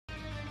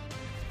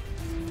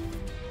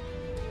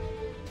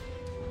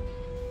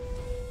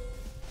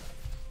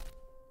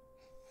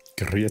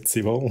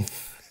Grüezi wohl.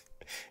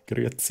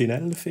 Grüezi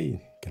Nelfi.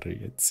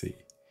 Grüezi.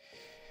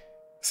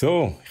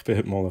 So, ich bin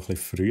heute mal ein bisschen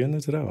früher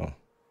dran.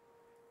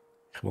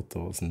 Ich wollte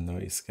hier ein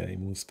neues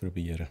Game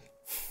ausprobieren.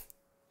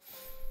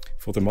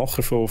 Von dem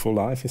Macher von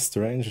Life is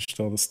Strange ist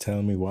da das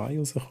Tell Me Why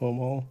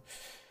rausgekommen.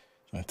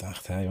 Und ich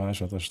dachte, hey,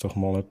 weißt du, das ist doch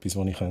mal etwas,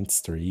 was ich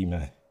streamen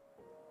könnte.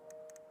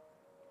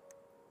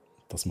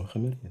 Das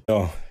machen wir jetzt.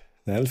 Ja,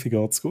 Nelfi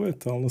geht's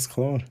gut, alles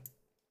klar.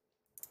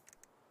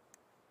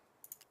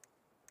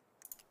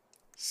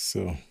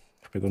 So,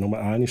 ich bin da nur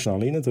eine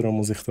schnell rein, darum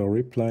muss ich da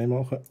Replay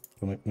machen,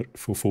 damit wir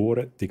von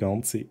vorne die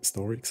ganze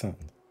Story sehen.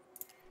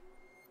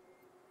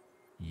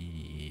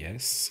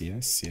 Yes,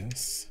 yes,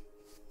 yes.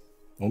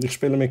 Und ich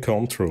spiele mit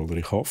Controller.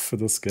 Ich hoffe,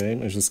 das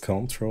Game ist ein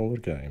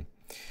Controller-Game.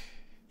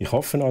 Ich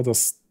hoffe auch,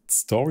 dass die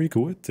Story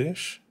gut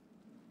ist.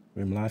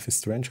 Weil im Life is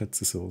Strange hat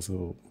sie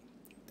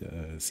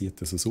sie hat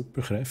so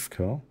Superkräfte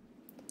gehabt.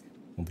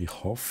 Und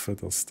ich hoffe,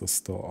 dass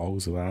das da auch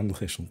so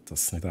ähnlich ist und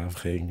dass es nicht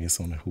einfach irgendwie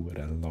so eine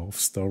hure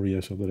Love-Story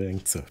ist oder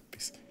irgend so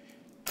etwas.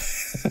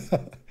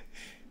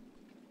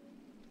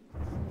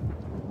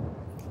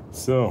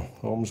 So,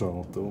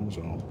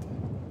 umschalten.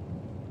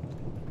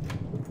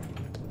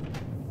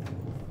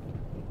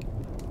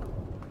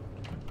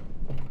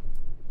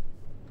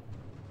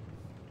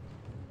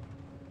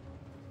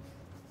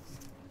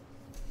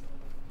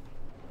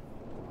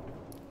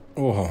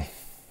 Oha.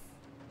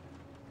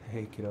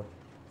 Hey, Kiddo.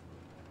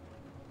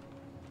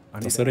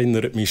 Das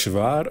erinnert mich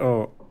schwer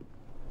an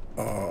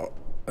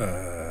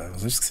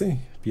was war es?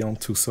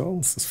 Beyond Two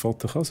Souls. Das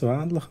fällt doch auch so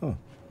ähnlich an.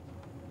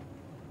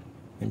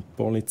 Im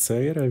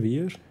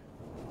Polizeirevier.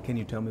 Can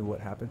you tell me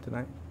what happened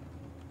tonight?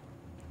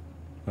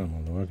 Mal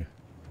schauen.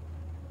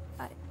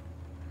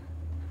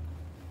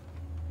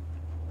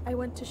 I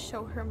went to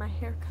show her my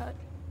haircut.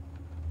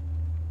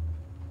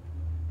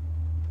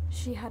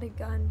 She had a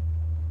gun.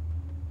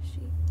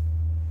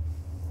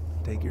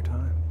 Take your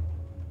time.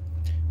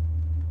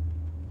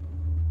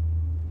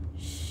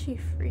 She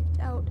freaked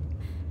out.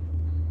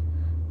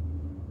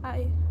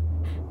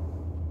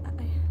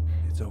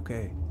 It's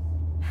okay.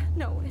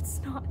 No,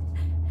 it's not.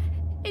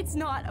 It's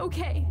not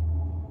okay.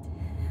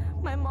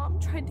 My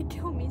mom tried to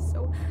kill me,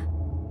 so...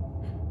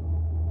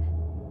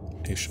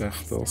 Ist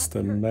echt das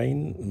der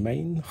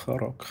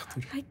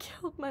Main-Charakter? I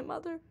killed my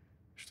mother.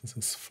 Ist das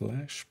ein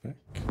Flashback?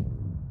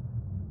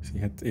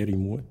 Sie hat ihre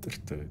Mutter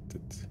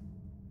getötet.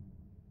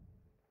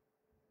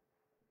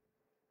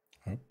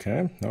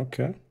 Okay.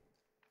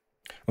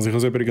 Also ich habe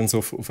es übrigens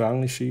auf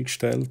Englisch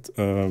eingestellt.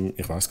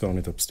 Ich weiß gar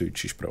nicht, ob es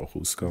deutsche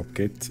Sprachausgabe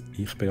gibt.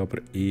 Ich bin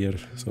aber eher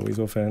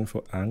sowieso Fan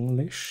von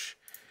Englisch.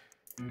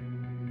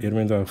 Ihr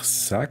müsst auch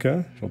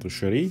sagen oder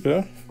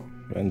schreiben,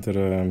 wenn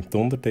ihr die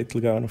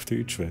Untertitel gerne auf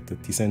Deutsch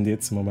wollt. Die sind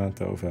jetzt im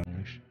Moment auch auf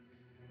Englisch.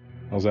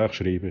 Also auch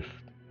schreibe ich.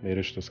 Mir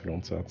ist das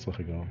grundsätzlich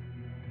egal.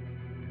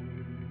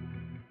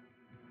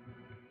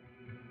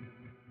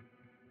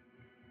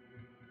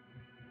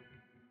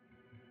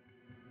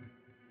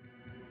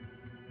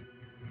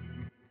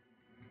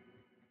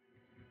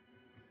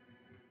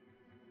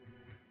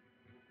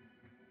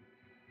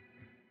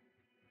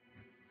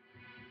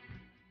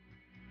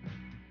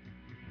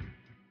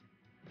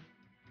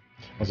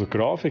 Also die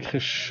Grafik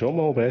ist schon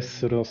mal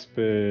besser als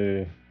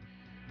bei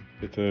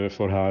den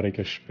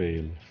vorherigen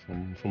Spielen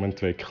vom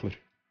Entwickler.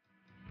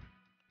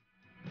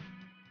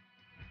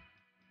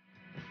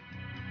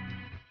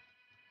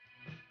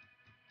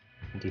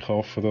 Und ich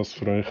hoffe, dass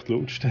für euch die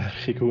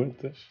Lautstärke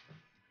gut ist.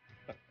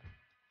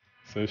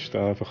 Sonst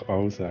einfach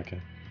alles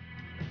sagen.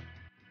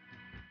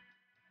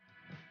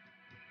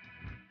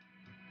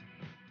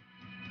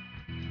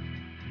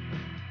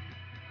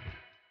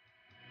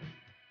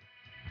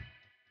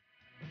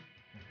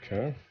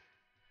 Okay.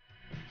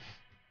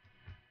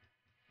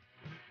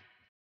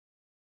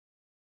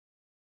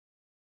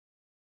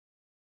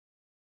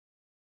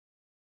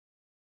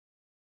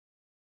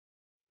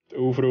 Der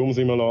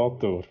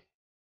Aufraumsimulator.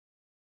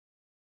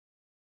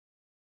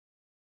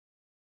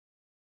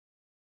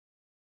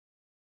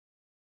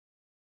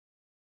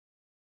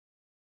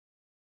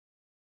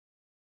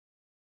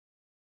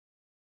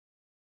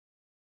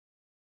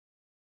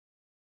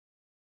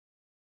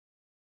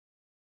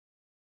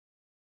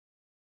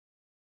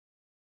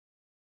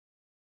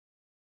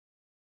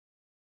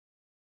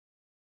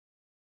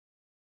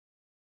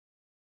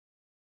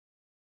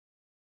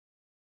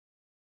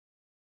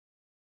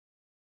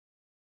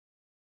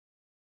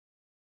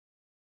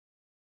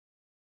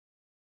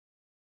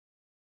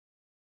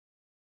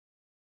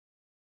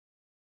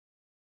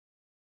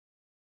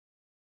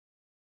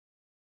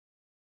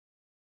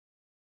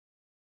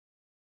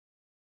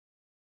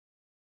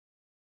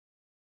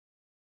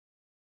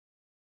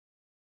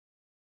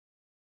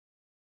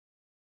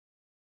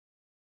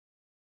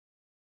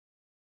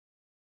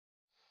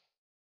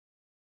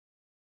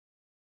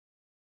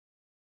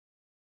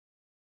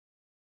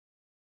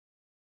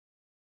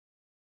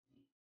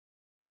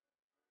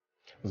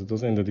 Also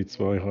das sind ja die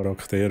zwei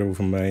Charaktere, die auf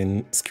dem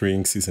Main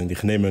Screen sind.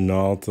 Ich nehme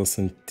an, das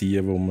sind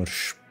die wir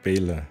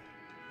spielen.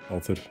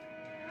 Oder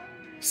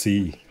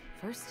sie.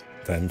 First,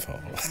 In dem Fall.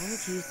 follow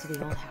the keys to the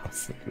old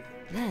house.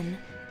 Then,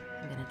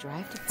 I'm gonna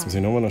drive to Jetzt muss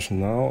ich nur noch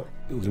schnell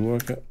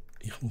schauen.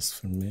 Ich muss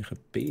für mich ein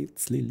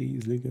bisschen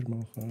leisiger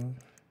machen.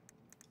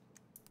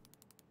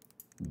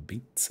 Ein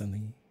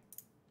bisschen.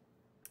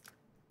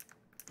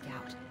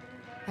 Out.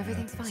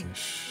 Everything's fine.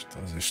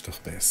 Das ist doch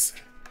besser.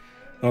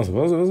 Also,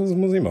 was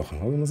muss ich machen?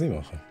 Was muss ich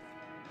machen?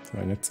 Das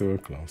habe ich nicht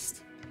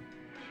zugelassen.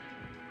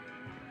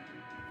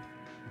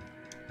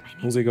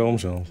 Musik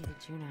umschalten.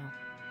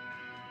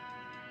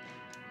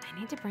 I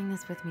need to bring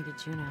this with me to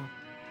Juno.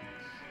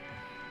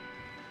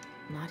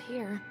 Not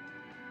here.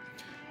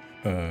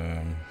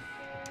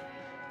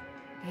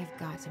 I've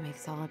got to make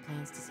solid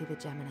plans to see the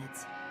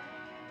Geminids.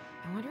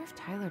 I wonder if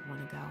Tyler'd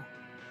want to go.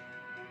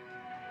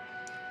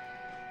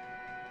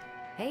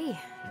 Hey,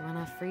 you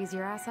wanna freeze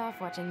your ass off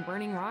watching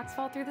burning rocks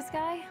fall through the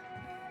sky?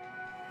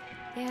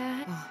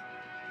 Yeah. Oh.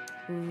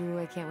 Ooh,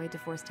 I can't wait to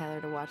force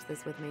Tyler to watch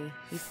this with me.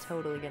 He's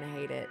totally gonna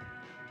hate it.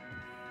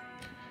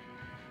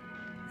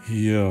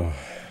 Ja.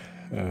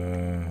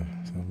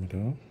 Was haben wir da?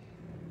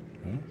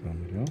 Ja, was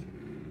haben wir da?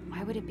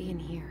 Why would it be in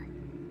here?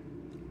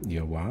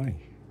 Ja, why?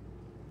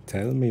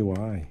 Tell me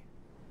why.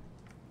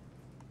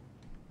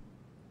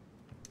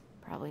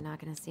 Probably not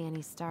gonna see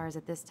any stars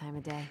at this time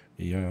of day.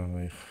 Ja,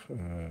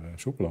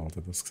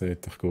 Schublade, das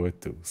sieht doch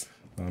gut aus.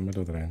 Was haben wir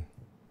da drin?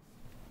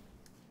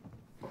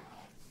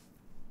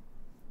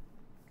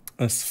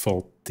 Ein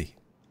Foto.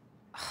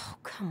 Oh,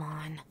 come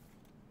on.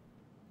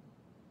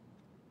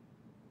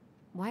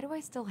 Why do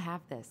I still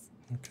have this?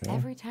 Okay.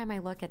 Every time I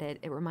look at it,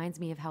 it reminds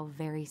me of how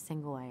very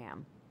single I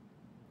am.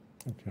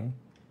 Okay.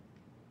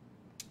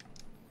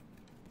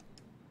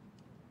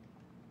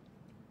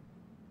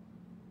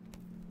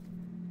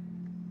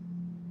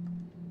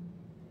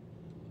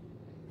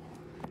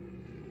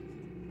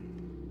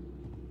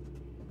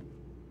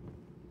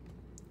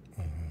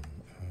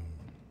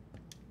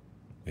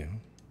 Ja.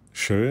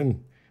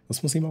 Schön.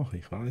 Was muss ich machen?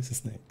 Ich weiß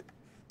es nicht.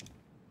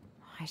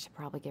 I should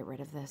probably get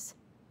rid of this.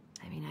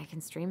 I mean, I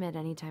can stream it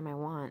anytime I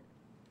want.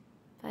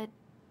 But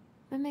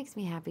it makes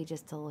me happy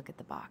just to look at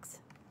the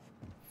box.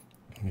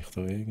 Kann ich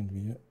da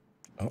irgendwie...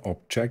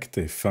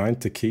 Objective.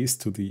 Find the keys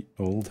to the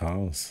old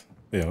house.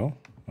 Ja,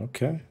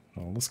 okay.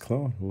 Alles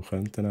klar. Wo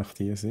könnten echt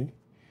die sein?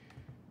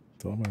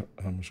 Da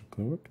haben wir schon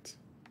geschaut.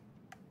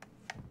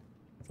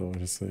 Da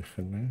ist es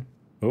sicher nicht.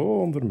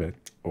 Oh, unter dem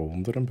Bett. Oh,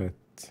 unter dem Bett.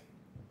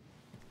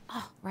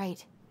 Oh,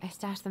 right. I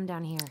stashed them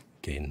down here.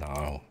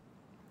 Genau.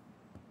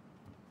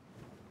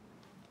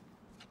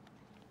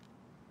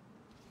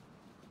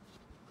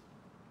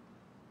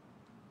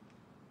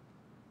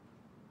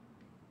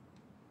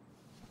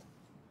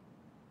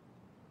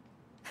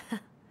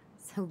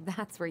 So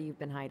that's where you've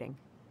been hiding.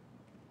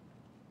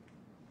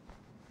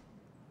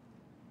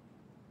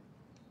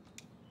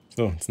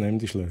 So, jetzt nimm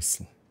die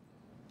Schlüssel.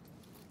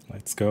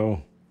 Let's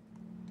go.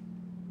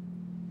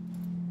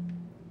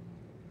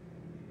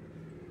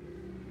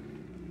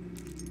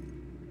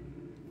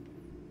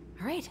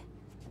 All right.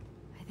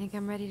 I think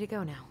I'm ready to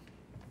go now.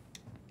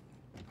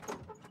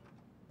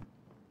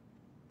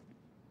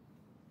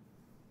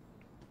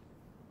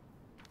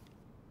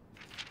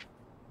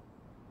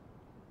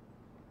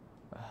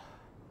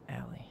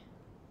 Allie.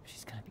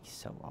 She's gonna be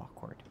so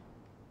awkward.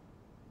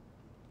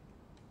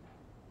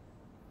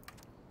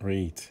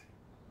 Read.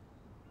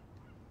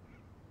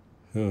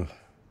 Ich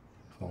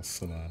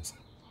hasse lesen.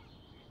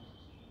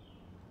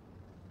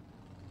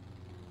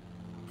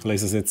 Ich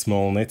lese es jetzt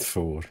mal nicht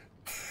vor.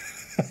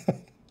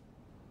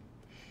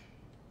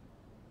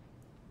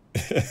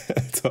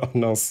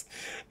 Thanos.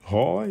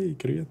 Hoi,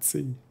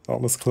 grüezi.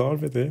 Alles klar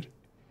bei dir?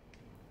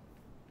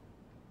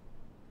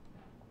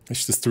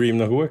 Ist der Stream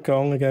noch gut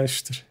gegangen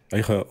gestern?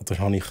 Ich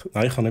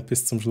habe nicht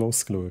bis zum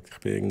Schluss geschaut. Ich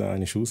bin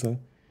irgendwann raus.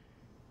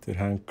 Der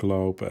hat,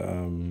 glaube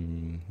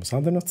ich, was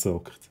hat er noch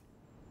gezockt?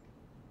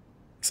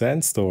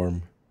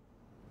 Sandstorm.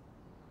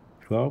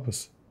 Ich glaube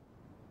es.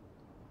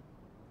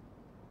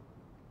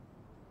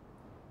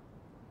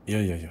 Ja.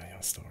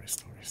 Story.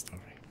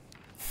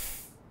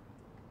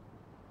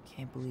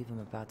 Can't believe I'm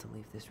about to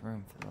leave this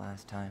room for the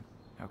last time.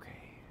 Okay,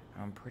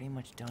 I'm pretty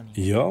much done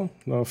here. Ja,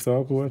 läuft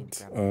auch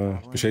gut.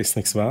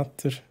 Beschissenes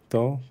Wetter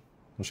da.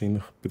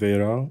 Wahrscheinlich bei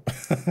dir auch.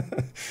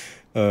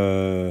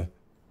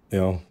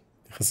 Ja.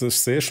 Es ist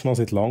das erste Mal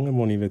seit langem,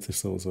 wo ich wieder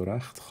so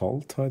recht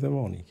kalt habe in der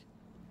Wohnung.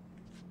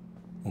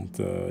 Und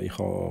ich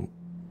habe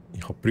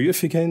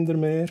Prüfung hinter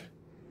mir.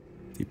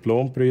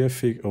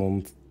 Diplomprüfung.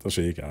 Und das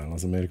ist geil.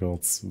 Also mir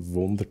geht es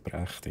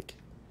wunderprächtig.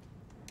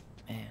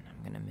 Man,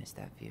 I'm gonna miss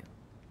that view.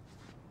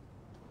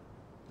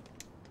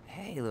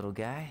 Hey, little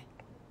guy.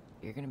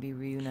 You're gonna be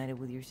reunited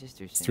with your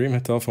sister soon. Stream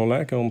hat angefangen zu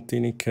legen und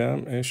deine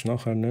Cam ist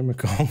nachher nicht mehr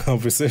gegangen.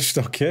 Aber es ist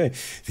okay.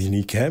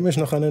 Deine Cam ist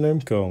nachher nicht mehr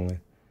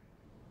gegangen.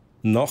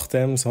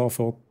 Nachdem es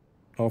angefangen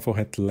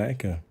hat zu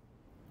legen.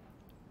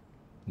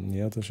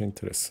 Ja, das ist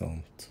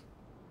interessant.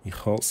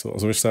 Ich habe so...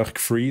 Also ist es auch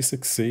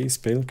gefreezed gewesen, das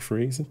Bild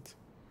gefreezed?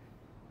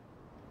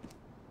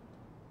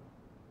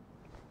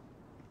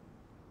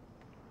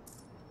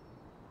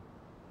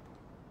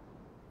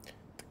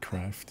 The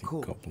Crafty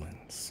Cool.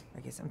 Goblins.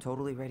 I guess I'm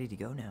totally ready to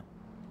go now.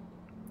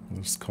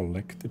 Das war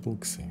collectible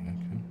gewesen,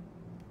 okay.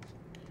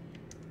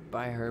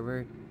 Bye,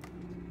 Herbert.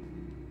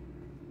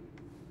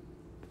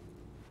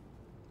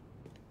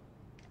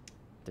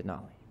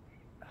 Denali.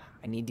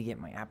 I need to get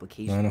my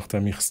application. Nein,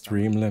 nachdem ich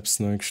Streamlabs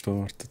neu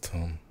gestartet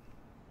habe.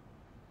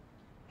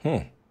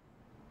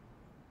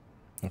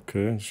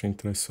 Okay, das ist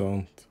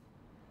interessant.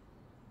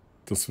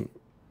 Das...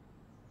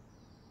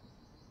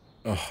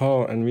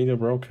 Aha, Nvidia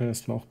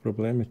Broadcast macht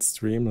Probleme mit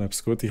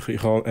Streamlabs. Gut,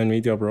 ich habe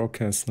Nvidia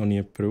Broadcast noch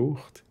nie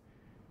gebraucht.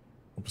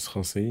 Aber es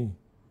kann sein.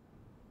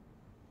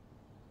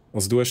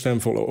 Also du hast dann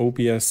voll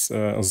OBS,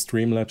 also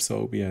Streamlabs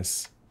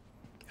OBS.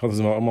 Ich hatte das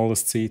mal ein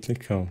Zeitchen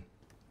gehabt.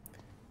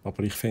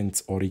 Aber ich finde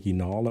das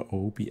originale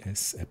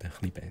OBS eben ein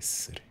bisschen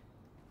besser.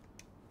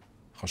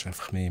 Du kannst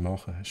einfach mehr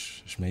machen,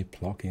 hast mehr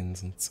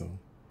Plugins und so.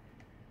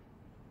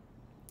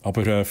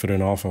 Aber für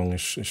den Anfang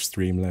ist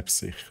Streamlabs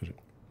sicher,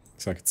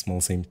 ich sage jetzt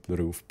mal,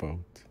 simpler aufgebaut.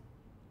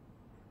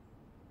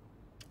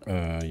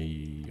 Ja.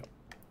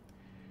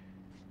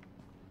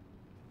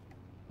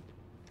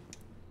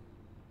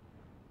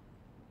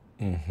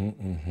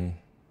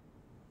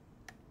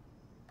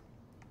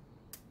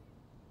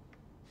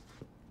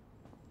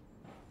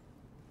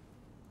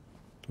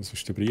 Das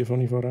ist der Brief,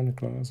 den ich vorhin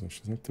gelesen habe.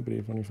 Ist das nicht der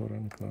Brief, den ich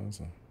vorhin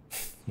gelesen habe?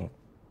 No.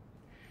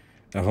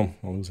 Ja, komm,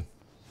 mal raus.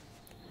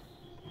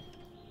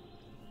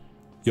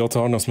 Ja,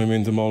 Tarnas, wir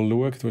müssen mal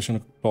schauen. Du hast ja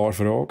noch ein paar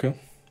Fragen.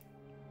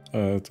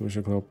 Du hast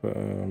ja,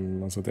 glaube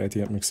also der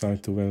Eddie hat mir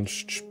gesagt, du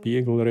willst die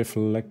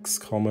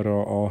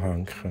Spiegelreflexkamera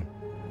anhängen.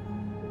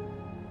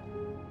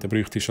 Dann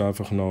bräuchtest du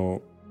einfach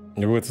noch...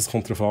 Ja gut, es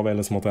kommt darauf an,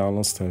 welches Modell du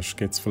hast.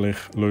 Gibt es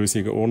vielleicht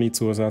Lösungen ohne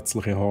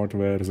zusätzliche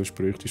Hardware? Sonst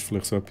bräuchtest du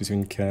vielleicht so etwas wie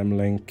einen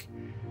Cam-Link.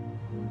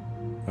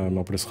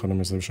 Aber das können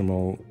wir sonst schon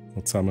mal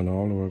zusammen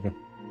anschauen.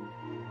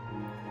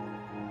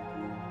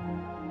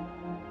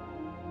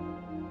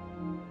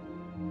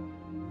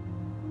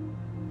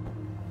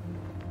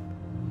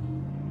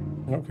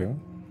 Okay.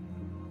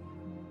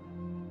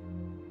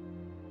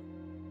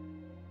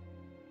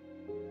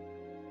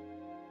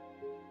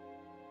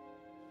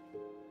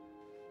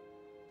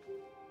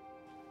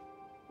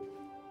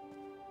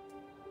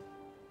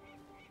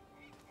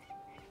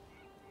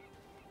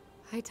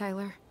 Hi,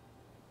 Tyler.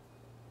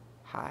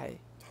 Hi.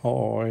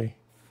 Hi.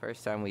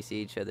 First time we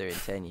see each other in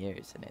 10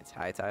 years, and it's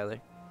hi, Tyler.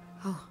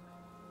 Oh,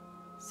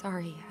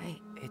 sorry,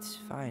 It's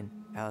fine,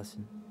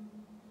 Allison.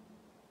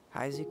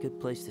 Hi's a good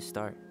place to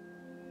start.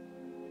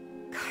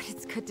 God,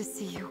 it's good to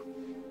see you.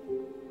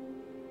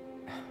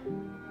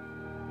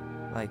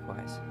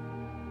 Likewise.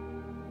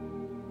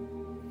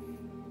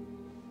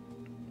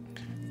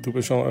 Du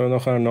bist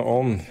nachher noch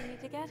on.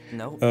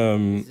 No,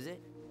 Ähm, this is it.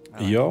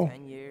 ja,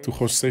 10 years. du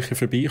kannst sicher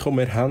vorbeikommen.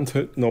 Wir haben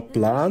heute noch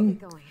Pläne.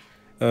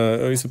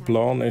 Unser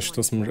Plan ist,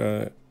 dass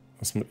wir,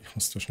 ich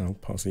muss das schnell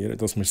pausieren,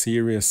 dass wir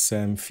Serious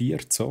Sam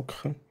 4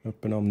 zocken,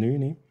 etwa am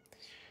 9.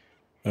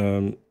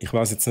 Ich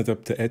weiss jetzt nicht,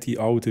 ob der Eddie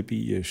auch dabei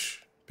ist.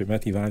 Bei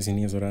Eddie weiss ich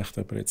nie so recht,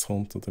 ob er jetzt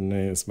kommt oder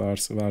nicht. Es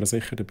wären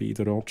sicher dabei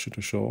der Roger,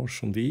 der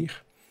George und ich.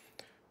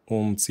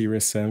 Und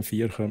Serious Sam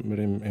 4 könnte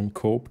man im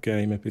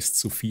Coop-Game bis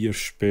zu 4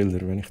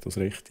 Spieler, wenn ich das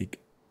richtig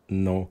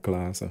noch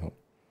gelesen habe.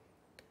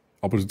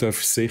 Aber du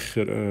darfst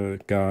sicher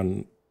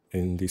gerne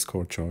in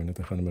Discord joinen,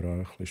 dann können wir auch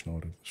ein bisschen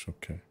schnarren, das ist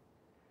okay.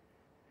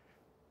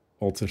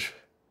 Oder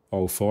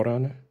auch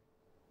voran.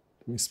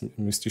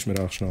 Müsstest du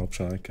mir auch schnell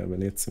Bescheid geben,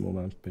 weil jetzt im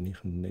Moment bin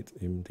ich nicht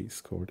im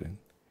Discord drin.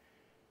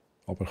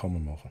 Aber kann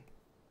man machen.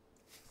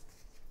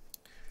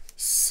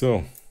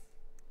 So.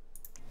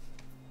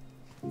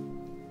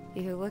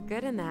 You look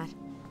good in that.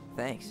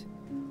 Thanks.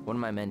 One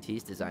of my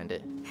mentees designed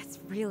it. It's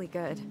really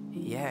good.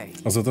 Yeah.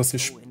 Also das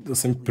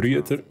sind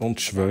Brüder und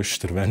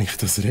Schwestern, wenn ich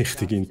das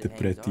richtig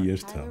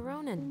interpretiert Tyler habe.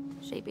 Ronan,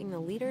 shaping the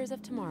leaders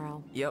of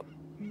tomorrow. Yep.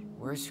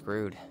 We're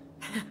screwed.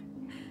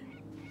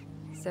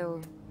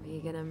 So, are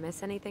you gonna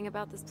miss anything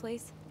about this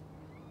place?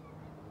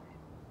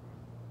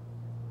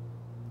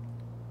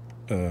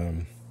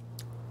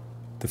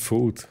 The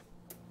food.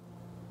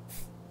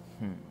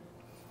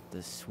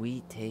 The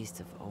sweet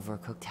taste of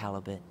overcooked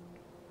halibut.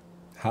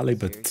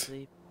 Halibut.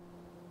 Seriously?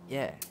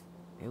 Yeah,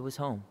 it was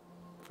home.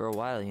 For a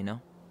while, you know?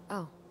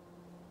 Oh,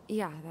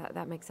 yeah,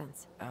 that makes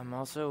sense. I'm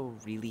also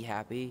really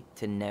happy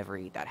to never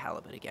eat that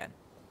halibut again.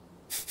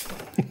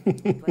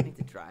 Planning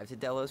to drive to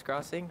Delos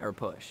Crossing or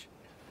push?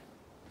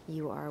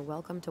 You are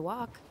welcome to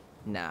walk.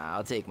 Nah,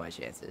 I'll take my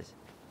chances.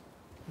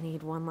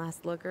 Need one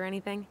last look or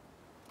anything?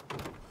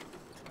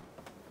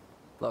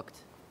 Looked.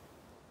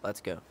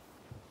 Let's go.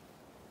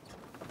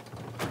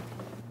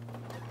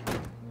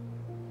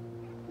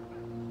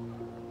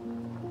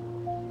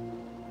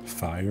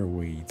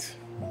 Fireweed.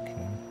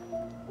 Okay.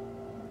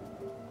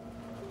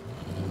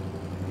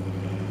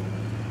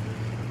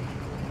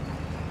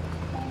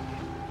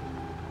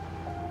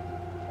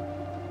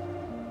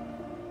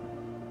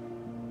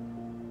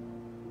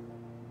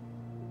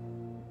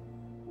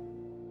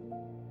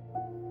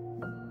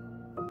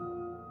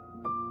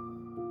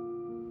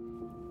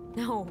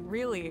 No,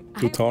 really.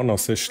 Du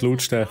Thanos, ist die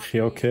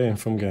Lautstärke okay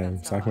vom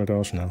Game? Sag mir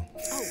da schnell.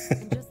 Oh,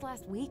 and just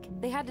last week,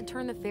 they had to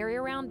turn the ferry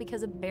around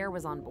because a bear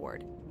was on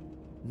board.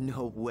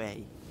 No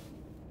way.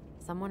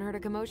 Someone heard a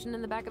commotion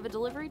in the back of a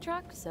delivery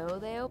truck, so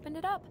they opened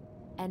it up.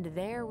 And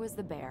there was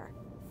the bear,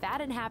 fat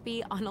and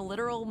happy on a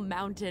literal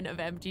mountain of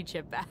empty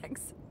chip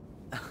bags.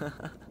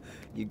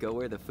 You go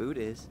where the food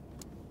is.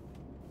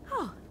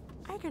 Oh,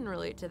 I can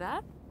relate to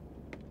that.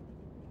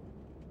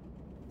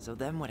 So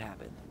then what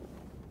happened?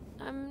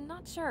 I'm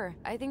not sure.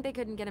 I think they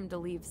couldn't get him to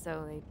leave,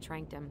 so they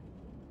tranked him.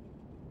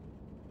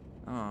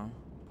 Oh,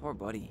 poor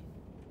buddy.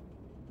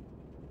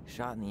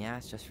 Shot in the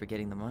ass just for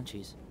getting the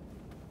munchies.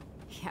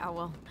 Yeah,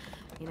 well,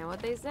 you know what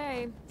they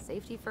say.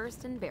 Safety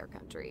first in bear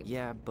country.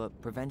 Yeah,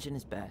 but prevention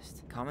is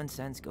best. Common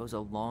sense goes a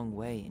long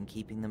way in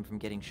keeping them from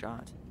getting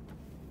shot.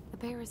 The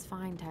bear is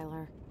fine,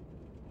 Tyler.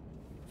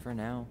 For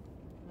now.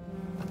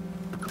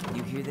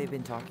 You hear they've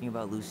been talking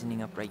about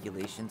loosening up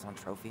regulations on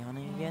trophy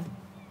hunting again?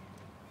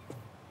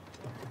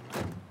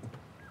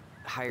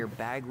 Higher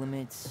bag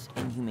limits,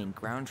 inhumane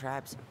ground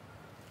traps,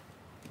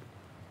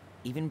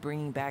 even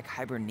bringing back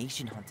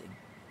hibernation hunting.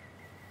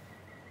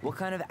 What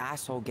kind of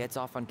asshole gets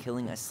off on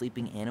killing a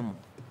sleeping animal?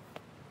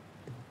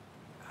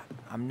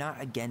 I'm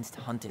not against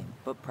hunting,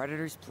 but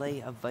predators play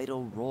a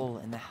vital role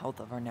in the health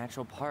of our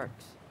natural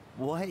parks.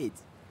 What?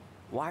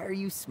 Why are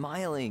you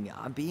smiling?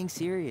 I'm being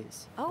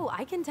serious. Oh,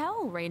 I can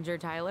tell, Ranger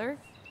Tyler.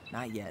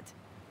 Not yet.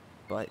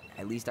 But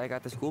at least I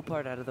got the school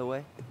part out of the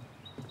way.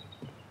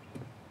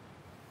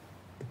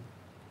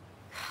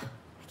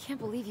 I can't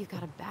believe you've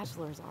got a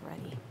bachelor's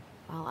already.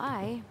 While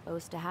I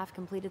boast a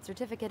half-completed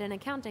certificate in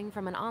accounting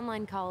from an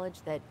online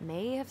college that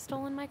may have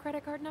stolen my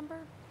credit card number.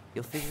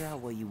 You'll figure out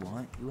what you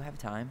want. You have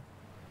time.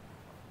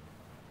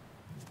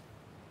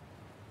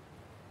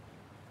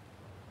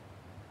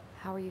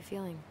 How are you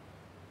feeling?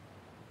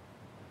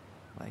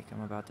 Like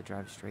I'm about to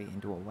drive straight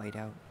into a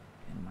whiteout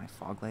and my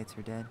fog lights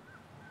are dead.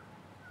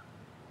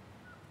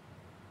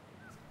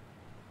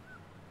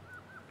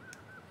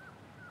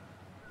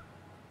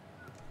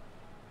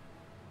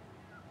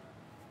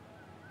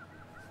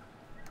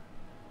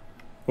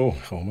 Oh,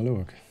 ik ga maar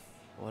schauen.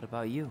 What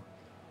about you?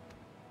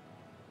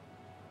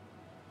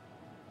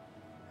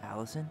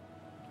 Allison?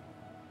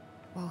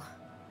 Whoa.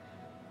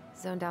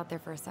 Zoned out there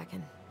for a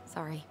second.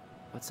 Sorry.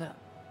 What's up?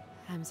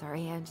 I'm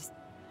sorry, I'm just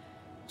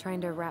trying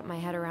to wrap my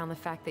head around the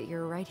fact that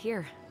you're right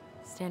here,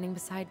 standing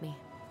beside me,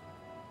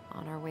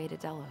 on our way to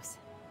Delos.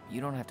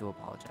 You don't have to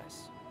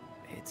apologize.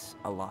 It's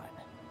a lot.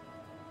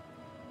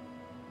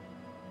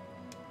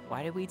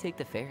 Why did we take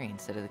the ferry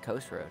instead of the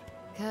coast road?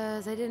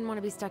 'Cause I didn't want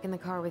to be stuck in the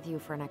car with you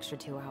for an extra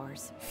 2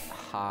 hours.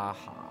 Ha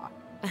ha.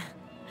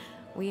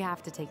 We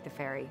have to take the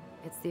ferry.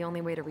 It's the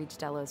only way to reach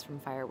Delos from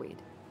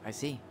Fireweed. I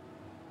see.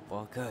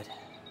 Well, good.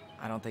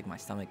 I don't think my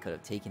stomach could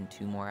have taken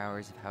 2 more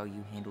hours of how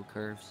you handle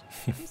curves.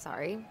 I'm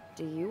sorry.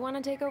 Do you want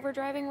to take over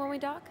driving when we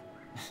dock?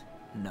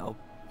 No.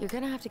 You're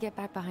gonna have to get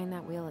back behind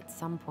that wheel at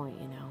some point,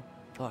 you know.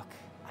 Look,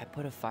 I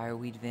put a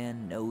fireweed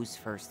van nose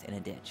first in a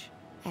ditch.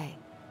 Hey,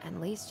 at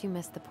least you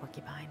missed the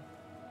porcupine.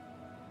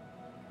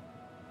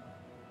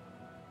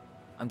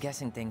 I'm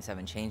guessing things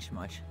haven't changed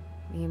much.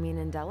 You mean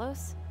in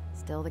Delos?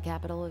 Still the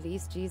capital of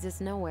East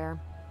Jesus Nowhere.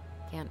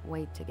 Can't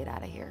wait to get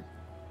out of here.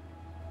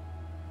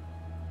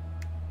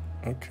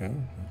 Okay.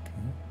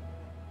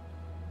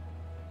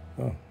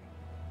 Oh.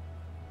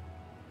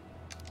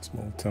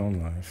 Small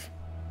town life.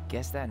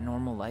 Guess that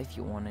normal life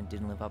you wanted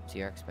didn't live up to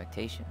your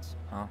expectations,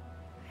 huh?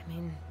 I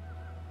mean,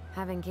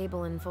 having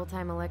cable and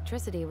full-time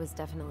electricity was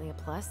definitely a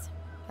plus,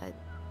 but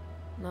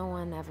no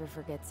one ever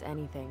forgets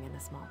anything in a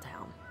small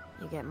town.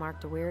 You get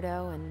marked a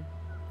weirdo and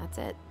that's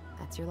it.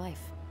 That's your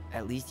life.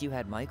 At least you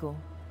had Michael.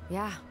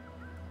 Yeah.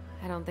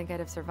 I don't think I'd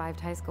have survived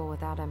high school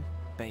without him.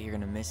 Bet you're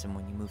gonna miss him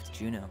when you move to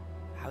Juneau.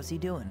 How's he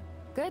doing?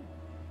 Good.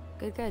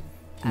 Good.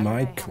 Michael.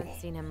 I haven't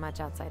seen him much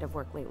outside of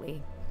work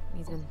lately.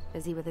 He's been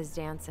busy with his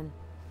dance and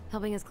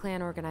helping his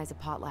clan organize a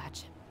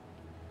potlatch.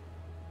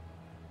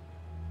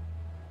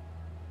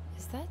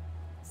 Is that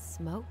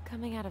smoke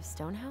coming out of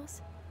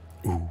Stonehouse?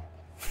 Ooh.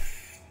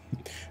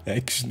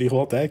 Action, ich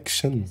want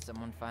action.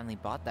 Someone finally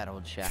bought that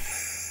old shack.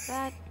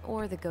 That,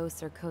 or the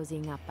ghosts are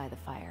cozying up by the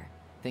fire.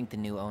 Think the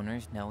new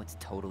owners know it's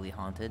totally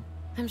haunted?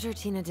 I'm sure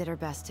Tina did her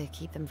best to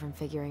keep them from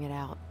figuring it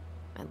out.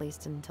 At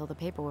least until the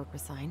paperwork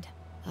was signed.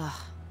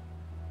 Ugh.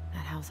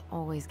 That house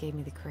always gave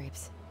me the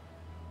creeps.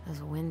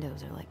 Those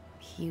windows are like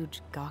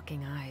huge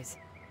gawking eyes.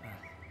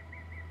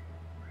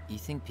 You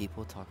think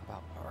people talk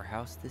about our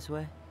house this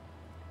way?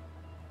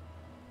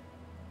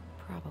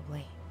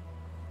 Probably.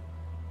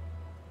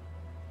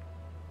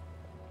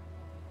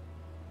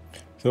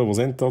 So, was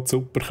sind da die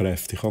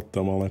Superkräfte? Ich kann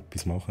da mal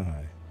etwas machen.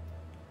 Hey.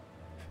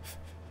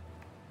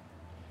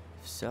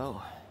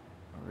 So,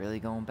 we're really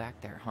going back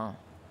there, huh?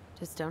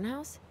 To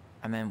Stonehouse?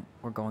 I mean,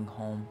 we're going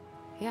home.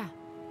 Yeah.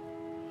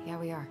 Yeah,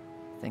 we are.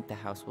 Think the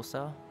house will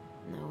sell?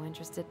 No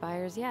interested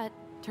buyers yet.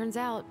 Turns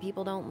out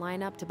people don't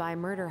line up to buy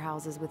murder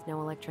houses with no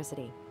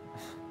electricity.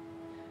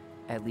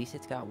 At least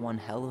it's got one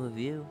hell of a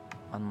view,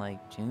 unlike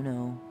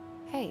Juneau.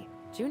 Hey,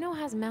 Juneau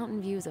has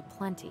mountain views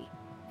aplenty.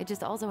 It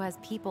just also has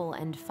people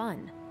and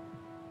fun.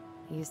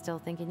 You still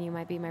thinking you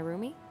might be my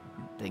roomie?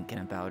 I'm thinking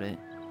about it.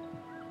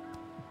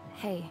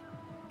 Hey,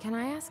 can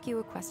I ask you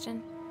a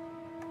question?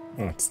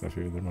 Ah, jetzt darf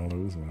ich wieder mal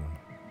auswählen.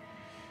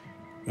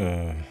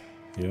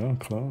 Ja,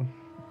 klar.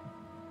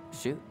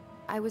 Shoot.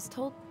 I was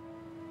told...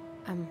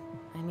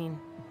 I mean,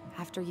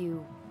 after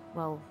you,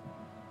 well,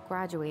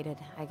 graduated,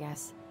 I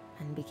guess,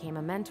 and became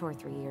a mentor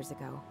 3 years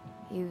ago.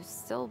 You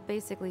still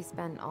basically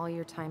spent all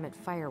your time at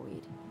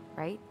Fireweed,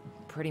 right?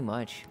 Pretty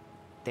much.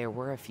 There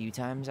were a few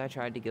times I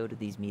tried to go to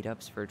these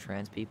meetups for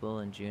trans people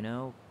in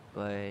Juneau,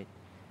 but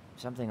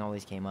something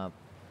always came up.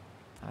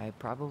 I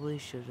probably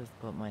should have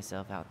put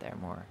myself out there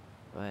more,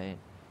 but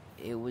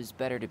it was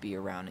better to be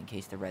around in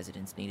case the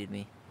residents needed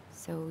me.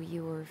 So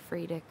you were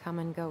free to come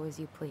and go as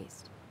you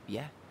pleased?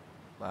 Yeah.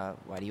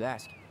 Why do you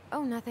ask?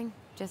 Oh, nothing.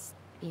 Just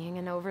being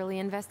an overly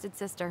invested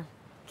sister.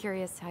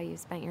 Curious how you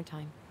spent your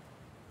time.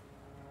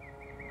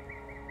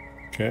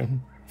 Okay.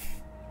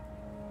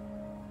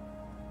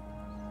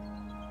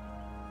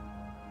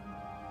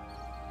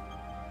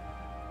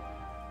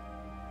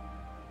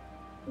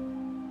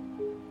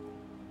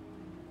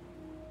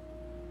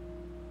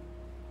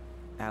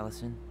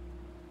 Allison,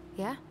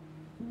 Yeah?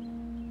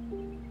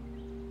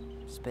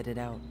 spit it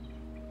out.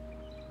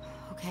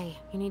 Okay,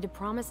 you need to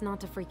promise not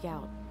to freak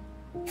out.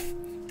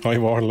 Hi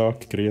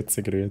Warlock,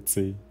 grüezi,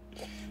 grüezi.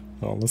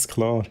 Alles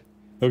klar.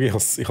 Schau,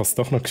 ich has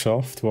doch noch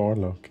geschafft,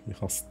 Warlock. Ich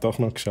has doch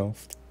noch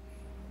geschafft.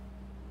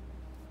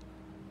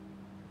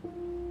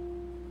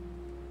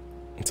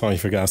 Jetzt habe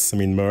ich vergessen,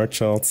 meinen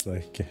Merch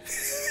anzulegen.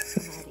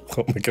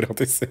 Kommt mir gerade in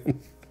den Sinn.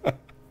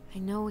 I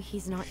know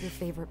he's not your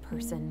favorite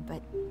person,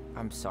 but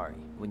I'm sorry.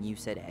 When you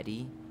said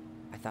Eddie,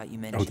 I thought you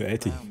meant Oh, the Chief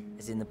Eddie. Brown,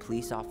 as in the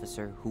police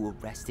officer who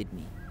arrested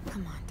me.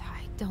 come on,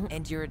 Ty, don't.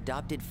 And your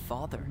adopted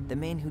father, the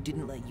man who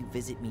didn't let you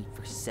visit me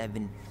for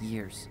 7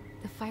 years.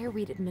 The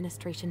Fireweed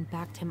administration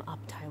backed him up,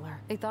 Tyler.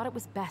 They thought it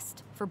was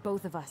best for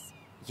both of us.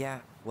 Yeah,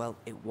 well,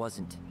 it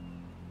wasn't.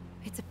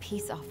 It's a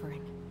peace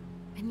offering.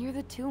 And you're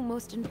the two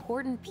most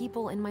important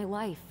people in my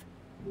life.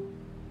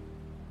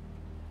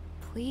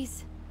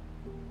 Please?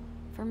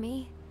 For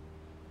me?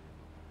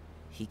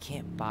 He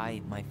can't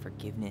buy my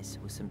forgiveness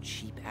with some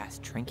cheap-ass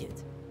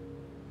trinket.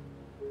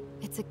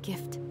 It's a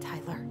gift,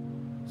 Tyler.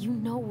 You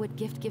know what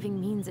gift-giving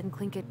means in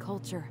Tlingit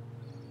culture,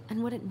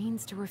 and what it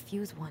means to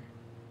refuse one.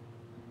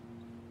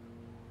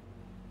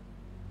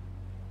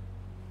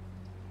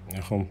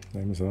 Ja komm,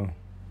 nehmen wir es an.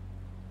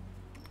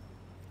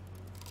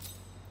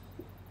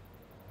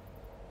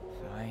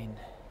 Fine.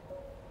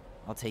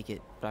 I'll take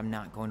it, but I'm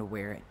not going to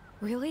wear it.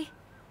 Really?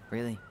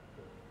 Really.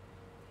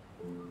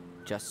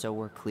 Just so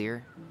we're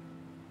clear,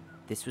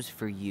 this was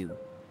for you,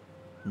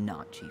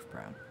 not Chief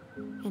Brown.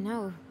 You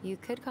know, you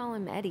could call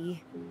him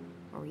Eddie,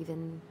 or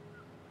even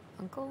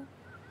Uncle?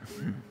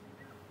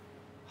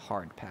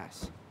 Hard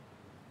pass.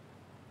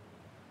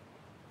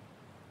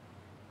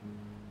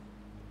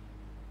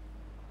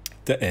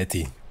 Der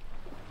Eddie.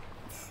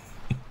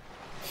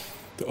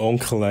 Der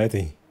Onkel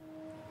Eddie.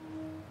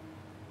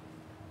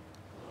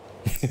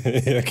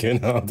 Ja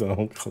genau, der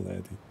Onkel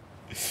Eddie.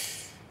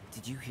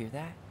 Did you hear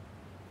that?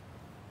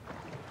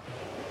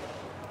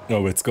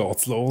 Oh, jetzt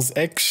geht's los.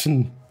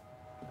 Action!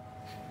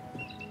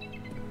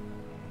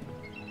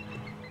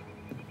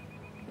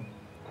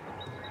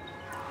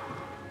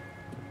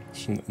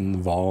 Das ist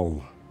ein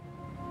Wal.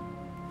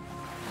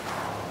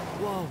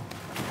 Whoa!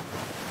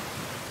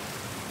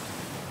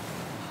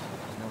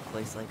 There's no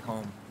place like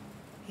home.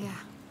 Yeah.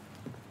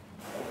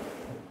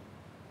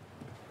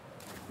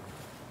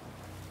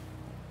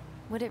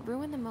 Would it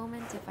ruin the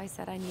moment if I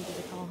said I needed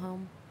to call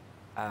home?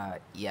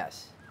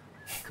 Yes.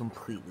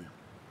 Completely.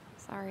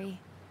 Sorry.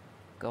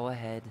 Go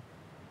ahead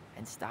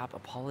and stop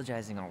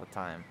apologizing all the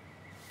time.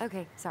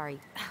 Okay,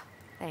 sorry.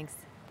 Thanks.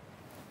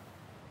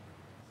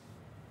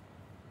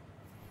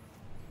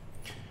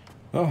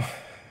 Ah,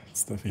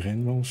 jetzt darf ich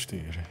ihn mal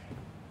steuern.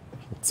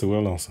 Ich will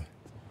zulassen.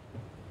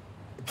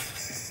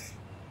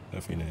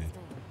 Darf ich nicht.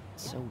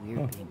 It's so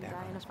weird being Die back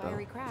on in a this boat.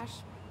 fiery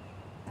crash.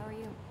 How are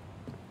you?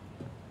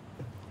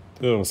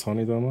 Ja, was kann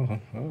ich da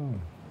machen? Ah,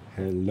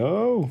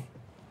 hello!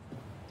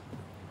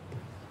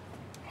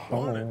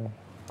 Hallo.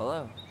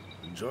 Hello.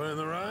 Enjoying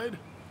the ride?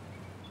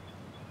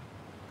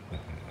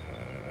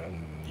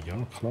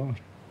 Ja, klar.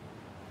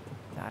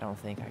 I don't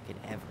think I could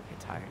ever get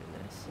tired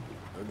of this.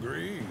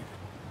 Agreed.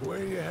 Where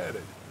are you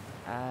headed?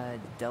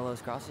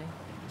 Delos Crossing?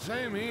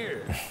 Same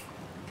here.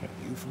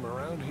 You from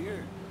around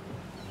here?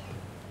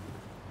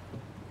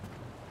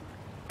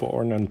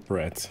 Born and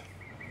bred.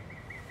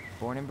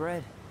 Born and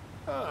bred.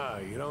 Ah,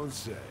 you don't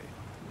say.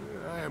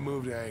 I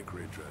moved to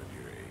Anchorage around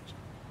your age.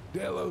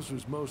 Delos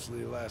was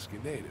mostly Alaska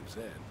natives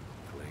then.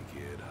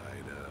 Tlingit,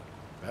 Haida.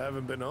 I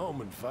haven't been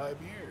home in 5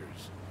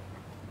 years.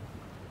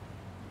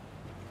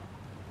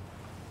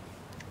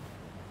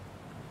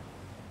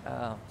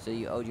 Oh, so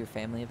you owed your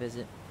family a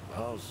visit?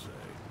 I'll say.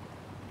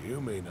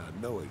 You may not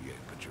know it yet,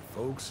 but your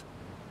folks,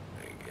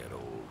 they get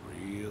old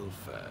real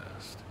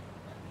fast.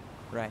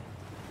 Right.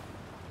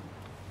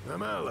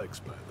 I'm Alex,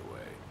 by the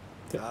way.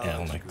 The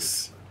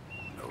Alex.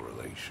 Gershwin. No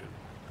relation.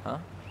 Huh?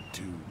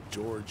 To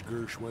George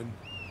Gershwin.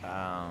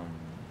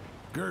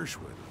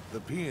 Gershwin, the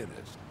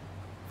pianist.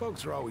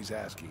 Folks are always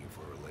asking if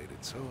we're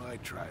related, so I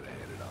try to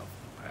head it off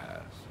the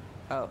pass.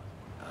 Oh,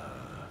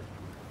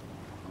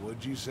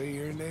 What'd you say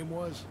your name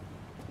was?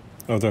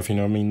 Oh, darf ich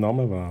noch meinen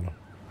Namen wählen?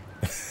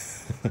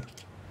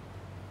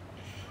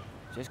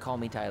 just call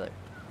me Tyler.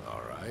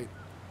 All right.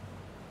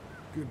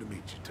 Good to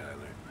meet you,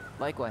 Tyler.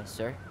 Likewise,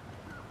 sir.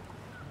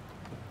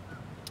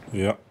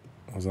 Ja,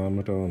 was haben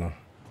wir da noch?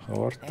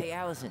 Karte. Hey,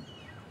 Allison.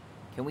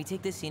 Can we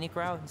take the scenic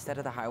route instead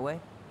of the highway?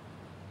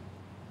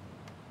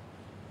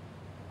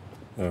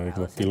 Ja, ich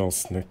glaube, die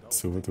lässt nicht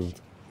zu, Dude.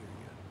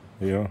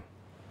 Ja,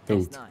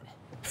 It's Dude. not.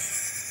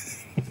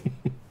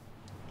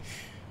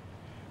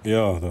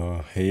 Ja,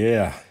 da,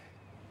 yeah.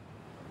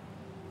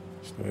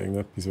 Ist da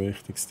irgendetwas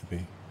Wichtiges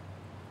dabei?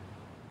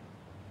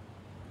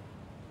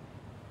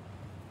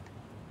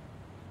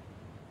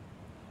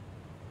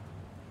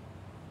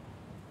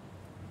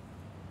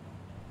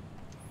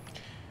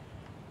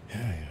 Ja,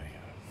 ja,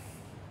 ja.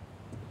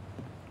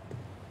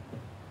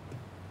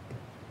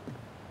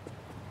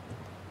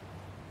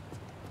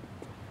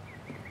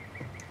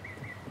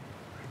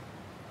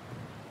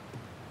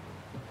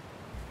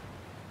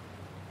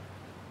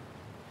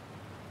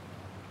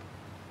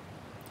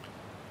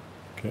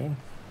 Okay.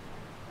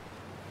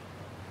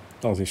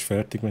 Ah, sie ist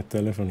fertig mit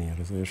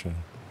Telefonieren, sehr schön.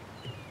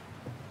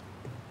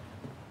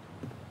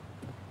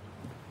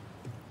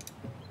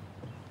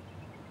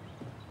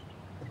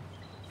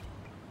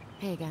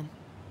 Hey again.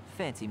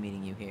 Fancy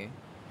meeting you here.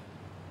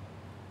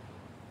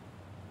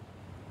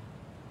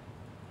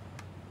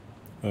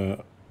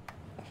 Kann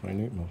ich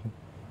nicht machen.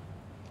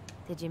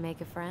 Did you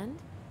make a friend?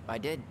 I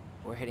did.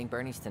 We're hitting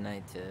Bernie's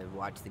tonight to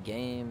watch the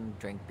game,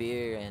 drink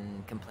beer,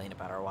 and complain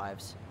about our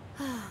wives.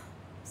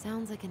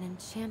 Sounds like an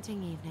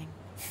enchanting evening.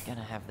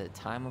 Gonna have the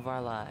time of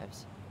our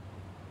lives.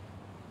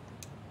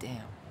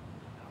 Damn.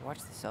 I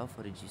watched the cell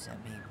footage you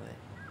sent me, but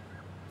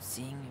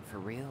seeing it for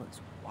real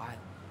is wild.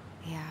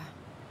 Yeah,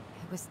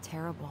 it was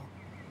terrible.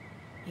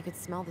 You could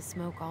smell the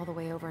smoke all the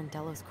way over in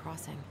Delos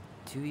Crossing.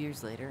 2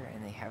 years later,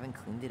 and they haven't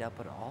cleaned it up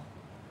at all?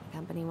 The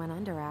company went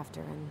under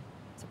after, and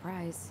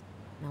surprise,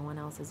 no one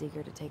else is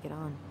eager to take it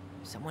on.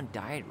 Someone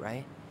died,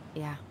 right?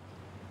 Yeah,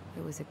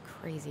 it was a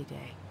crazy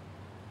day.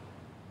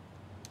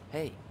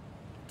 Hey,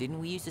 didn't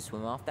we used to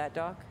swim off that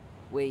dock?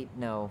 Wait,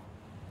 no.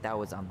 That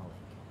was on the lake.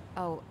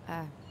 Oh,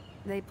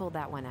 they pulled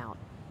that one out.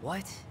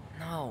 What?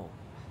 No.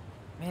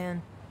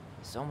 Man,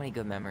 so many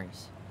good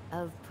memories.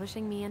 Of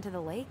pushing me into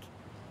the lake?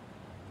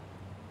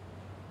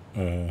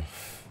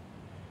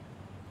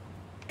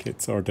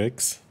 Kids are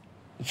dicks.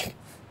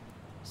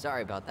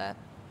 Sorry about that.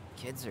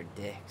 Kids are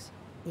dicks.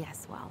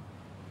 Yes, well,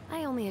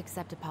 I only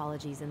accept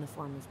apologies in the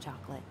form of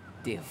chocolate.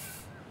 Deal.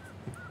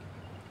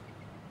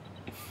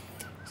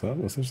 So,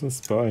 was ist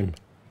das Bein?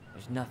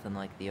 There's nothing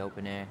like the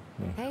open air.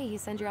 Hey, you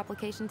send your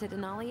application to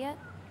Denali yet?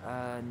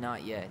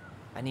 Not yet.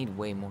 I need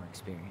way more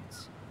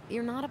experience.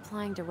 You're not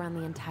applying to run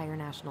the entire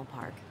national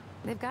park.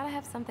 They've got to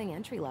have something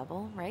entry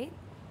level, right?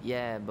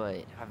 Yeah,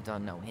 but I've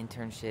done no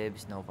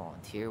internships, no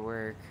volunteer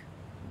work.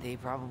 They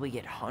probably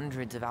get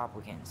hundreds of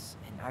applicants,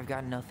 and I've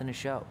got nothing to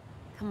show.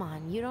 Come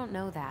on, you don't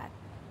know that.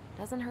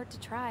 Doesn't hurt to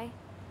try.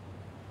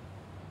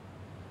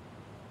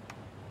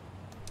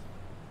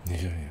 Ja,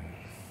 ja.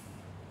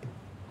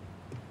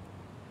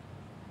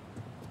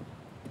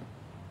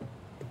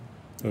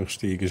 So, ich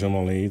steige schon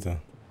mal ein. Da.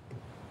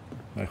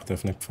 Ich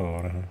darf nicht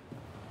fahren.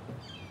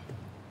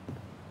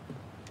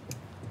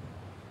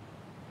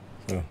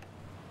 So,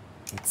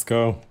 let's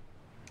go.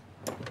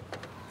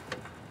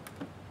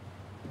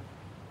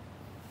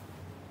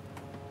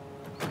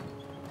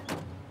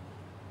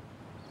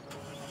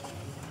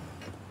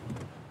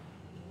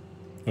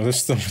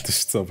 Das ist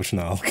jetzt aber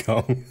schnell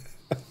gegangen.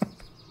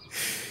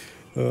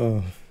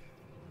 Oh.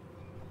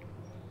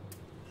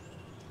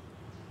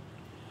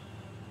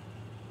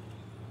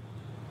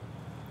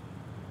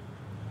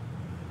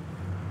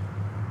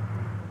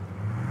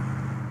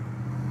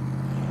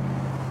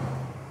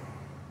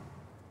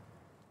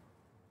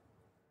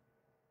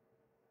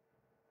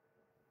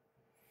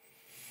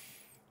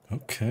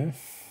 Okay.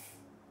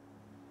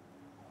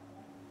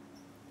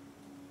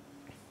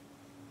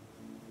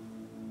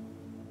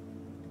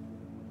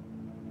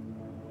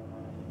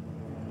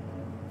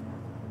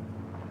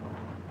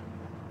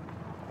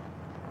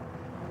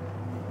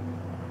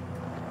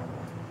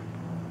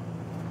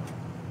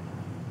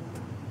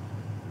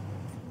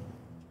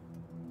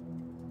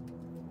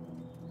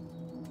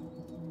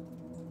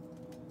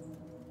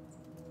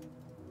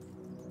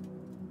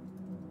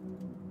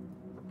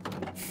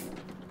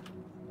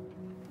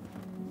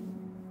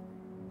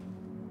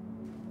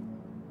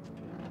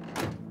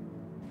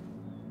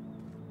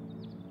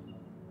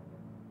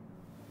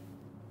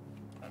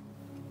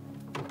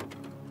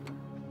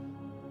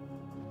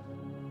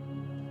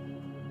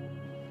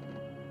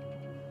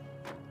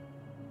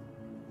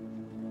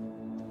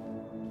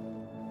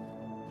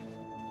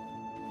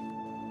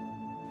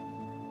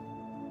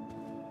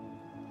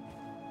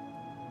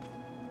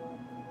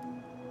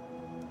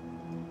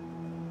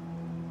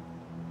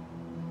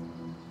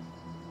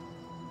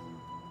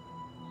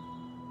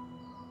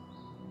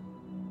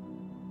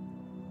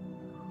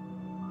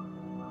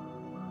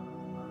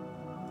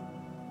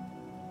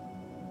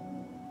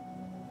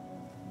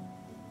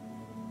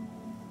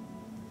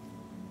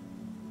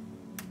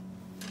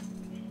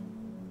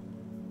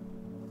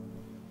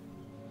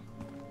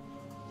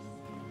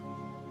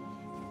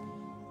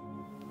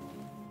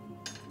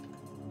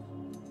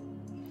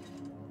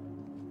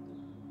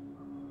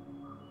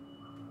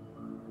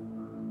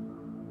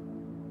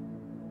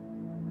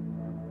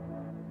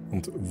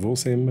 Und wo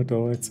sind wir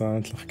da jetzt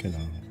eigentlich genau?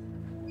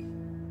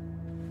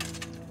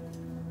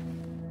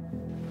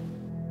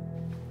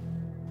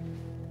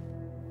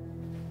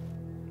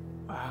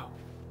 Wow.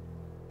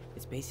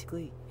 It's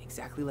basically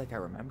exactly like I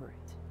remember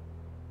it.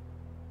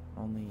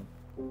 Only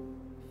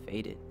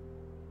faded.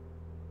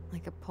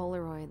 Like a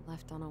Polaroid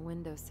left on a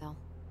windowsill.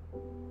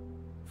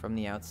 From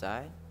the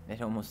outside,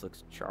 it almost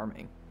looks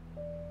charming.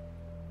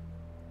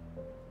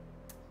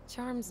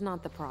 Charm's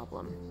not the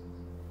problem.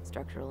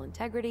 Structural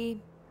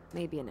integrity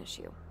may be an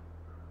issue.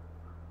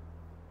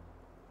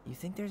 You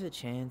think there's a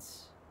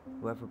chance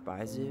whoever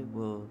buys it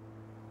will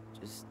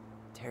just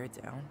tear it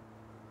down?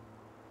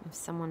 If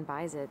someone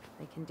buys it,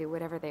 they can do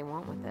whatever they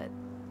want with it.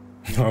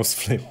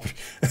 Hausflipper.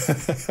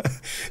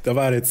 Da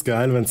wäre jetzt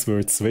geil, wenn es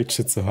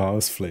switchen zu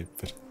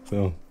Hausflipper.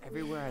 So.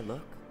 Everywhere I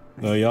look,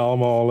 Neu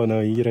anmalen, neu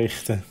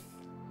einrichten.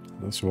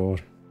 Das ist wahr.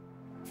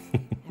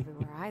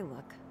 Everywhere I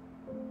look,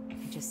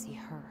 I just see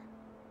her.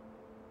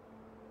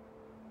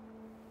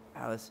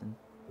 Allison,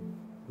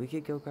 we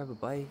could go grab a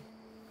bite.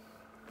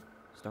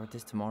 Start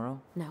this tomorrow?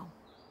 No.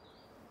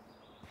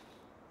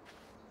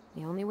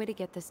 The only way to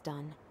get this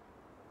done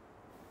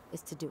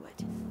is to do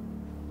it.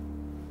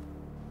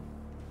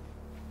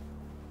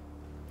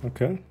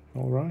 Okay,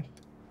 alright.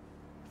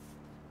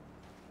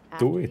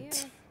 Do After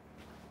it.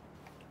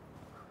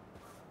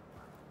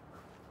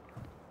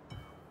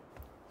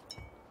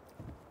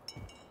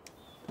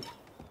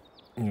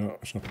 Ja,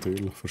 ist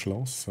natürlich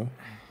verschlossen.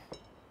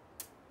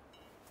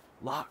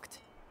 Locked.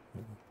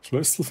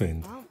 Schlüssel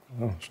finden.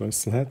 Well, Ah,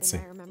 Schlüssel hat then sie.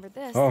 I remembered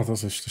this. Ah,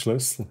 das ist der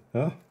Schlüssel.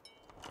 Ja,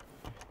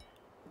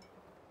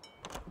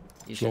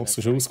 You das should Schloss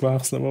ist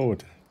ausgewechselt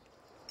worden.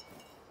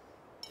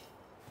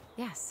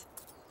 Yes.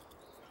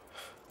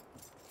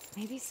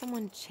 Maybe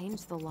someone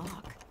changed the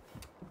lock.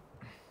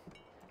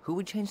 Who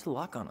would change the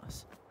lock on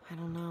us? I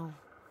don't know.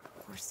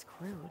 We're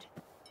screwed.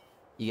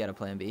 You got a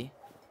plan B?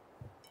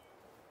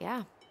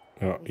 Yeah.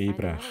 Ja, We find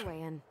another einbrechen.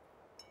 way in.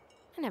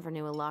 I never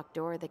knew a locked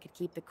door that could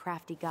keep the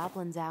crafty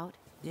goblins out.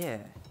 Yeah,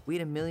 we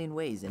had a million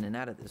ways in and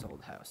out of this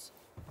old house.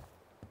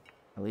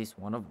 At least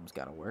one of them's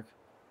gotta work.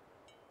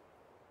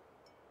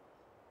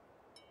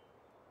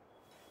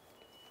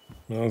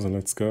 Also,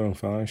 let's go.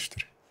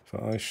 Feister.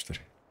 Feister.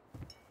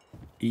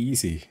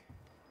 Easy.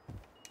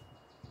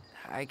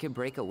 I could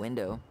break a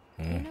window.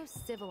 You know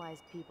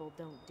civilized people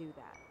don't do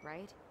that,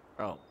 right?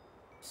 Oh,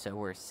 so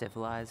we're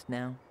civilized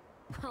now?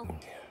 Well,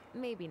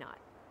 maybe not.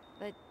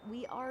 But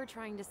we are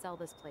trying to sell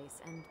this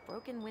place, and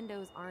broken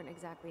windows aren't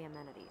exactly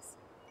amenities.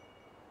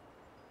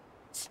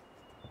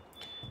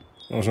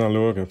 Mal schnell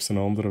schauen, ob es einen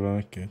anderen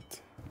Weg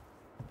gibt.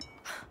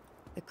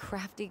 The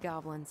crafty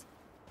goblins.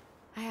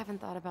 I haven't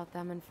thought about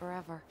them in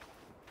forever.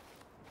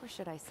 Or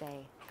should I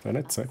say, Kann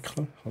nicht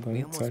zäckeln? Kann der We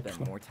nicht almost spent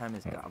zäckeln? more time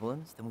as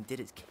goblins than we did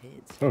as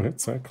kids. Oh,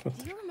 jetzt zäckelt.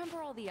 do you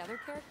remember all the other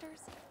characters?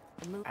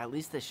 At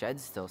least the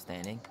shed's still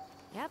standing.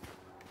 Yep.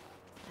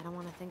 I don't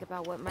want to think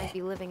about what might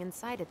be living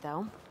inside it,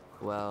 though.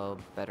 Well,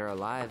 better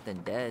alive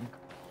than dead.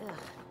 Ugh,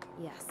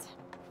 yes.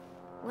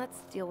 Let's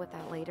deal with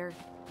that later.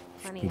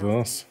 Plenty Und else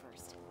was? to do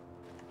first.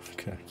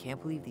 Okay. I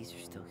can't believe these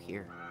are still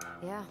here.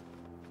 Yeah.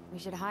 We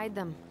should hide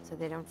them so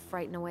they don't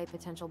frighten away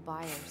potential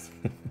buyers.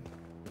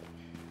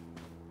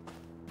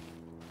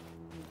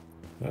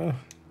 Ja,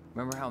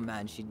 Remember how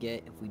mad she'd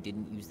get if we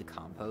didn't use the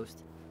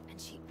compost? And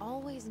she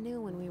always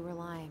knew when we were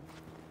lying.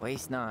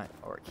 Waste not,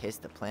 or kiss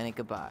the planet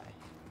goodbye.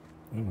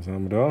 was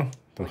haben wir da?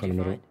 Da What'd können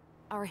you wir... find?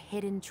 Our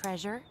hidden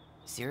treasure?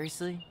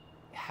 Seriously?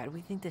 How do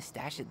we think to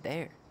stash it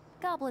there?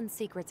 Goblin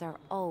secrets are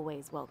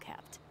always well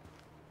kept.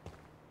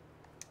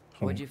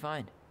 What'd you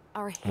find?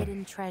 Our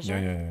hidden treasure?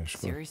 Ja, ja, ja, ist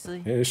gut.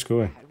 Seriously? Ja, ist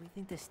gut. How do we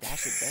think to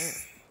stash it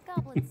there?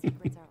 Goblin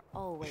secrets are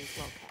always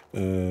well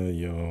kept.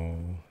 Ja,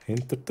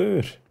 hinter der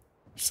Tür.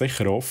 Ist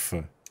sicher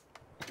offen.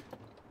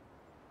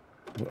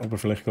 Aber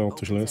vielleicht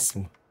geht der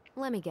Schlüssel.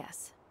 Let me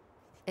guess.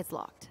 It's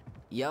locked.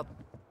 Yup.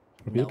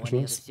 Probier Know den any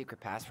other Schlüssel. secret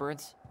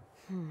passwords?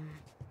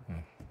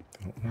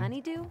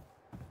 Honeydew?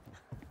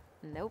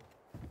 Nope.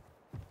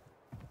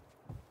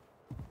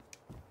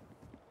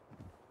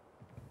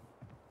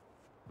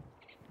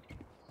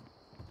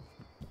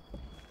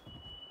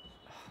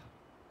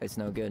 It's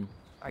no good.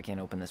 I can't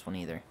open this one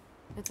either.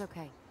 It's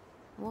okay.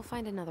 We'll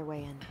find another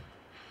way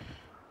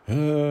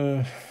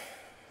in.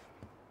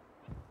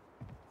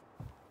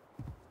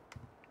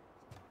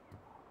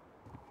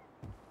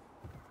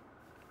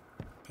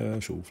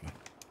 Schaufel.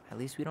 At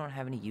least we don't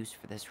have any use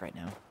for this right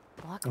now.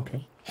 Luckily.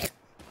 Okay.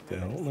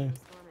 Remember the Definitely.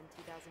 snowstorm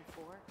in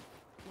 2004?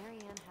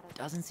 Marianne had a...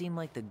 Doesn't seem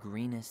like the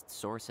greenest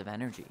source of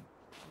energy.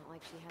 Not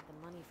like she had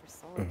the money for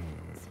solar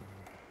panels.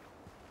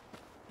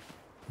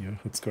 Ja, ich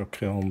habe jetzt gar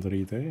keine andere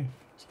Idee.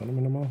 Was sollen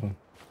wir noch machen?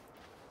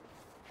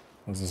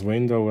 Also das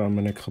Window wollen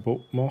wir nicht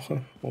kaputt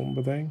machen,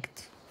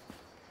 unbedingt.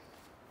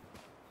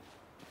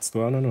 Jetzt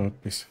tue ich auch noch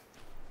etwas.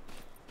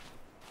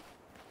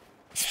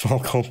 Mal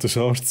kommt der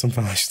Schorz zum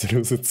Fenster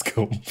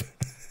rauszukommen.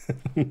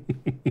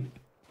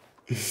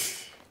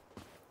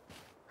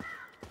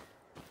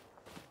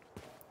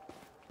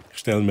 Ich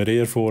stelle mir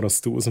eher vor,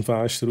 dass du aus dem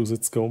Fenster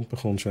rauszukommen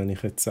kommst, wenn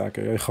ich jetzt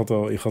sage, ja, ich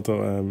habe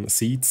da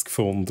Seeds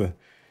gefunden.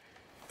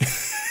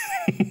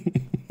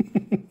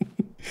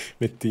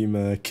 Mit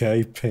deinem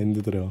Cape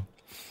hinten dran.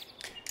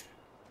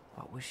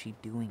 What was she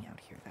doing out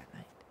here that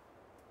night?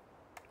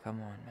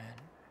 Come on, man.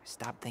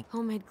 Stop thinking.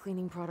 Homemade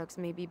cleaning products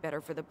may be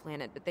better for the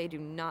planet, but they do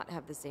not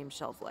have the same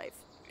shelf life.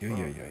 Ja.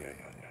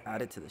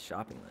 Add it to the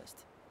shopping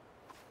list.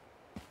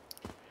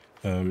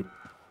 Da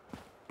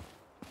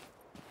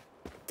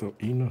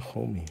rein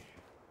komme ich.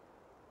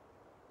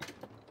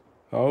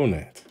 Auch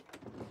nicht.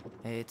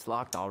 Hey, it's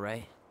locked, all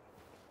right.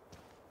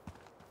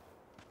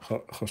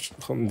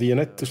 Kann die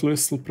nicht den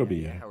Schlüssel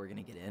probieren? How we're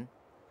gonna get in?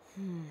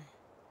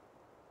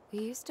 We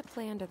used to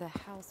play under the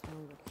house when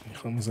we were kids, Ich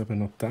habe mir eben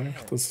noch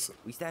gedacht, dass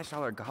We stashed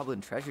all our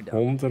goblin treasure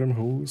down. unter dem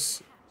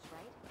Haus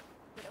right?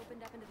 That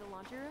opened up into the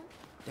laundry room?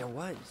 There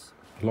was.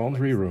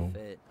 Laundry Room.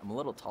 Fit. I'm a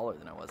little taller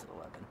than I was at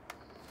 11.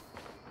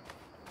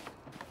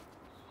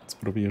 Jetzt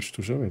probierst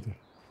du schon wieder.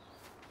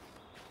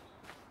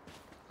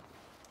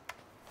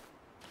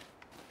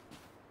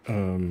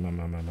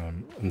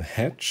 Ein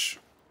Hatch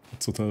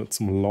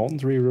zum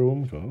Laundry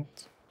Room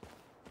geht.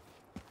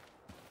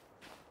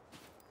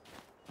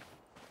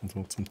 Und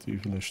wo zum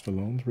Teufel ist der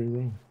Laundry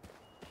Room?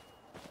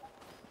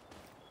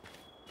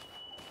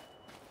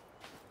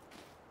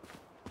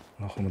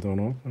 Machen wir da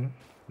noch?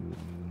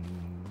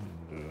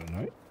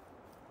 Nein.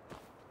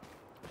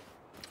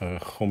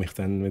 Komme ich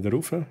dann wieder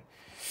rauf?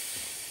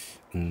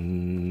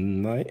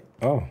 Nein.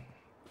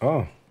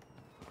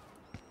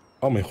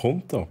 Man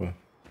kommt aber.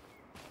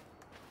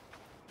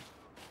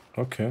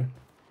 Okay.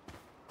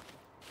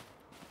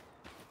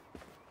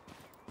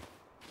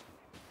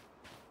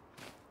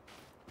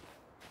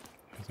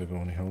 Dann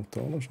gehe ich halt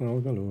da noch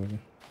schnell schauen.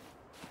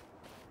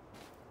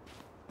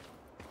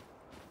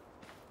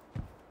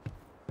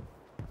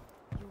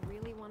 You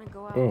really want to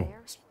go out Oh,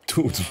 there?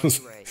 Dude, No, das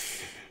you're right.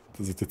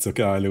 hat jetzt so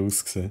geil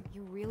ausgesehen.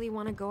 You really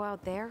want to go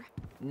out there?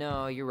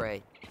 No, you're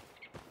right.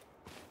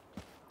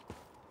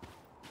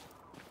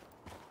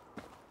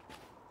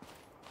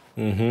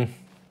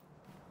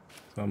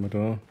 Was haben wir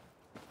da?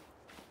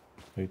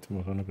 Hätten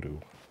wir können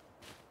brauchen.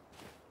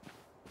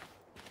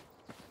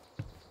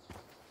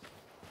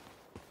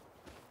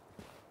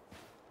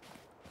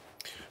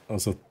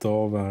 Also da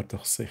wäre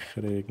doch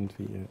sicher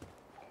irgendwie...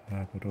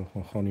 Aber da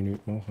kann ich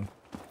nichts machen.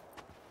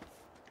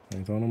 Kann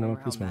ich da nochmal Remember how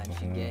etwas mad she'd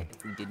machen? Ja. get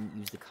if we didn't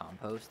use the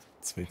compost?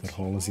 Jetzt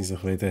wiederholen sie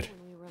sich wieder.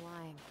 When we were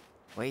lying.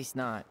 Waste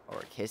not,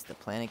 or kiss the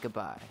planet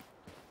goodbye.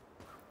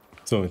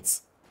 So,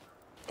 jetzt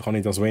kann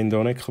ich das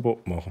Window nicht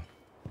kaputt machen.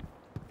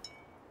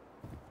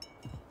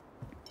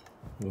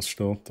 Was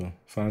steht da?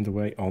 Find a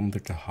way under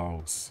the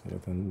house. Ja,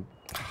 dann...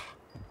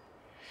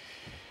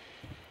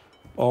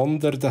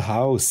 Under the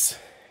house.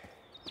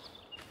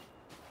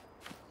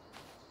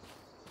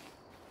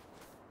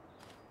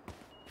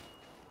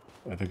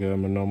 Ja, dann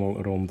gehen wir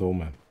nochmal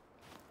rundum.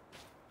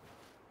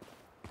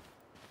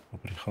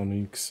 Aber ich habe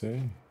nichts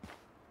gesehen.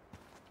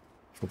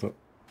 Von der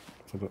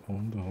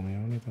unten habe ich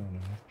auch nicht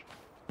hin.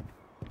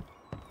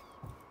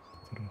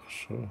 Doch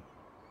schon.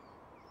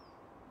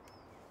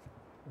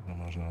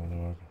 Mal schnell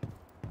schauen.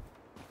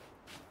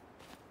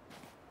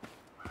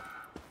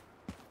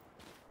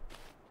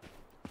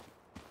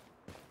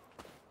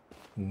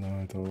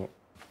 Nein,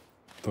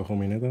 da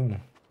komme ich nicht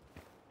hin.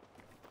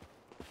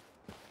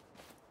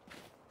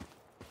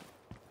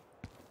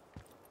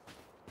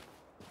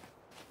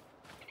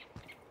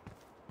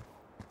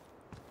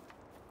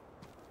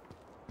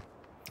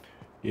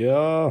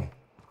 Ja,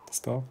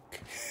 stuck.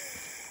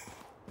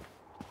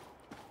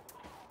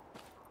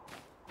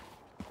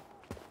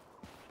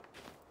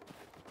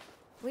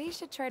 We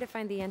should try to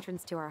find the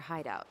entrance to our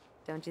hideout,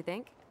 don't you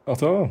think? Ach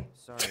da.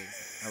 Sorry,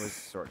 I was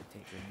sort of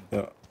taking.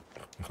 Ja, ein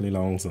bisschen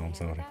langsam, Handle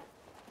sorry. that?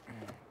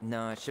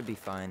 No, it should be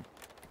fine.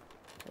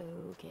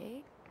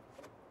 Okay.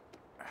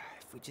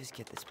 If we just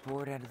get this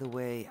board out of the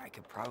way, I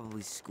could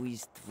probably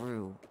squeeze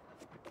through.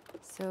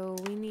 So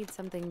we need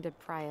something to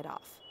pry it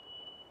off.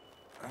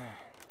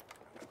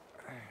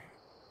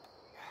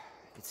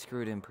 It's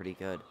screwed in pretty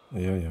good.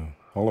 Ja, ja.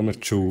 Holen wir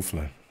die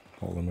Schaufel.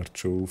 Da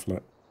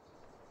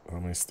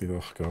müsste ich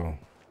doch gehen.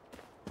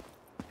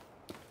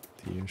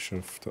 Die war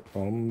auf der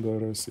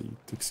anderen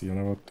Seite. Ja,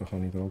 warte, da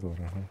kann ich da durch.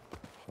 Kann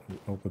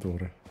ich oben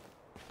durch.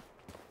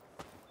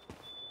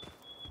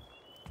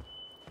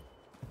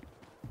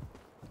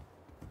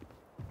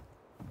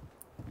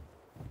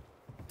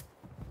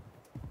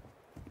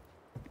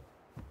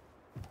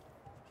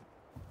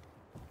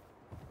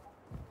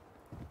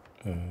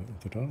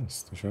 Oder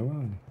das? Das ist auch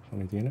eine.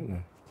 Kann ich die nicht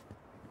nehmen?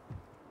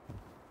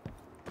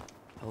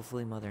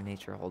 Hopefully Mother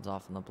Nature holds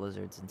off on the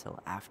blizzards until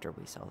after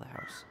we sell the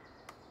house.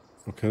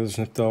 Okay, das ist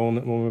nicht da, wo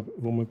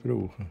wir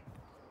brauchen.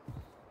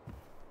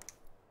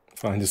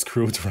 Find a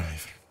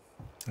screwdriver.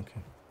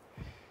 Okay.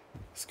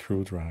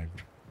 Screwdriver.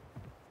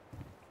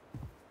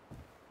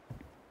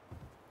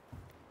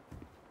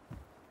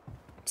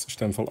 Es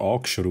ist in dem Fall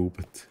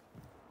angeschraubt.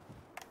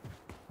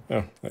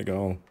 Ja,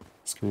 egal.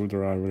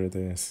 Screwdriver it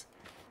is.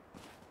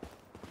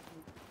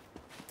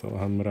 Da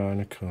haben wir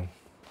einen gehabt.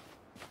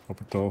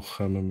 Aber da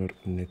kommen wir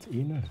nicht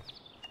rein.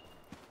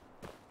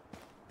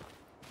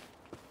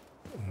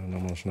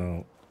 Nochmal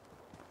schnell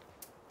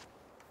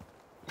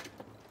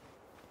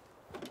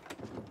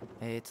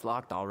Hey, it's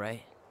locked, all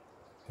right.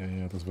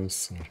 Ja, das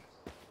wissen wir.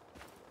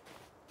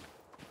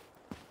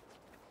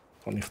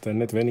 Kann ich dann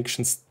nicht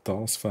wenigstens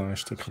das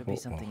Fenster Should be kaputt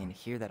something in machen?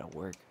 here that'll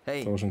work.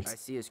 Hey, Da ist ein- I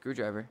see a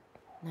screwdriver.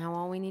 Now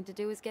all we need to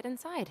do is get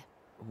inside.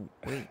 Oh,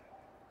 wait.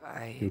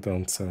 You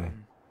don't say.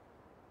 I'm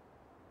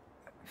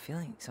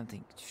feeling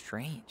something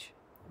strange.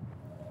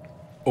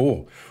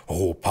 Oh,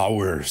 oh,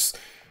 Powers.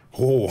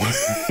 Oh.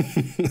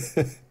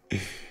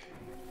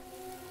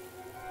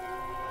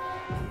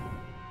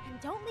 And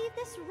don't leave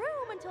this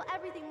room until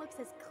everything looks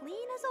as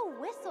clean as a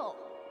whistle.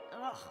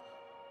 Ugh.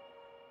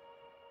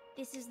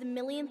 This is the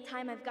millionth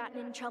time I've gotten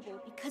in trouble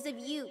because of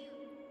you.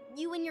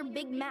 You and your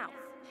big mouth.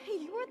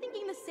 You were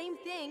thinking the same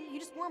thing. You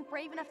just weren't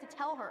brave enough to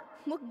tell her.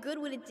 What good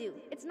would it do?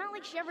 It's not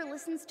like she ever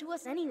listens to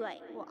us anyway.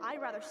 Well,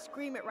 I'd rather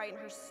scream it right in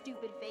her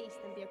stupid face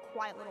than be a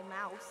quiet little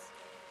mouse.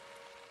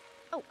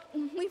 Oh,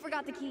 we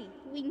forgot the key.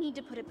 We need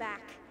to put it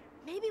back.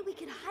 Maybe we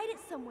could hide it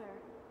somewhere.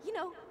 You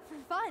know, for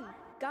fun.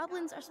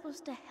 Goblins are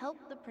supposed to help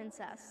the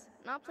princess,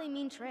 not play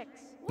mean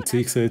tricks.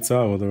 Sie sieht's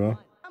auch, oder was?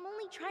 I'm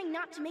only trying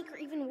not to make her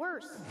even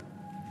worse.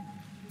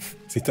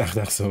 Sie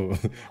dachte auch so,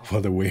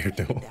 what a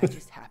weirdo. Did that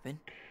just happen?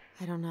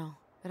 I don't know,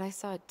 but I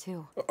saw it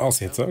too. Ah,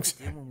 sie hat's auch That was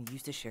gesehen. when we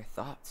used to share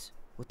thoughts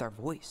with our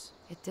voice.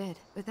 It did.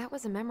 But that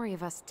was a memory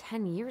of us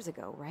 10 years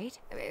ago, right?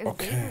 I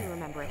Okay. vaguely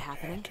remember it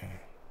happening. Okay.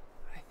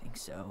 I think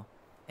so.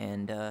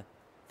 And,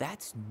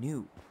 that's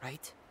new,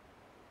 right?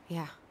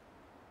 Yeah.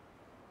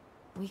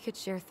 We could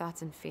share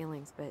thoughts and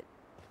feelings, but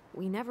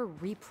we never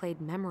replayed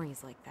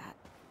memories like that.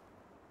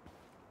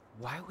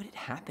 Why would it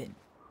happen?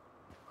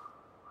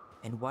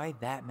 And why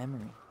that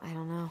memory? I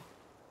don't know.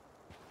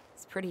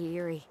 It's pretty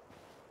eerie.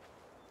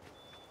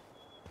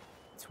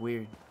 It's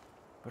weird,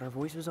 but our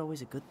voice was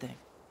always a good thing.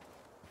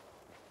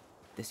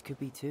 This could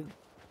be too.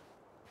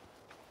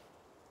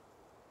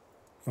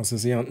 Also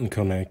sie haben eine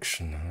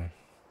Connection. Hä?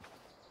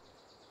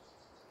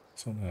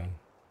 So eine...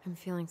 I'm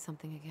feeling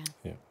something again.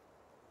 Ja.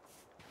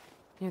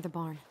 Near the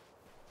barn.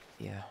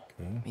 Yeah,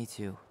 Okay. me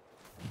too.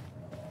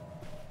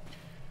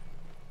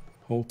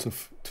 Hold to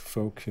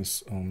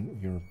focus on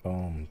your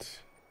bond.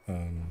 Ja.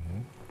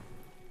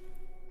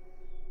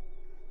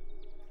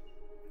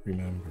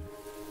 Remember.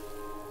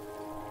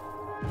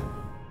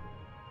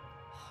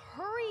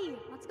 Hurry!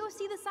 Let's go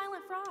see the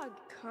silent frog.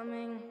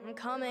 I'm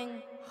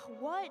coming.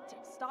 What?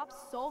 Stop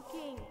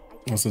sulking.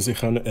 I Also sie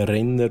können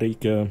Erinnerungen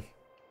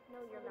know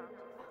you're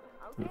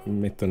not. Okay.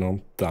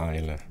 miteinander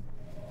teilen.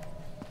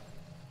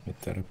 Mit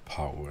dieser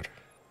Power.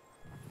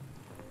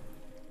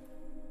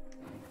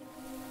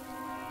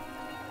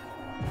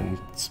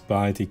 Und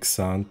beide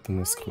sehen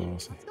es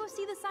quasi. Let's go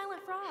see the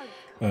silent frog.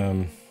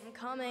 Ähm, I'm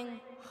coming.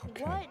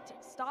 okay. What?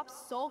 Stop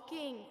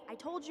sulking. I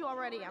told you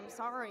already. I'm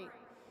sorry.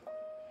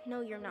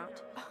 No, you're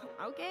not.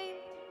 Okay.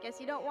 Guess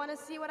you don't want to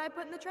see what I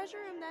put in the treasure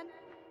room then.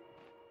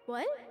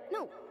 What?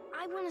 No,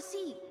 I want to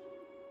see.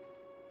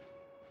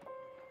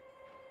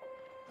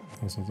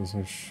 Also das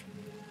ist...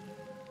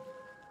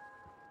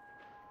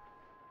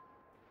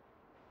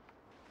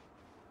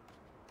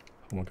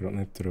 Kommt man gerade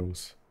nicht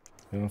raus.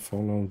 Ja,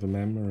 follow the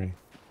memory.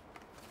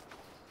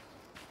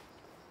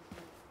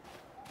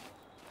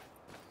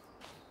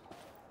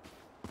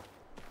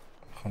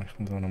 Kann ich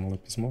denn da noch mal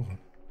etwas machen?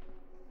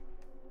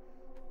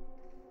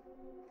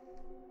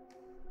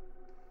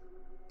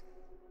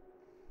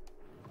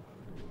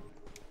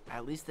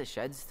 At least the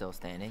shed's still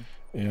standing.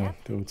 Ja,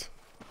 gut.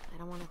 I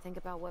don't want to think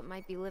about what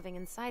might be living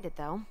inside it,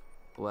 though.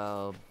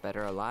 Well,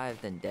 better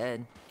alive than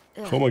dead.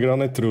 Ugh. Kommt man gerade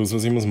nicht raus,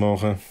 was ich muss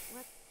machen.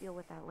 Let's deal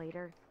with that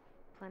later.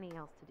 Plenty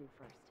else to do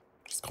first.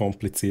 Das ist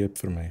kompliziert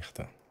für mich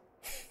da.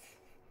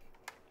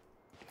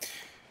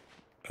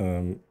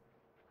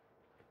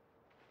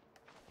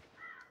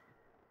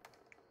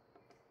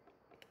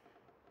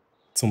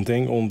 Zum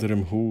Ding unter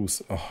dem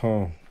Haus.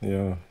 Aha,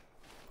 ja.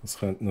 Das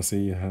könnte noch sein.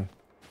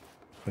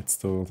 He?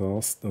 Jetzt hier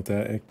das, an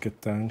diese Ecke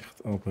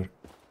gedacht, aber...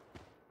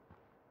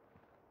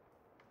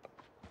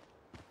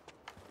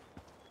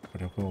 Aber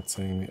ja geht es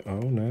irgendwie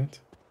auch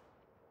nicht.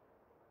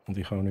 Und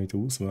ich kann nicht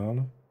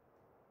auswählen.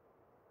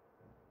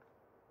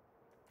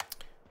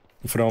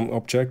 Und vor allem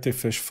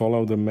Objective ist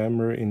Follow the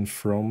memory in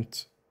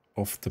front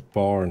of the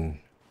barn.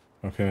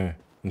 Okay.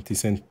 Und die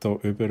sind hier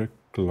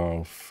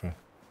übergelaufen.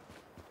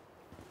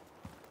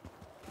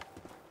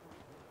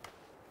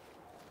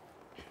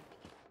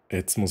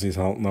 Jetzt muss ich es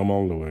halt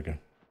nochmal schauen.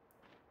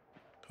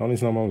 Kann ich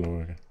es nochmal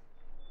schauen?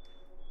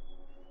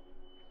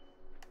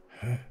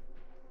 Hä?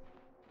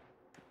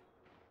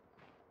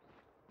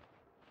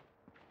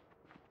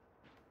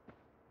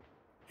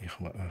 Ich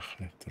komme echt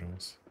nicht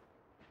raus.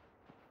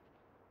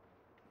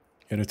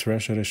 Ihre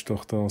Treasure ist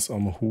doch das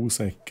am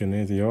Hausecke,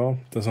 nicht? Ja,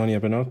 das habe ich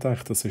eben auch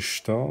gedacht, das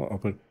ist da,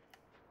 aber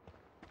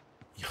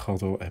ich kann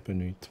hier eben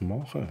nichts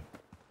machen.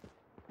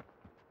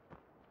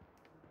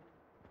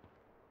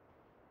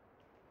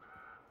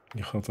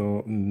 Ich kann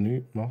hier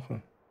nichts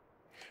machen.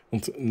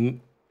 Und hier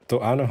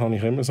habe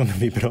ich immer so eine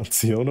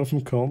Vibration auf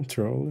dem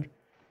Controller.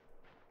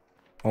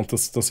 Und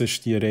das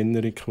ist die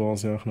Erinnerung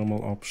quasi auch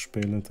nochmal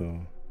abspielen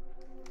da.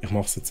 Ich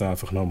mache es jetzt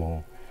einfach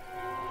nochmal.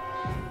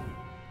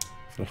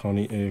 Vielleicht habe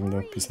ich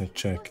irgendetwas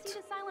nicht Hurry, let's go see gecheckt. the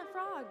silent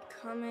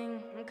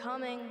coming. I'm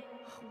coming.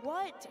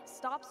 What?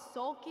 Stop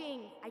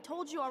sulking. I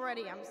told you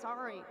already. I'm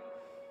sorry.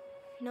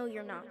 No,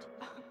 you're not.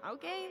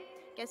 Okay.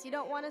 Guess you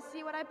don't want to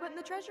see what I put in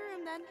the treasure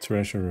room then.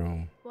 Treasure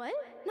Room. What?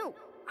 No,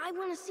 I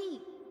want to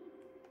see.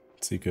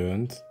 Sie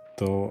gehen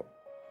da...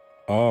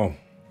 Ah,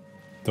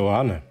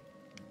 da hin.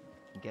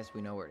 Guess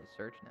we know where to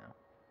search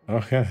now.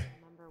 Okay.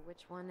 Remember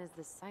which one is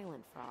the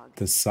silent frog?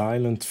 The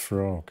Silent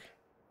Frog.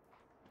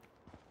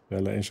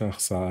 Welcher ist eigentlich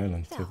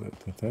silent? So,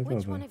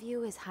 which one of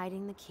you is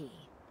hiding the key?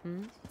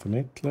 Hmm? Der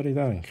mittlere,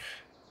 denke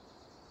ich.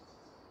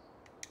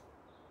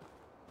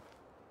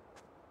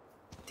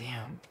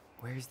 Damn,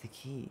 where's the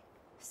key?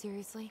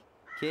 Seriously?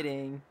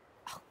 Kidding.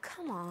 Oh,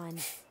 come on.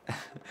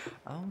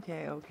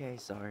 Okay,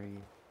 sorry.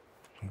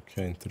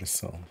 Okay,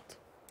 interessant.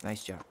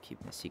 Nice job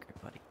keeping a secret,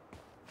 buddy.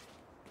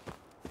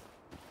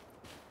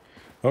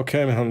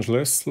 Okay, wir haben einen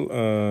Schlüssel.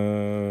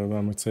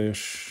 Wenn wir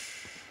zuerst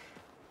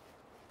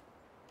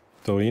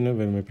hier rein,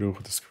 weil wir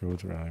brauchen den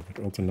Screwdriver.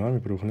 Oder nein, wir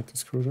brauchen nicht den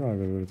Screwdriver,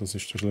 weil das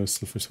ist der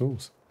Schlüssel fürs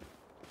Haus.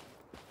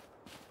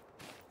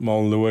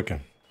 Mal schauen.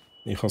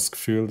 Ich habe das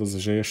Gefühl, das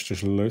ist erst der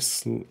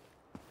Schlüssel,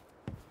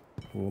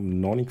 der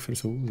noch nicht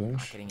fürs Haus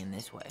ist. Getting in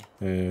this way.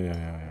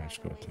 Ja,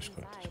 ist gut.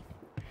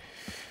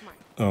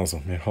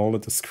 Also, wir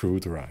holen den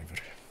Screwdriver.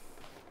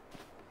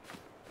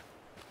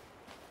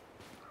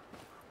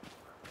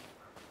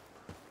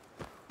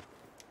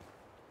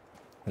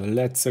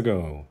 Let's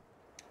go.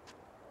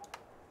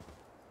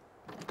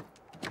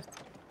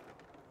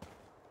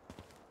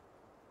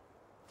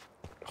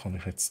 Kann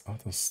ich jetzt... Ah,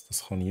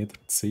 das kann ich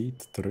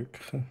jederzeit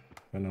drücken,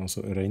 wenn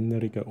also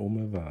Erinnerungen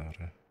rum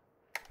wären.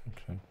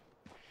 Okay.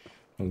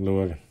 Mal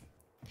schauen.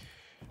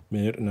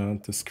 Wir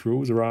nehmen den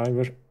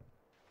Screwdriver.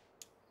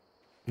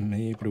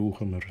 Mehr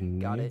brauchen wir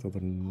nicht oder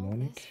noch All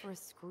this nicht. for a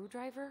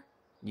screwdriver?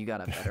 You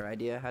got a better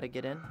idea how to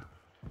get in?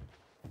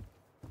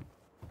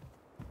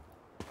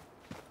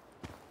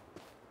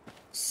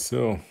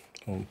 So,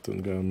 und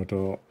dann gehen wir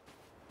hier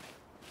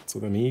zu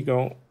dem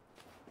Eingang.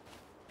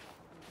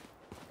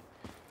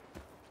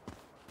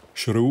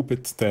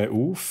 Schrauben den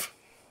auf.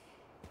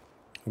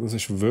 Das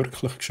ist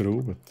wirklich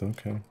geschraubt.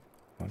 Okay.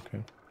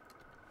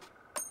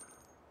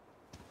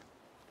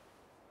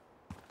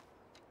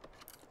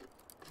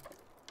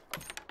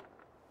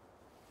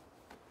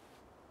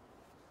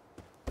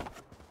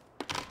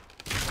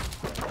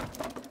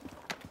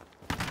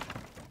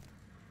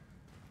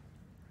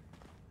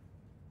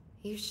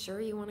 You sure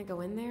you want to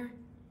go in there?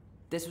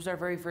 This was our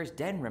very first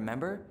den,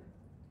 remember?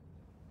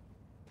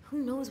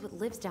 Who knows what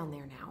lives down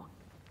there now?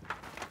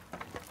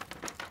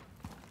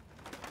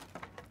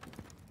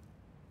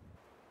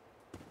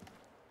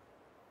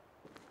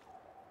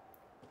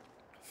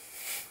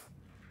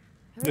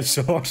 Der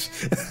Schorsch.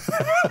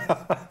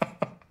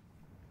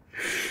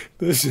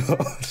 Der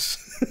Schorsch.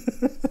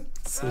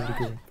 Sehr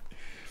gut.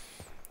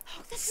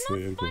 Oh, that's Sehr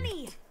not gut.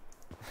 funny!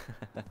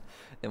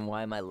 Then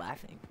why am I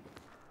laughing?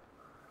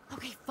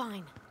 Okay,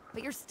 fine.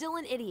 But you're still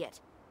an idiot.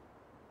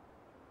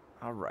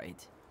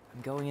 Alright.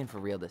 I'm going in for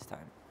real this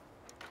time.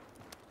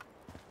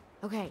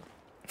 Okay.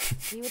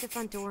 See you at the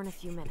front door in a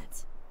few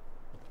minutes.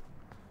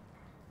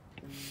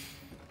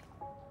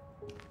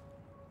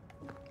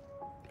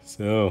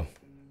 So,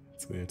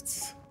 jetzt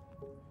wird's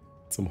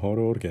zum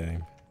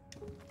Horror-Game.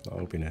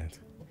 Glaube ich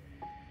nicht.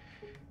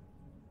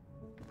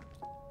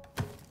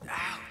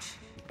 Ouch!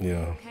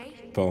 Ja,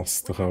 Okay?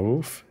 passt doch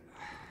auf.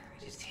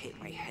 I just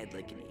hit my head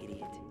like an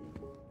idiot.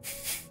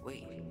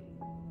 Wait.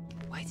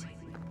 What?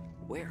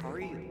 Where are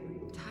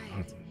you?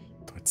 Tired.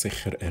 Du hast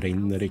sicher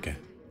Erinnerungen.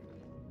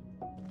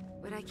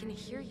 But I can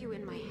hear you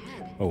in my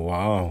head. Oh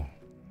wow.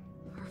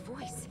 Her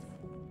voice.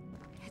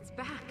 It's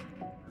back.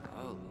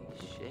 Holy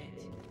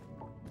shit.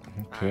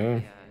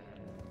 Okay.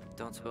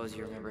 Don't suppose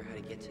you remember how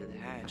to get to the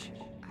hatch?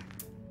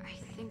 I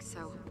think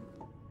so.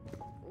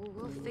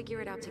 We'll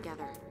figure it out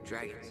together.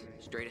 Dragons,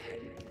 straight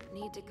ahead.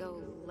 Need to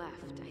go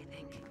left, I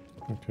think.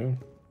 Okay.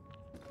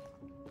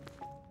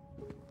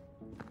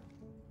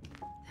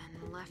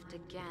 Then left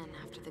again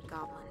after the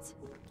goblins.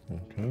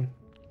 Okay.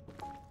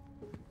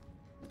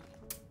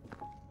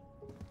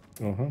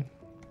 Aha.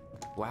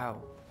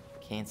 Wow.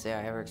 Can't say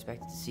I ever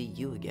expected to see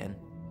you again.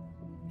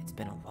 It's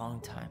been a long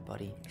time,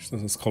 buddy. Ist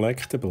das ein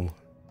Collectible?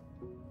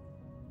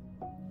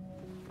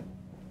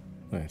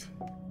 Nicht.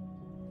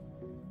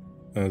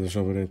 Das ist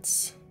aber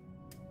jetzt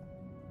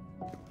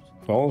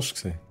falsch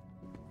gewesen.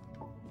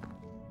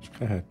 Das ist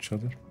kein Hatch,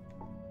 oder?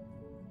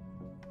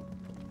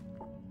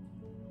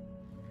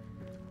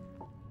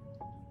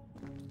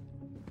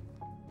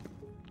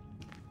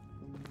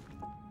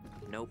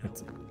 Nope.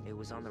 It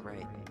was on the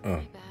right. Ah,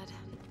 My bad.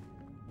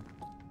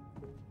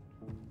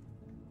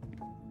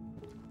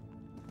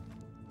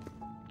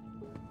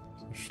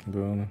 was ist denn da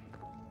hin?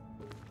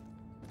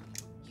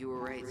 You were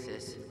right,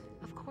 sis.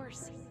 Of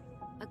course.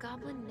 A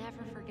goblin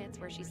never forgets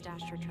where she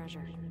stashed her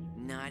treasure.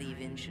 Not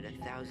even should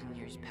 1,000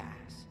 years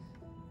pass.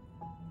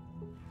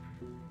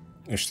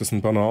 Ist das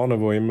eine Banane,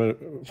 die immer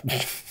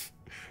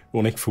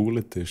wo nicht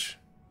gefault ist?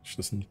 Ist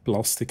das eine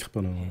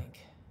Plastikbanane? Pink.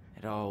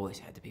 It always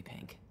had to be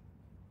pink.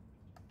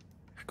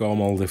 Ich gehe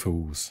mal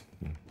davon aus.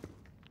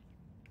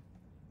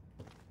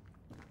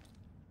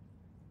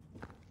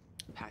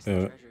 Past the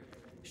treasure.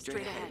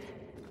 Straight ahead.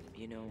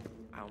 You know,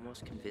 I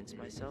almost convinced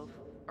myself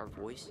our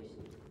voice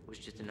was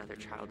just another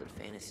childhood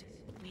fantasy.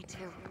 Me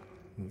too.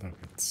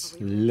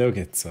 Look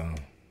at so.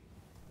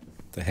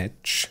 The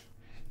hedge.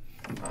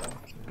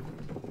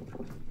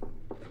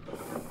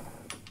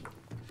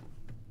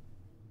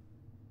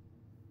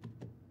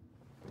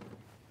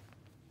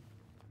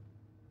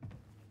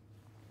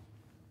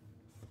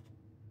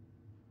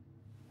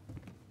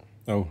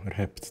 Oh,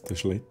 hebt den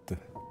Schlitten.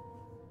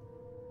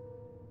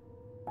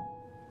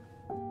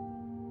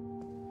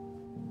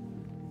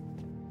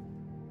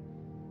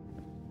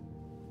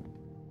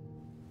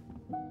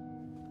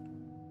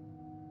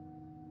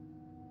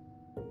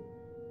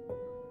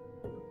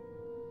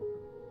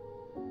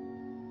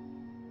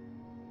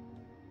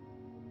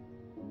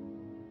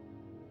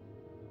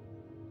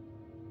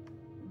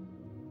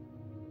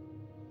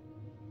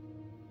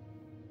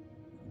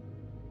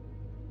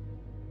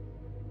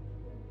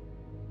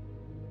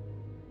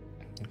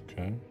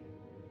 Okay.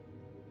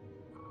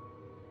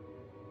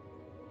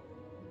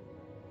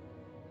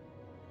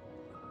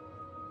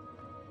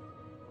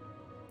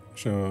 Das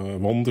ist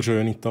eine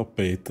wunderschöne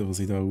Tapete, die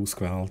sie hier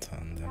ausgewählt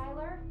haben. Ja.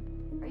 Tyler,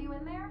 are you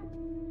in there?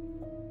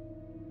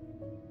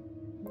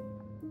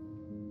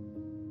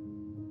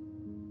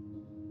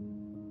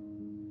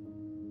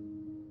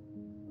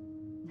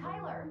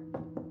 Tyler.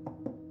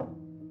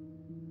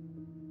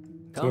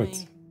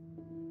 Gut.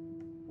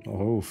 Mach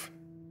auf.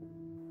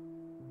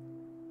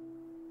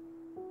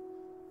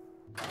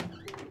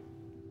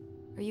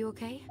 Are you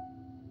okay?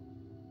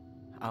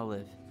 I'll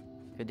live.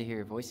 Good to hear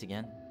your voice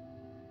again.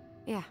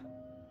 Yeah,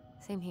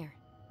 same here.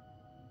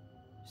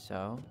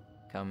 So,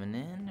 coming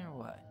in or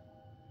what?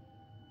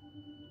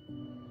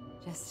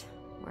 Just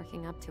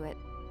working up to it.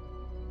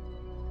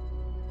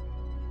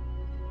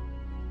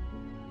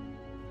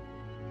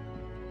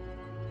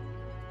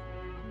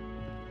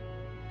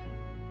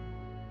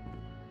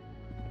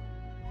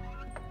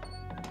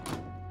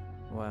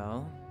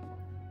 Well,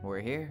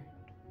 we're here.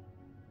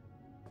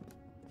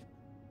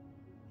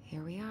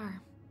 Here we are.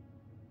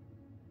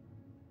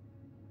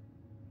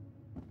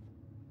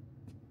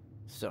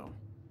 So,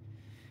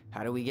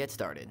 how do we get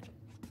started?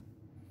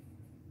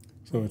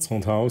 So, jetzt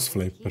kommt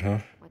Hausflipper,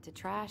 hä? What to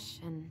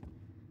trash and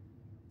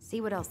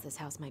see what else this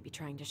house might be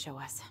trying to show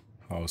us.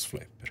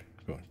 Hausflipper,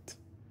 gut.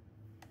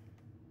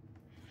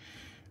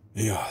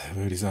 Ja, dann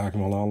würde ich sagen,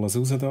 mal alles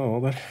raus da,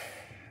 oder?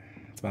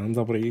 Die Wände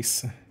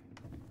abreißen.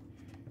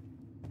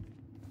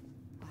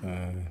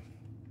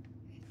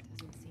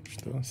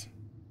 Ist das?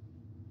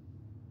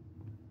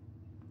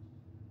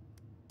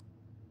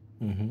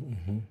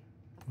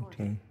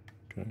 Okay,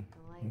 okay.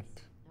 Gut.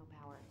 No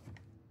power.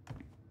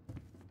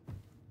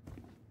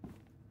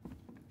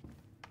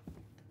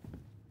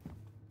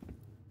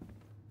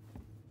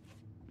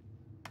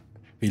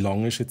 Wie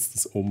lange war jetzt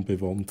das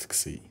unbewohnt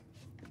gewesen?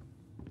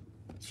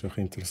 Das ist auch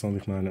interessant.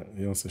 Ich meine,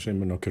 ja, es ist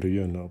immer noch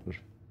grün, aber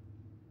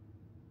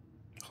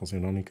kann es ja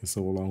noch nicht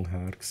so lange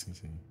her gewesen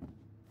sein.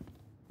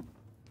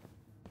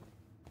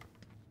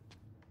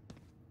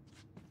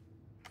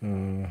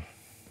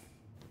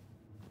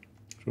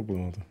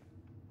 Schublade.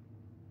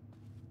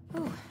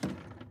 Ooh,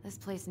 this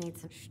place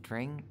needs some.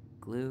 String,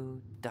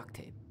 glue, duct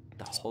tape.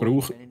 The whole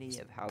Brauchen trinity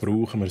of house.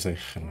 wir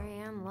sicher noch.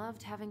 Marianne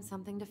loved having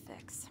something to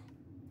fix.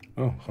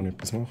 Oh, kann ich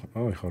etwas machen?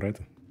 Oh, ich kann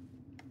reden.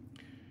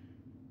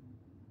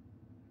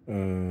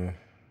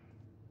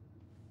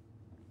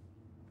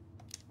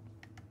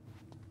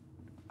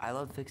 I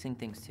love fixing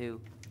things too.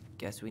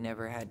 Guess we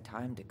never had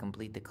time to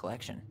complete the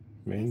collection.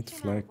 Mint,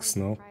 Flex,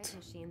 Not. Prize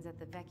machines at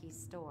the Vecchi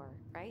store,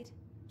 right?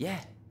 Yeah,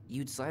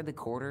 you'd slide the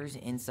quarters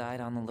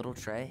inside on the little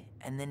tray,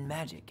 and then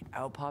magic,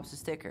 out pops a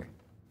sticker.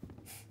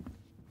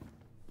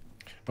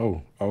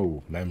 Oh,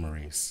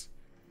 memories.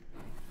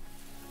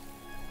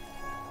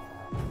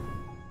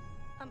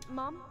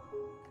 Mom?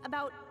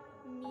 About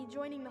me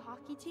joining the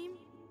hockey team?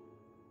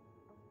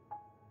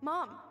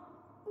 Mom!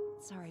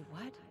 Sorry,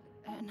 what?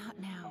 Not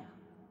now.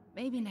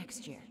 Maybe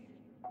next year.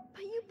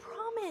 But you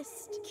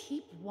promised!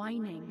 Keep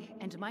whining,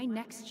 and my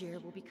next year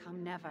will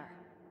become never.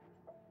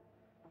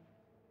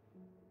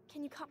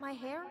 Can you cut my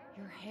hair?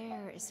 Your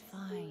hair is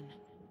fine.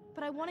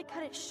 But I want to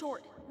cut it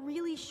short,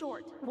 really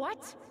short.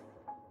 What?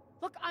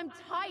 Look, I'm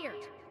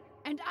tired,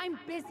 and I'm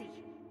busy.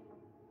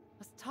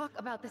 Let's talk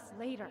about this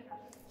later.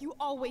 You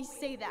always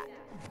say that.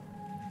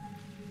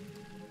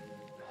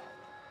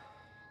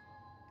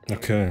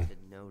 Okay. Said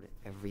no to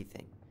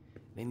everything.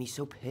 Made me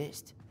so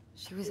pissed.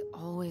 She was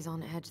always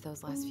on edge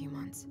those last few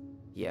months.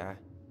 Yeah,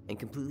 and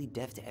completely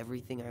deaf to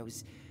everything I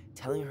was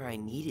telling her I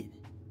needed.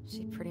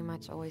 She pretty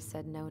much always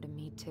said no to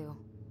me, too.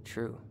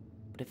 True,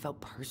 but it felt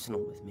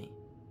personal with me.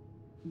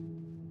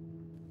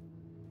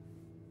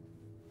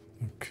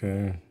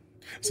 Okay.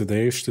 Also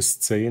die erste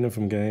Szene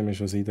vom Game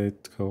ist, als ich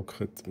dort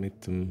gehockt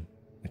mit dem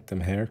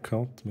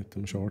Haircut, mit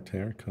dem Short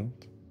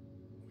Haircut.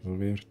 So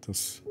wird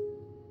das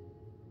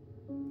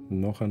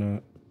noch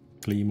ein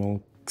gleich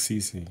mal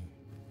gewesen sein.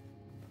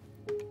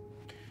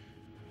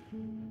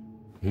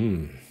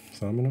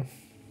 Was haben wir noch?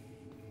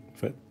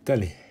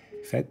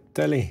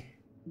 Fetteli.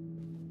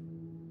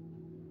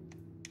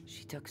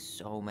 She took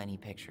so many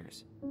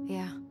pictures.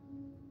 Yeah.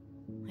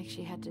 Like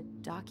she had to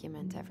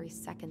document every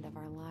second of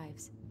our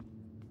lives.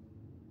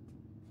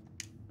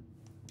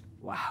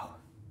 Wow.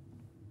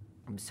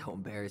 I'm so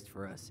embarrassed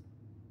for us.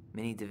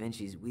 Mini Da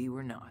Vinci's we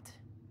were not.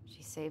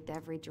 She saved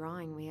every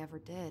drawing we ever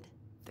did.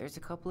 There's a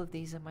couple of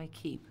these I might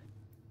keep.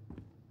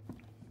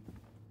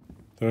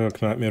 Da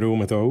knallt mir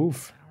rum da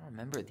auf. I don't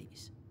remember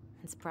these.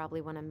 It's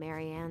probably one of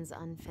Mary Ann's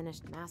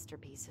unfinished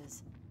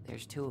masterpieces.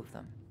 There's 2 of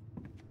them.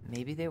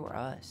 Maybe they were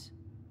us.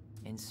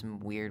 In some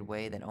weird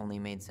way that only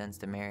made sense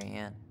to Mary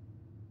Ann.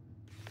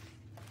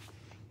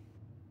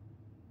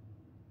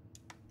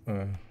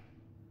 Oh.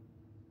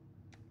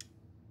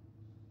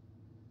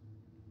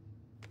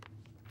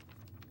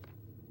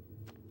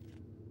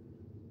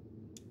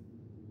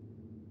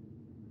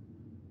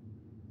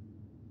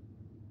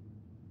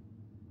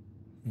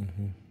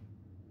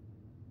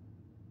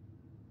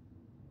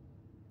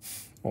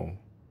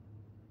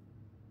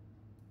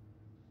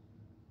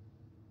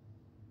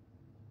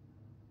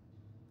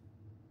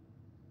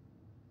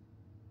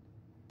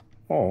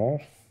 Oh.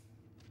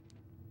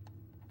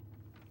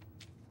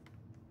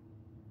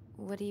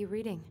 What are you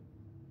reading?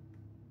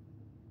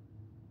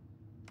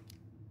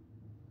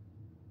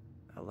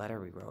 A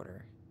letter we wrote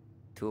her.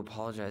 To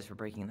apologize for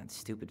breaking that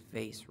stupid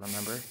vase,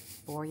 remember?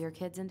 Bore your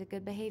kids into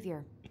good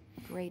behavior.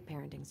 Great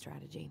parenting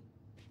strategy.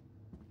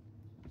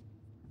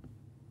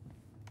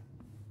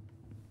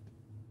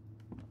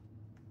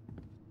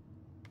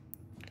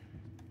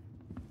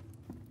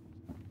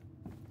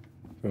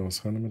 So, was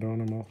können wir da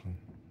noch machen?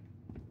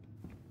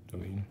 Da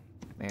rein.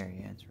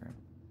 Mary Ann's room.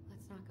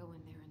 Let's not go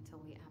in there until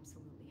we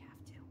absolutely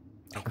have to.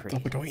 Da kommt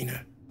aber da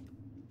rein.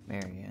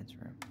 Mary Ann's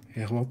room.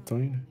 Ich will da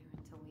rein.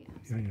 Until we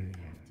Ja, absolutely ja,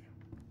 ja.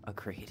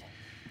 Agreed.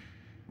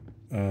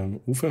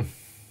 Rauf.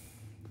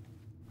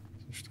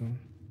 Was ist da?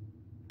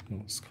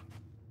 Los.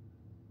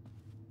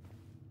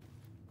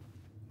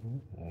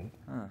 Oh.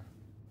 Huh.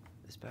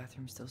 This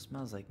bathroom still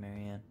smells like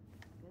Mary Ann.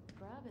 Good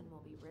scrub and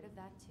we'll be rid of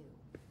that too.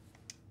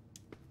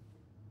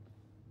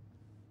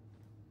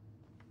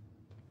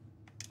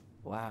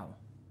 Wow.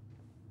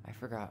 I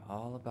forgot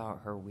all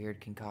about her weird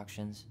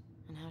concoctions.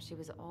 And how she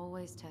was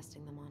always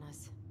testing them on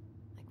us.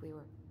 Like we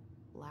were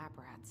lab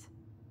rats.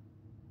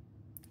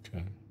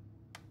 Okay.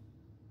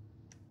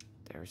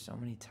 There were so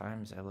many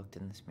times I looked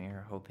in this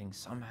mirror hoping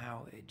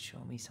somehow it'd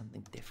show me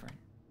something different.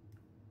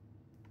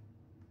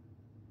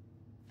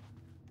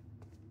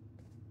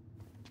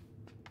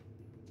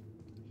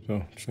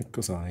 So, ist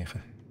nicht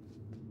seichen.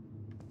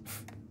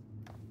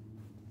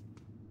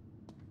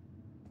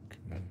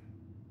 Okay.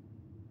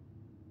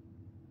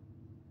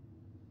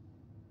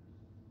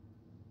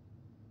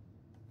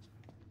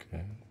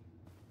 Okay.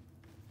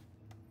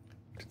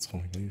 Jetzt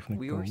komme ich gleich nicht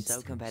We were ganz so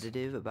draus.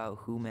 competitive about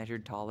who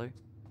measured taller.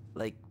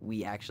 Like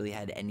we actually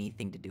had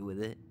anything to do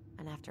with it.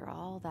 And after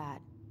all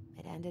that,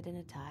 it ended in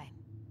a tie.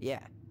 Yeah.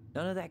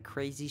 None of that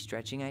crazy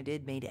stretching I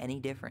did made any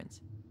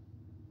difference.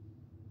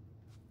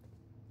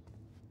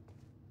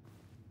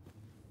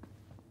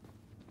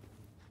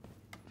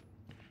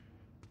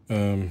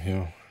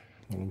 Ja.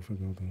 Mal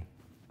raufgehen da.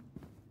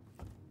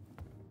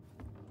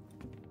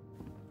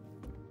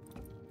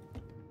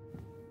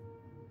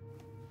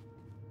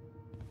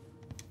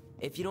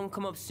 If you don't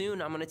come up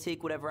soon, I'm gonna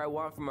take whatever I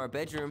want from our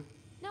bedroom.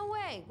 No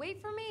way!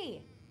 Wait for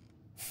me!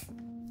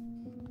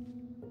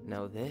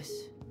 No,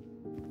 this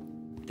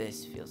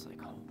feels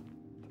like home.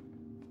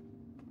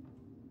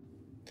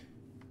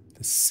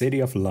 The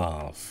City of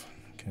Love.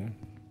 Okay.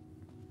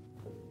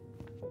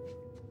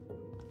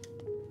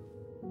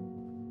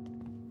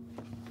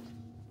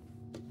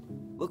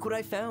 Look what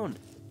I found.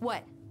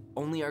 What?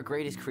 Only our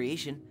greatest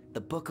creation, the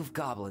Book of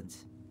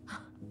Goblins.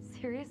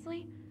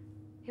 Seriously?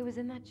 It was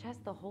in that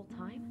chest the whole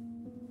time?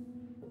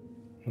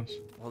 Was?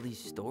 All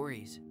these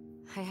stories.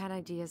 I had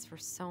ideas for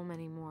so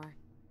many more.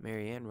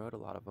 Mary Ann wrote a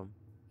lot of them.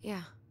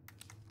 Yeah.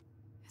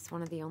 It's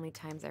one of the only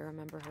times I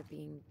remember her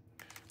being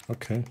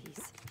Okay. at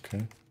peace.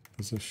 Okay.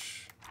 Das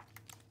ist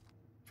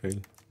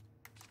viel.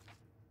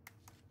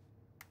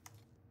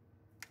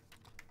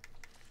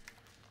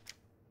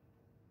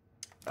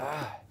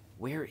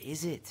 Where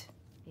is it?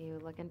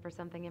 You looking for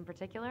something in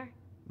particular?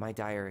 My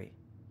diary.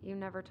 You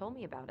never told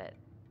me about it.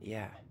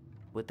 Yeah.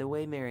 With the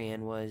way Mary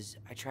Ann was,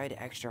 I tried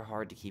extra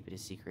hard to keep it a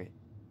secret.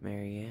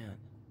 Mary Ann.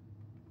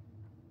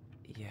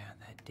 Yeah,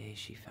 that day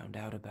she found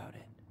out about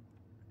it.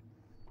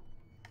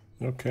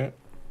 Okay.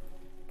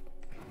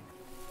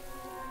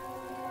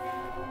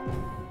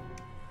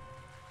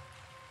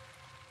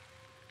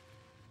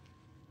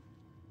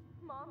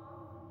 Mom?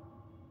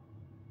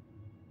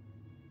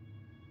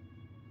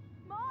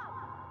 Mom!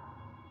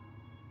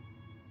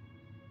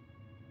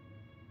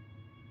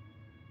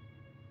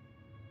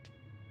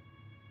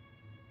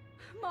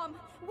 Mom,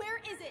 where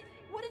is it?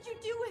 What did you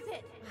do with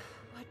it?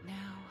 What now?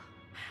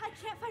 I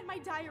can't find my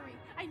diary.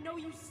 I know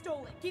you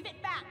stole it. Give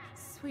it back.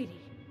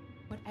 Sweetie,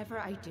 whatever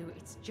I do,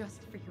 it's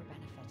just for your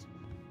benefit.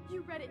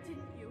 You read it,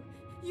 didn't you?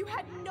 You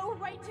had no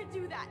right to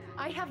do that.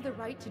 I have the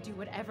right to do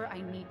whatever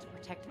I need to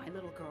protect my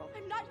little girl.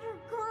 I'm not your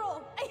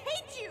girl. I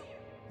hate you.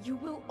 You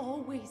will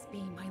always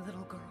be my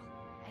little girl.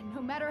 And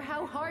no matter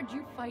how hard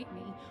you fight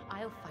me,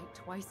 I'll fight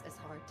twice as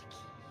hard to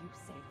keep you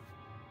safe.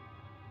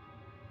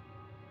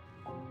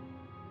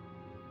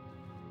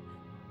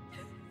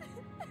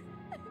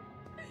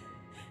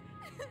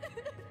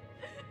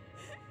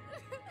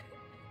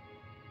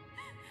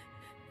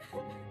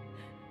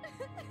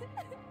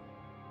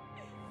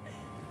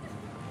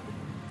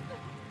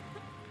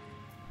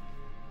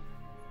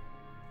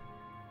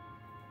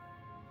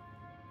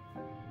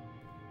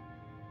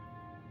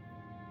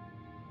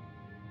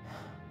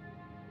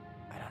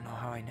 I don't know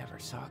how I never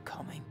saw it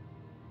coming.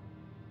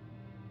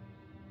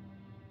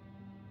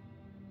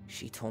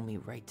 She told me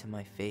right to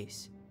my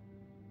face.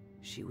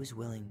 She was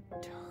willing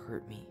to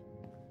hurt me,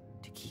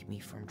 to keep me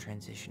from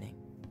transitioning.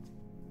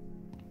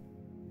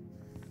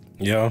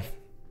 Ja.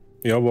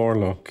 Ja,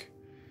 Warlock.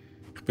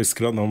 Ich bin es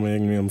gerade noch mal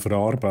irgendwie am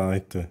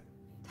Verarbeiten.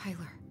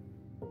 Tyler,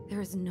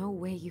 there is no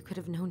way you could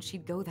have known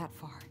she'd go that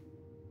far.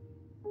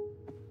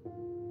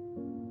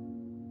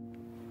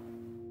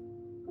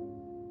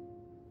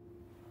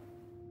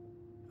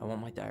 I want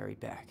my diary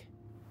back.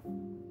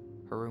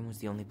 Her room was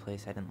the only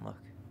place I didn't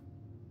look.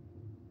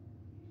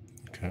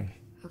 Okay.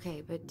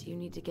 Okay, but do you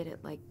need to get it,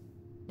 like,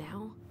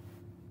 now?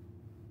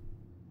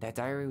 That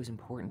diary was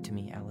important to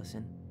me,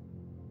 Allison.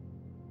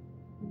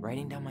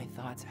 Writing down my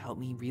thoughts helped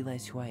me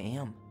realize who I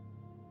am.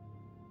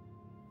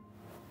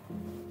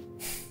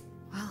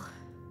 Well,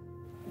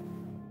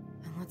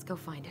 then let's go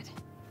find it.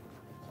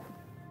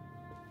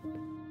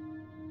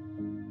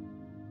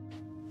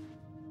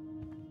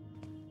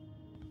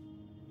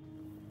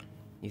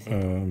 You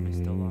think the room is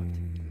still locked?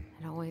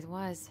 It always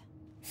was.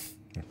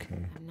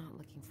 Okay. I'm not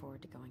looking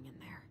forward to going in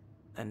there.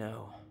 I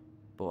know,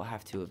 but we'll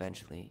have to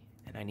eventually,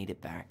 and I need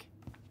it back.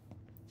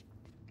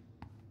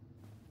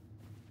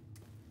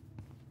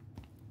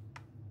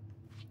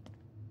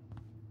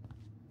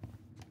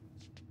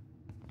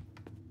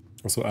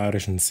 Also er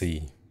ist ein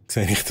Sie.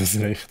 Sehe ich das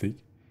richtig?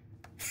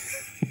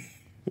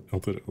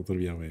 oder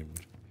wie auch immer.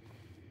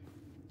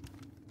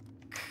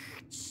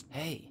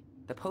 Hey,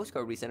 the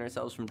postcard we sent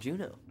ourselves from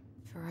Juneau.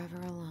 Forever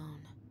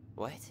alone.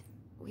 What?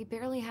 We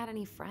barely had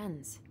any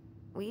friends.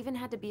 We even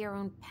had to be our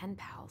own pen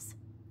pals.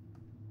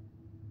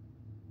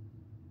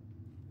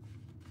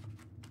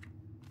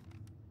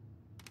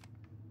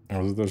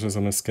 Also das ist so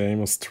ein Game,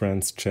 das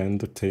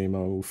Transgender-Thema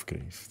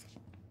aufgreift.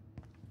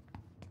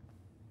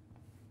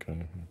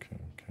 Okay.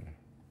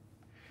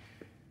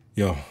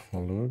 Ja,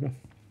 mal schauen.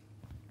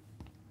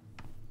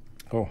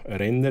 Oh,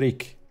 Erinnerung.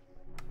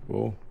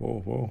 Wo?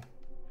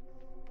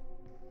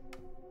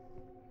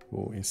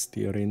 Wo ist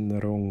die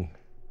Erinnerung?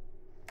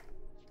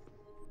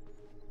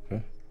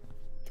 Hä?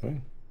 Da?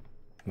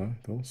 Nein,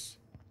 das.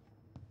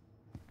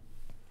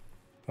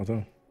 Ah,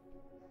 da.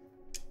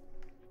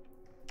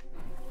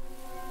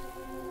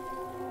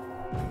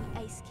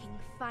 Ice King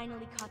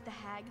finally caught the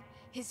hag.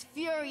 His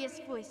furious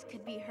voice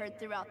could be heard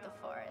throughout the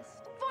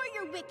forest. For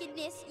your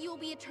wickedness, you will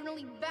be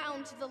eternally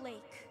bound to the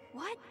lake.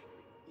 What?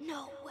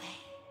 No way.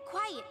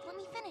 Quiet, let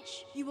me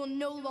finish. You will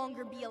no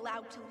longer be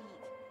allowed to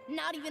leave.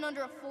 Not even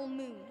under a full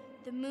moon.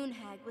 The moon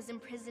hag was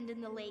imprisoned in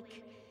the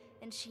lake,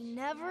 and she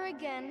never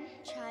again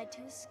tried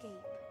to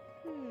escape.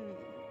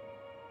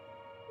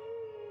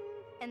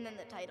 And then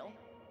the title.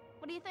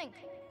 What do you think?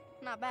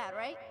 Not bad,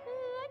 right?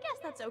 I guess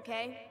that's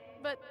okay.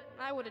 But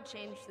I would have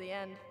changed the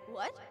end.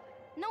 What?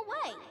 No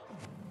way.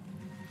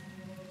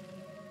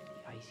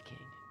 The Ice King.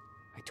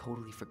 I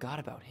totally forgot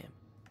about him.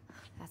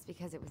 That's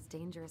because it was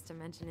dangerous to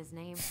mention his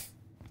name.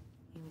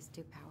 He was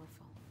too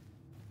powerful.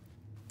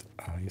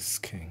 The Ice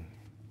King.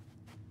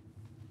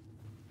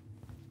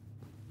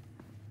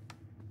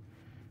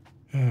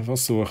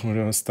 Was suchen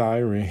wir? Ein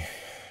Diary.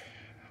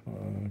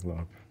 Ich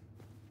glaube.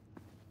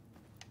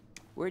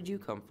 Where'd you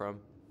come from?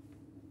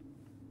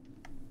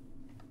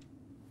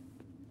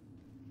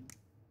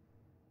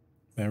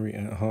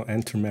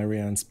 Enter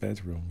Marianne's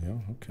bedroom.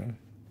 Ja, okay.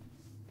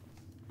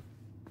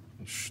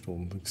 Eine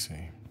Stunde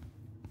gesehen.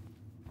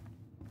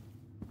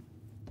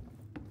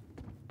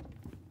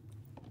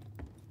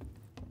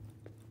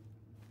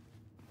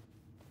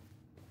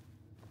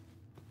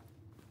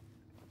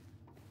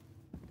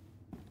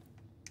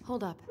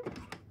 Hold up.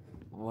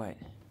 What?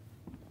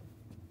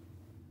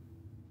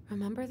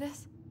 Remember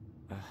this?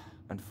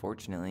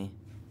 Unfortunately.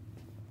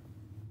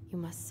 You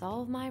must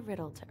solve my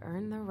riddle to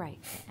earn the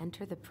right to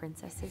enter the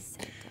princess's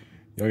sanctum.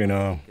 Ja,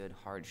 genau. Good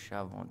hard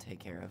shove won't take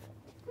care of.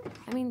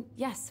 I mean,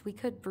 yes, we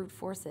could brute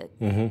force it.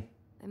 Mhm.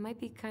 It might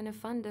be kind of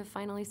fun to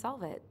finally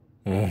solve it.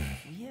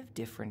 We have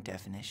different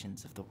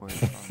definitions of the word.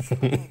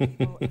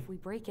 Well, if we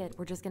break it,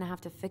 we're just gonna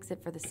have to fix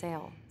it for the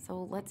sale.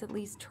 So let's at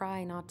least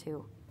try not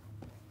to.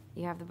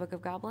 You have the Book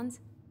of Goblins?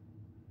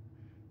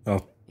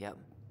 Ah, Yep.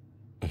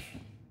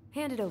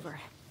 Hand it over.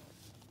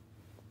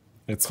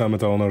 jetzt kommen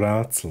da noch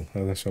Rätsel.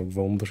 Ja, das ist schon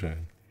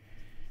wunderschön.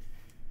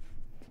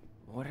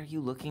 What are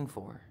you looking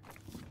for?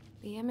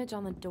 The image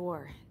on the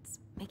door. It's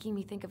making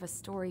me think of a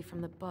story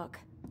from the book.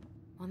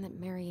 One that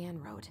Marianne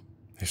wrote.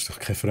 Das ist doch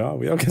keine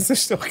Frau. Ja, das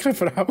ist doch keine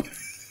Frau.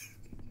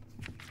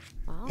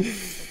 Well, the Book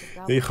of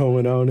Goblins. Ich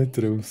komme auch nicht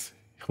raus.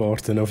 Ich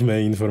warte auf mehr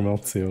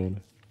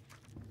Informationen.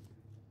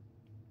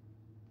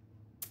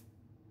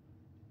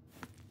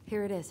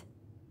 Here it is.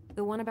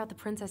 The one about the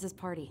princess's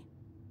party.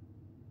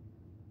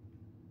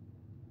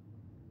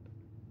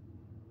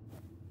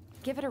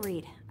 Give it a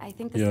read. I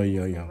think this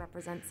will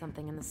represent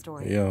something in the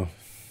story. Ja,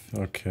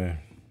 okay.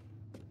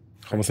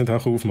 Kann man es nicht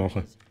auch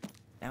aufmachen?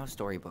 Now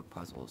storybook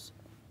puzzles.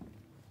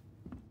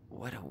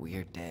 What a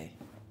weird day.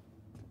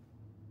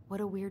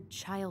 What a weird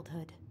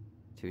childhood.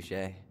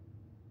 Touché.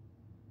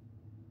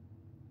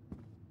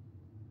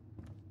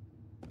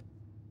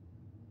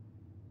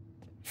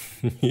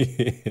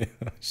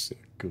 Ja, sehr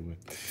gut.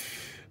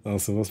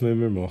 Also, was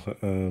müssen wir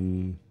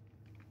machen?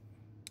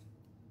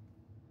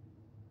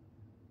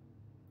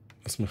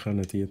 Also, wir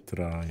können die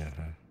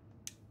drehen.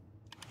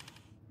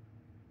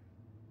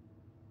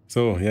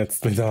 So,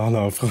 jetzt mit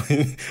Anlauf.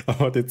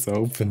 Aber jetzt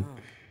open.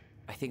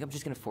 Oh. I think I'm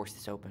just gonna force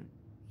this open.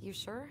 You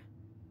sure?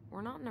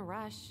 We're not in a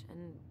rush,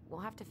 and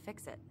we'll have to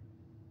fix it.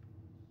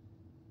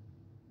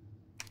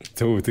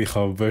 Dude, ich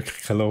habe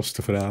wirklich keine Lust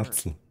auf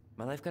Rätsel.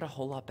 My life got a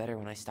whole lot better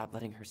when I stopped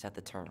letting her set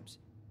the terms.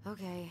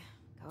 Okay,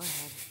 go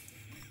ahead.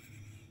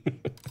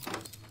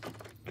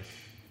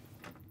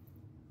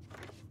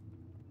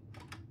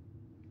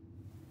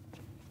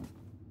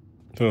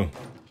 So,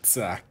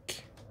 zack.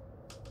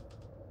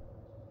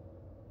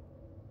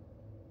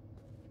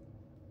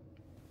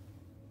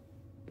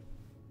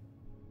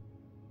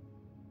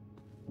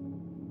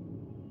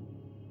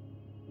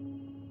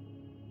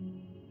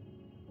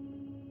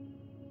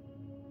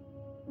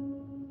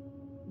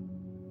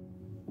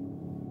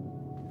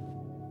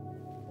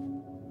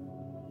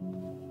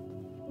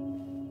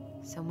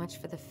 So much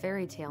for the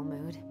fairy tale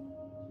mood.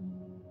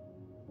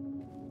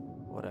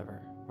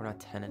 Whatever. We're not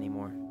 10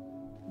 anymore.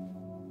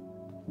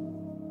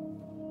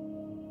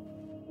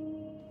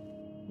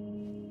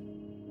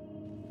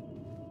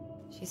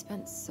 She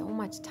spent so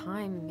much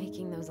time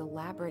making those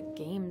elaborate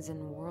games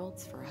and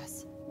worlds for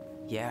us.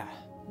 Yeah.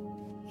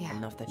 Yeah.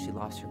 Enough that she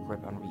lost her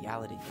grip on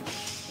reality.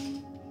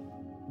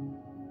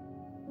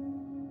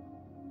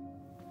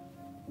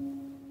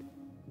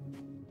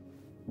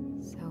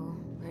 So,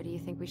 where do you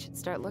think we should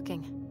start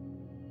looking?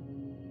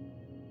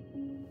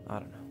 I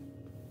don't know.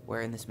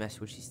 Where in this mess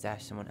would she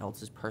stash someone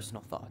else's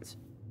personal thoughts?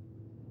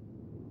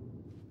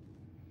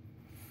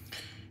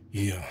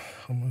 Ja,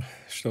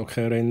 ist da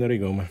keine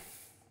Erinnerung rum.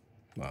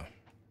 Nein.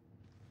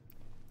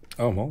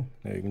 Ah, mal,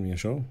 irgendwie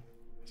schon.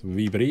 So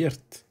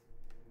vibriert.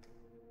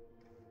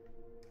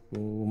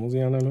 Wo muss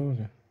ich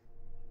hinschauen?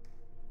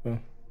 Ja.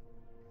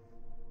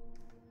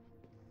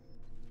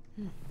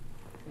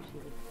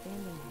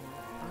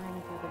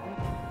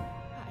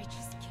 I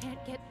just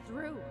can't get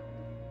through.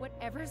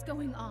 Whatever's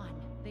going on,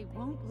 they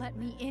won't let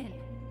me in.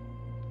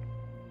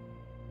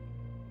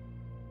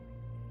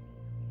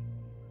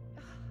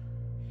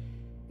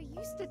 They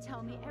used to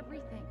tell me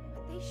everything,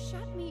 but they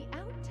shut me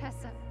out,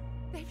 Tessa.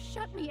 They've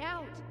shut me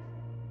out.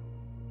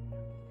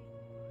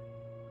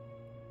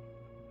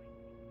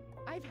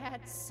 I've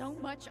had so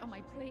much on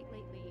my plate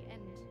lately,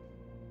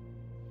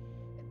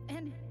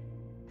 and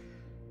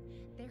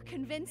they're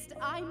convinced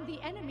I'm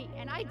the enemy,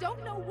 and I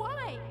don't know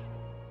why.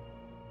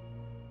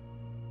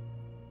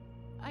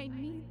 I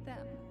need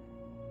them.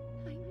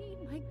 I need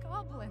my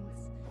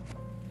goblins.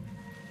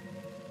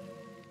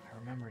 I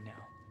remember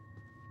now.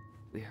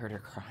 We heard her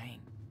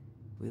crying.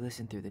 We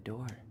listened through the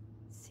door.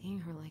 Seeing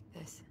her like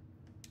this.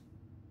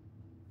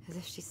 As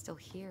if she's still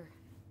here.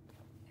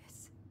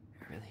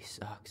 It really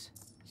sucks.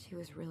 She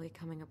was really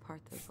coming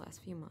apart those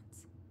last few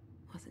months,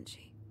 wasn't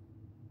she?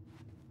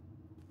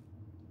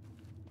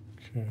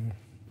 Okay.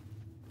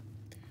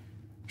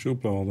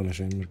 Schubladen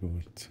ist immer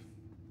gut.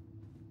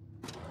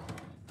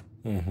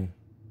 Mhm.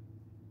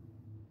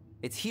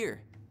 It's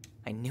here.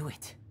 I knew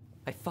it.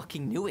 I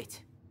fucking knew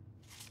it.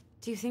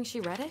 Do you think she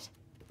read it?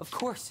 Of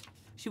course.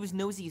 She was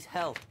nosy as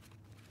hell.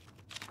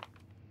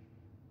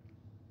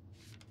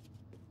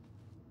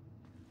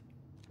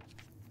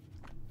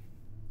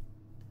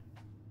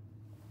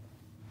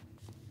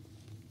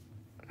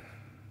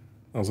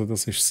 Also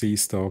das ist sein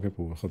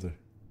Tagebuch, oder?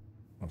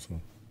 Also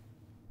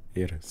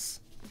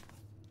ihres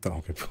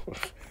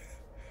Tagebuch.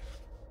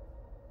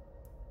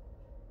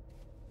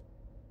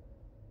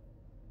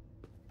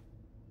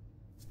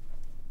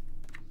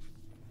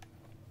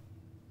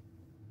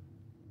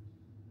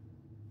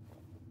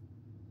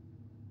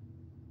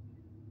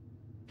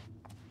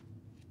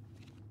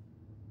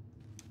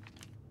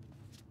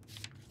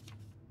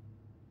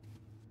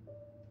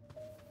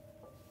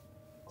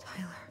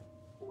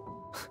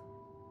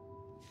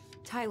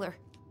 Tyler.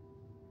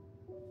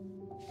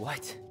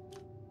 What?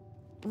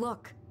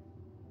 Look.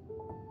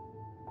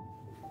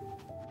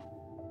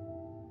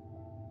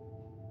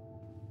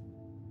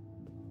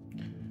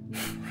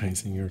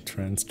 Raising your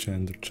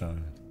transgender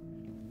child.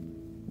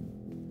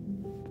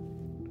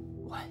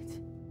 What?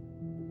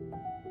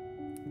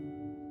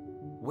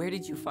 Where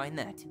did you find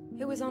that?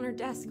 It was on her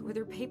desk with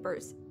her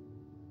papers.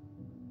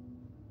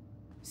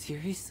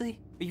 Seriously?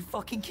 Are you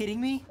fucking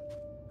kidding me?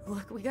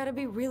 Look, we gotta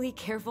be really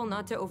careful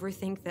not to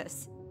overthink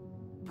this.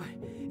 But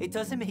it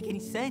doesn't make any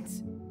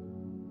sense.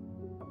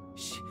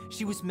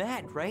 She was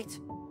mad, right?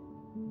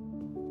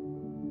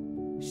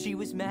 She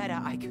was mad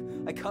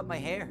I cut my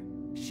hair.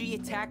 She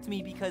attacked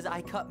me because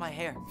I cut my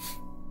hair.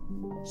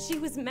 She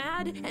was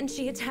mad and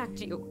she attacked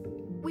you.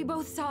 We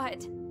both saw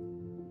it.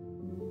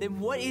 Then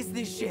what is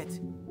this shit?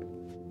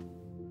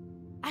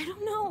 I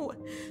don't know.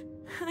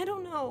 I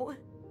don't know.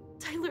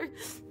 Tyler,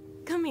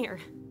 come here.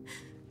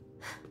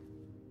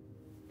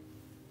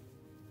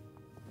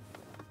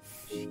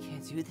 She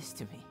can't do this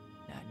to me.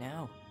 Not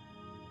now.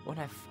 When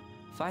I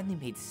finally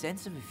made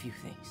sense of a few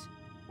things.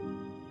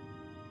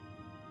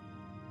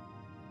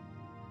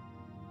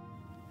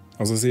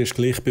 Also sie war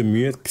gleich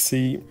bemüht,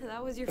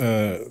 That was your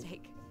first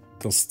mistake.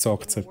 das zu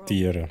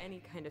akzeptieren.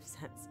 Any kind of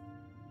sense.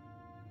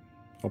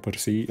 Aber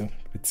sie,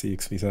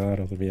 beziehungsweise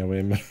er oder wie auch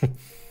immer, 10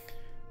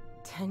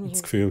 das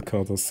years Gefühl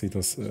gehabt, dass sie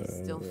das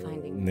still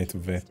finding nicht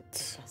ways will. to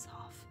piss us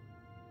off.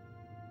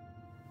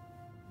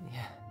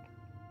 Yeah.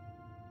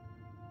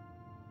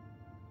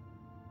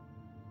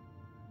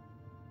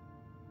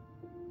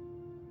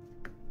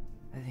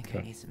 I think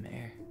I need some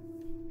air.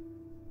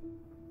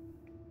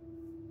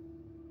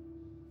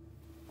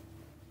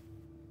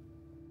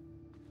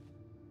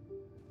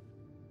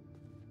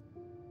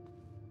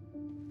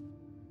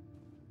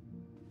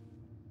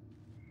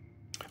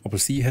 Aber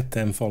sie hat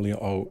in dem Fall ja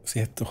auch,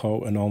 sie hat doch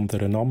auch einen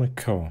anderen Namen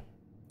gehabt.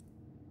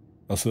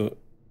 Also,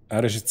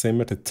 er ist jetzt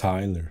immer der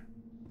Tyler.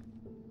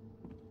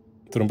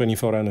 Darum bin ich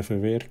vorhin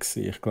verwirrt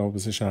gewesen. Ich glaube,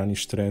 es war eine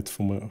Streit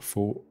von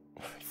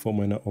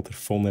einem oder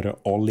von einer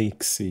Ollie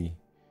gewesen.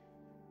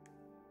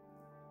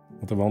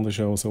 Und der Wand war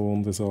ja auch so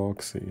und so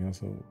gewesen.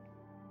 Also,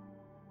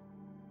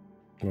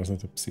 ich weiß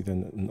nicht, ob sie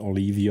dann ein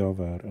Olivia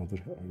wäre oder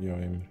wie auch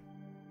immer.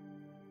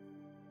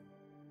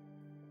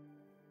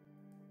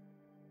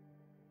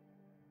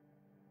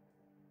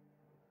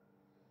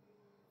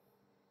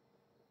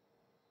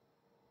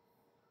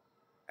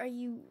 Are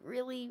you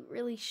really,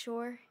 really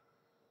sure?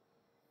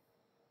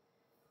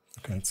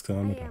 Okay, jetzt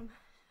sehen I wir. am.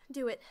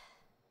 Do it.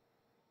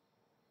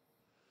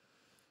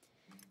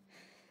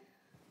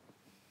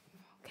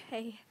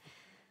 Okay.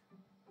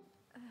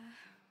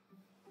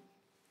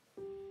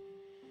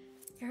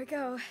 Here we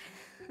go.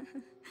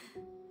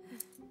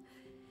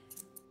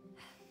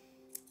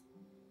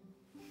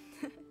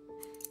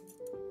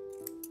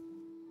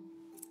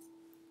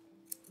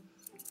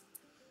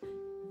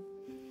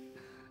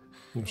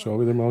 Muss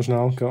schon wieder mal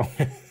schnell gehen.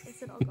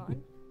 Is it all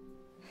gone?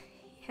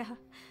 Yeah.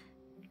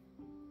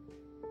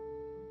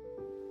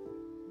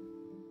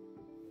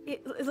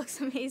 It looks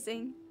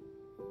amazing.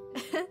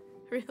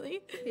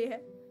 Really? Yeah.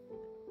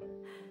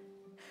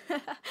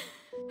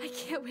 I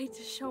can't wait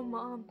to show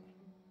Mom.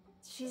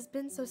 She's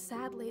been so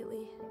sad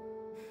lately.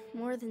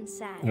 More than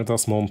sad. Ja,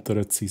 das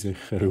muntert sie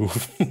sicher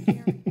auf.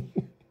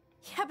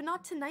 Yeah, but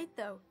not tonight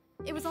though.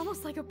 It was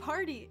almost like a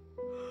party.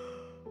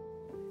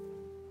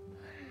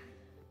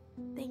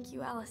 Thank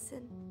you,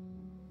 Allison.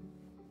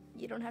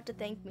 You don't have to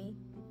thank me.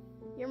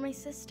 You're my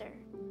sister.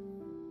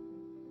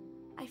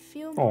 I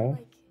feel more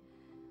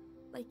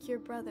like your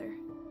brother.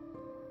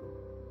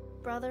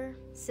 Brother,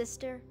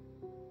 sister,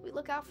 we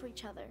look out for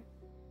each other.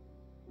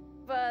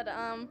 But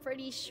I'm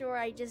pretty sure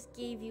I just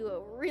gave you a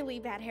really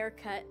bad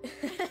haircut.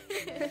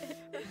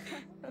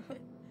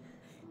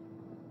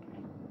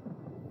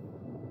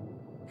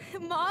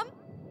 Mom?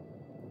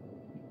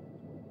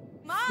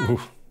 Mom?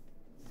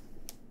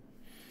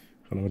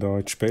 Können wir da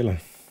jetzt spielen?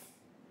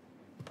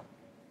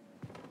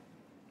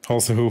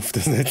 Also auf,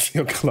 das nicht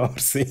ja klar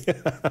sein.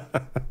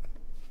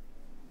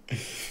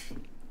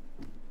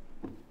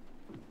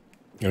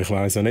 Ich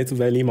weiss ja nicht,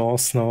 welche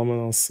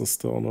Massnahmen es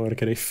da noch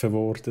ergriffen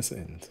worden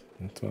sind.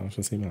 Und du weißt,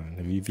 was ich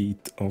meine. Wie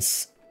weit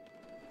als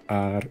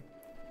er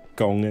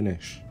gegangen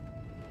ist.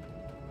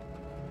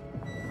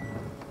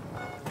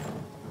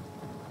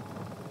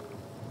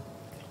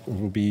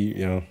 Wobei,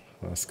 ja, ich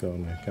weiss gar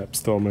nicht. Gäbe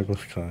es da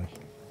Möglichkeiten?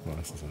 Ich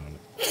weiss es auch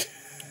nicht.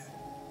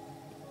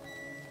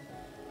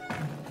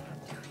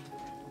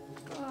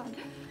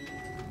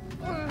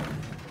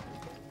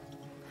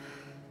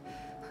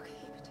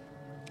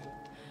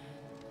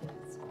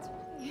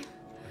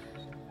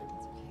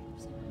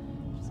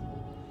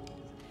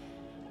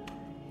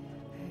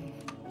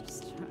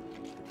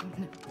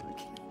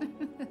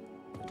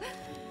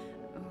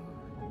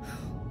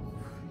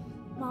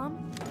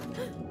 Mom?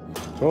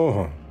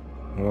 Oh,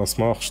 was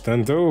machst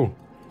denn du? Oh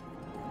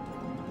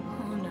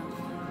no.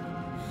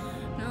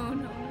 No,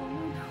 no,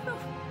 no,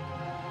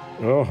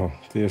 no, no. Oh,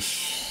 die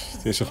ist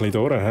ein bisschen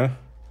durch, hä?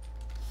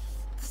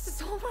 This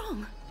is all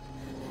wrong.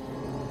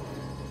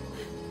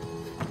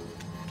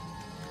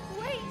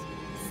 Wait!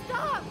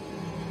 Stop!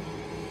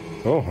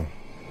 Oh,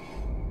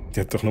 die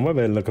hat doch nur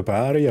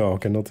Bären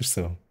jagen oder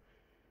so.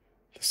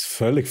 Das ist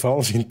völlig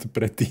falsch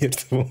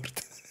interpretiert worden.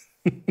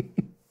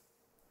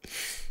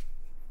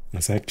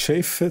 Es hat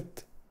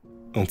geschifft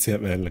und sie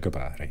hat Bären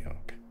jagen.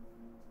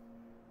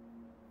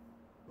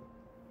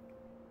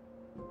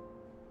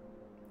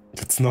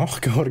 Das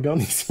Nacht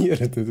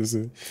organisieren, das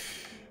ist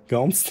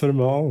ganz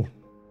normal.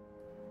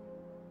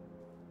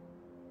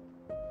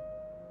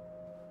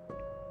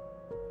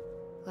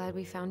 Glad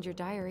we found your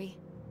diary.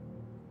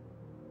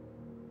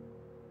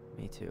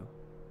 Me too.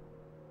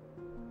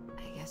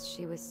 I guess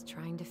she was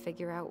trying to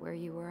figure out where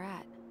you were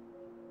at.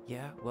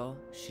 Yeah, well,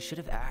 she should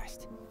have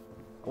asked.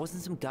 I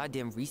wasn't some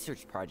goddamn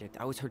research project.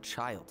 I was her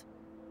child.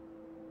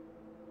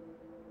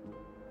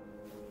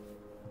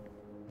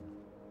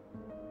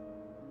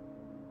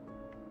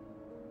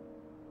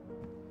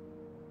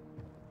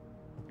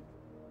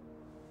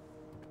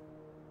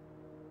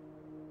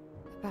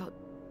 About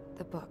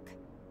the book.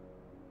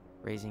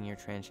 Raising your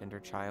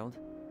transgender child?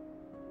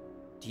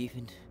 Do you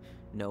even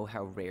know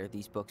how rare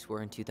these books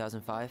were in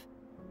 2005?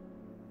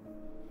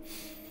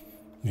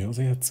 Ja,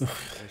 sie hat sich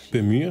Was she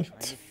bemüht. trying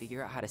to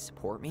figure out how to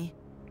support me?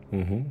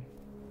 Mhm.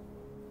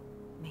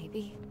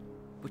 Maybe.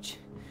 Which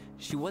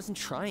she wasn't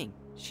trying.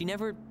 She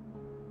never.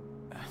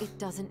 It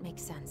doesn't make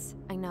sense.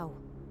 I know.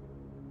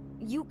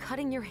 You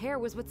cutting your hair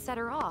was what set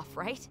her off,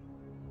 right?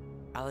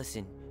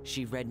 Allison,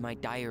 she read my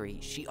diary.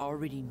 She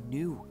already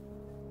knew.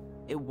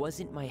 It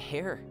wasn't my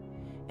hair.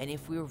 And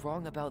if we were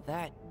wrong about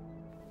that.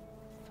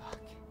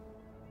 Fuck.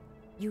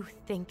 You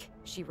think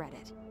she read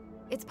it.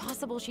 It's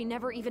possible she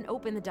never even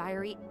opened the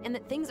diary, and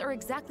that things are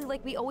exactly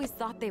like we always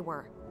thought they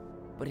were.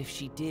 But if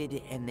she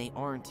did and they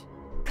aren't.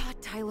 God,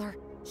 Tyler.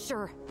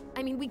 Sure.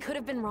 I mean, we could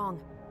have been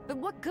wrong. But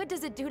what good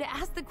does it do to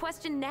ask the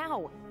question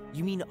now?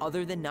 You mean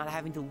other than not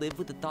having to live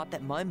with the thought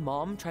that my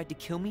mom tried to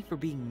kill me for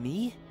being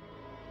me?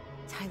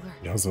 Tyler,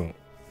 Ja, also,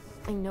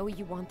 I know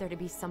you want there to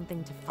be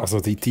something to find. also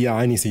die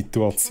eine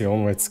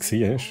Situation, die jetzt war,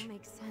 It all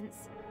makes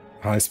sense.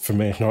 heisst für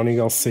mich noch nicht,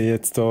 dass sie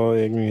jetzt da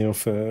irgendwie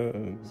auf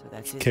So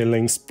that's it.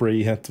 Killing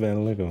Spree hat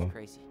wollen gehen.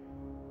 Crazy.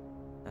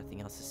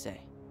 Nothing else to say.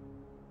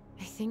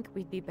 I think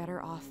we'd be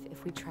better off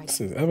if we tried.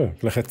 Eben,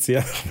 vielleicht hat sie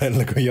einfach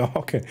wollen gehen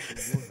jagen.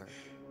 Ignore her.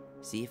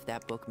 See if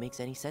that book makes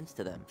any sense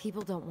to them.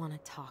 People don't want to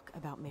talk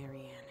about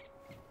Marianne.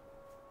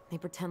 They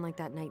pretend like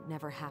that night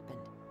never happened.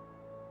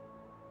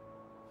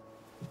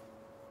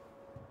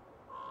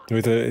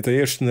 In der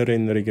ersten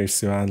Erinnerung ist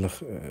sie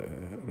eigentlich,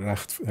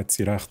 hat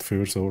sie recht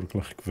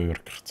fürsorglich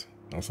gewirkt.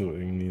 Also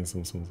irgendwie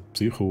so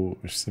Psycho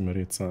ist sie mir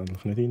jetzt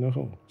eigentlich nicht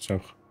reingekommen.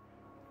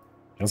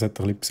 Es hat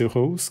ein bisschen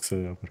Psycho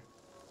ausgesehen,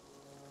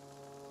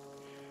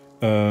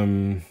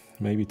 aber...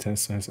 maybe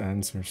Tessa has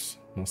answers.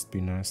 Must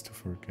be nice to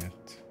forget.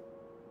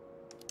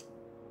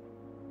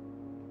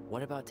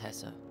 What about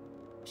Tessa?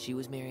 She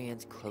was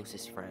Marianne's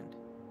closest friend.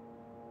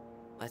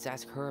 Let's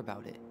ask her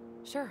about it.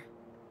 Sure.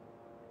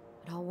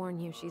 But I'll warn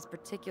you, she's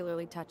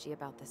particularly touchy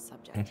about this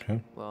subject. Okay.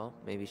 Well,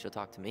 maybe she'll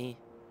talk to me.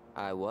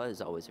 I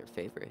was always her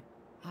favorite.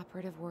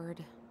 Operative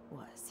word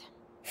was.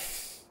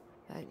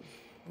 But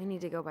we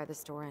need to go by the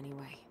store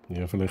anyway.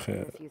 Ja, vielleicht,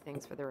 A few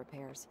things for the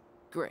repairs.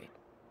 Great.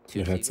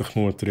 vielleicht hat sich die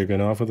Mutter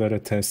irgendwann von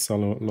dieser Tessa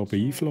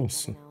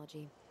beeinflussen.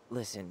 Analogy.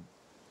 Listen,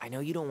 I know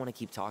you don't want to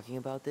keep talking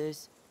about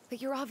this.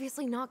 But you're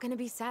obviously not going to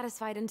be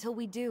satisfied until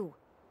we do.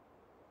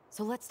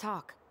 So let's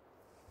talk.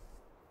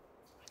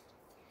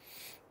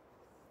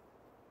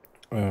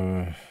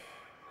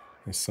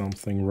 Is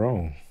something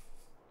wrong?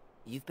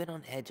 You've been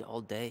on edge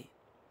all day.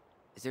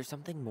 Is there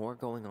something more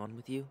going on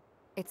with you?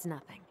 It's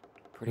nothing.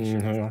 Pretty sure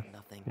it's ja. not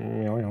nothing.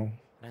 Ja, ja. And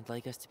I'd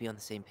like us to be on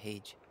the same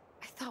page.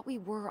 I thought we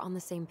were on the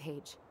same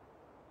page.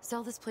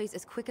 Sell this place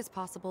as quick as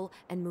possible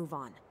and move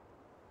on.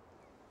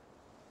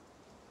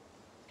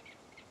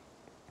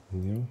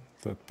 Ja,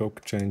 that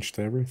book changed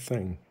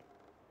everything.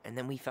 And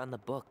then we found the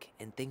book,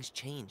 and things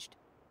changed.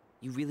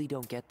 You really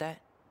don't get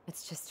that?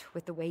 It's just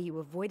with the way you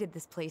avoided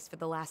this place for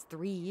the last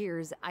 3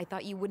 years, I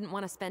thought you wouldn't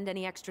want to spend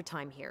any extra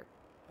time here.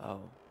 Oh.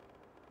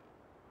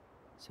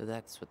 So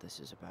that's what this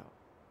is about.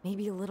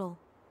 Maybe a little.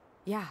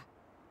 Yeah.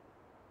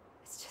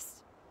 It's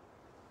just...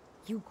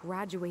 You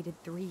graduated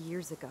 3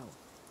 years ago.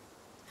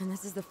 And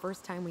this is the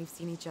first time we've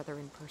seen each other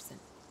in person.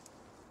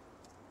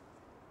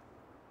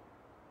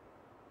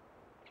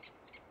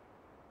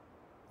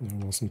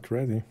 I wasn't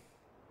ready.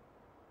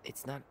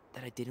 It's not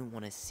that I didn't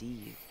want to see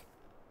you.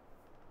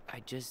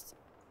 I just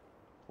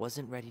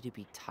wasn't ready to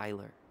be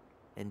Tyler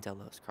in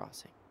Delos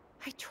Crossing.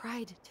 I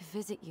tried to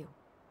visit you.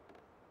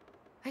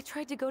 I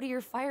tried to go to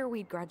your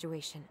fireweed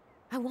graduation.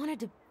 I wanted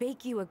to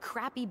bake you a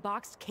crappy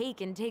boxed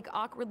cake and take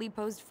awkwardly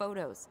posed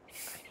photos.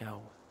 I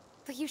know.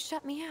 But you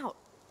shut me out.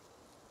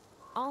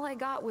 All I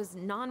got was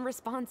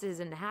non-responses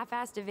and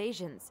half-assed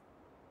evasions.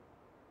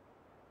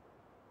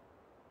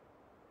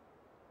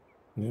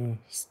 Yeah,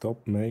 stop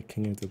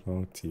making it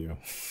about you.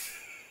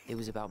 It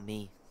was about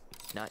me,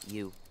 not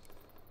you.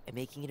 And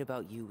making it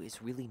about you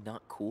is really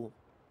not cool.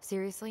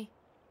 Seriously?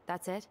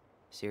 That's it?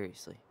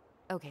 Seriously.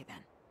 Okay then.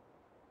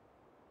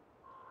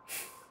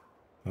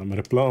 Haben wir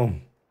einen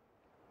Plan?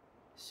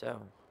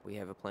 So, we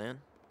have a plan?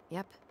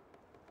 Yep.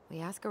 We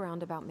ask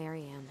around about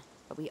Marianne,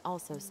 but we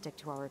also stick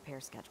to our repair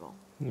schedule.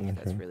 If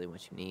that's Okay. really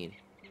what you need.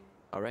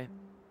 Alright.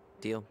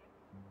 Deal.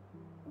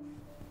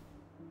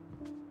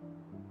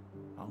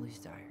 Ollie's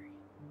diary.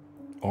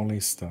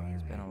 Ollie's diary.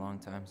 It's been a long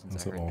time since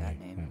Also I heard Ollie. that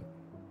name.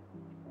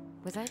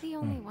 Was I the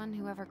only one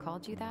who ever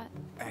called you that?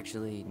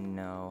 Actually,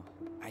 no.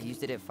 I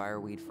used it at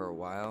Fireweed for a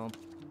while,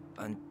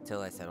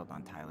 until I settled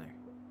on Tyler.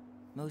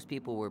 Most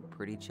people were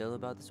pretty chill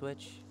about the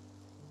switch.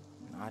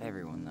 Not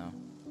everyone, though.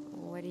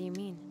 What do you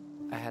mean?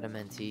 I had a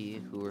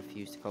mentee who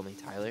refused to call me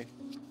Tyler.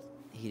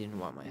 He didn't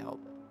want my help.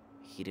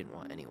 He didn't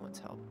want anyone's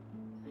help.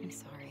 I'm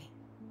sorry.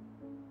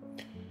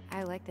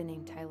 I like the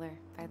name Tyler,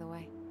 by the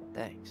way.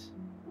 Thanks.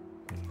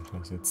 Ich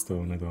weiß jetzt hier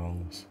nicht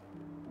alles.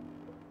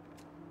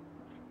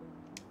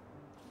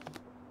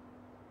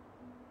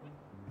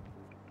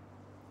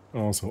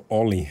 Also,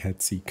 Olli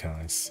hat sie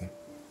geheißen.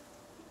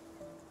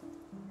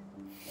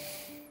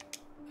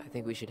 I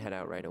think we should head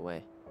out right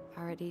away.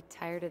 Already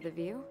tired of the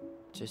view?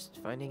 Just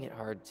finding it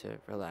hard to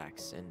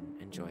relax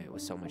and enjoy it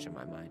with so much on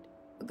my mind.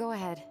 Go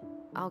ahead.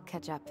 I'll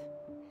catch up.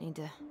 Need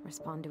to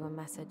respond to a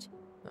message.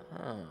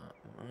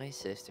 My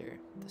sister,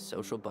 the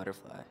social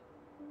butterfly.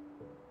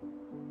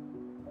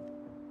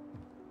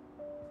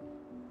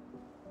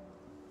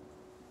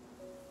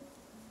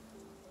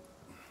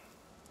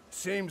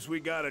 Seems we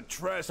got a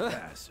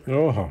trespasser.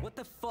 Oh. What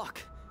the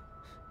fuck?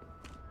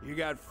 You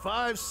got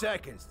 5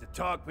 seconds to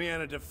talk me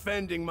into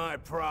defending my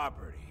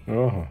property.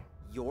 Oh.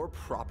 Your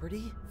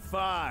property?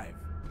 5.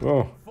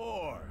 Oh.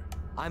 4.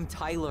 I'm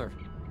Tyler.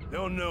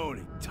 Don't know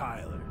any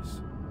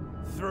Tylers.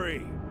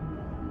 3.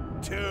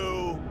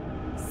 2.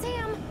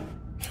 Sam!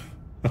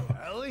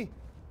 Ellie?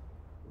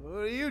 What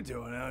are you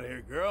doing out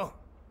here, girl?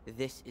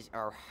 This is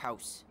our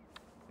house.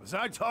 Was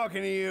I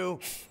talking to you?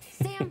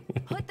 Sam,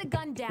 put the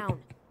gun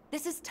down.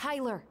 This is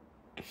Tyler.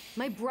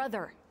 My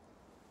brother.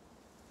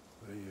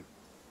 Are you...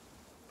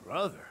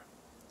 brother?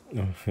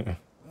 Oh,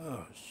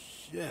 Oh,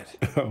 shit.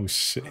 oh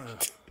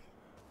shit.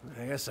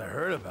 I guess I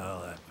heard about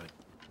all that, but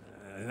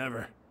I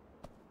never...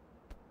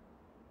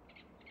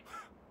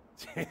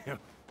 Damn.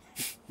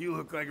 You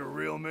look like a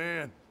real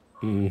man.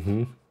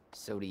 Mm-hmm.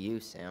 So do you,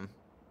 Sam.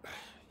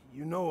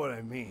 You know what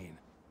I mean.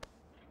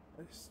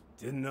 I just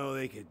didn't know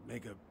they could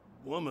make a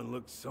woman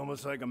look so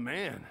much like a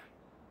man.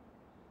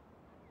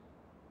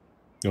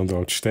 Und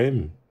auch die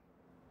Stimme.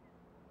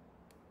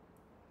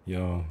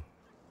 Ja.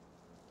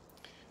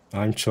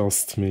 I'm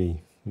just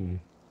me.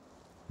 Machen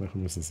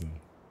wir es so.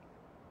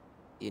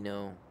 You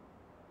know,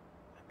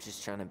 I'm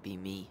just trying to be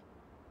me.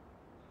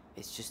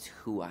 It's just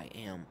who I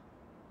am.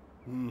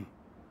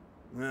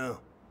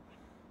 Well,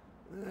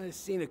 I've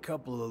seen a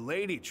couple of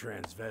lady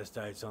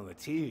transvestites on the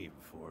TV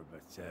before,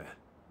 but,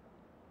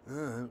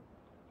 I've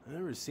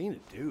never seen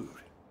a dude.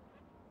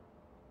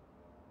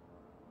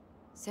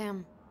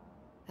 Sam,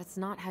 that's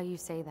not how you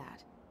say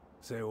that.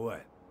 Say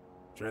what?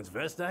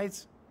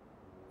 Transvestites?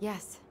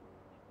 Yes.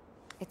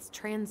 It's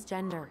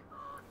transgender.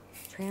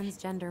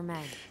 Transgender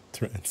men.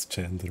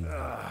 Transgender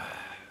man.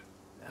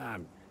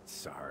 I'm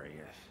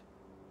sorry.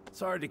 It's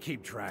hard to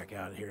keep track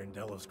out here in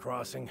Delos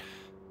Crossing.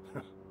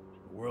 The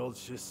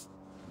world's just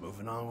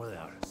moving on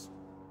without us.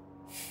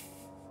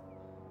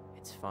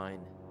 It's fine.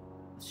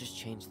 Let's just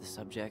change the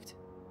subject.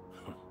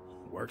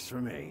 Works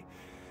for me.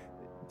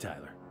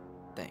 Tyler.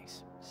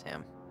 Thanks,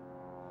 Sam.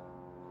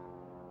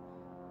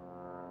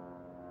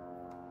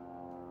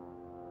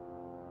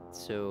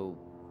 So,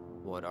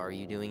 what are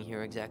you doing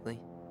here exactly?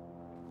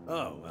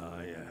 Oh, well,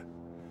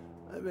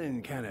 I've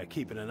been kind of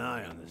keeping an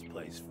eye on this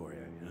place for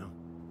you, you know?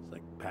 It's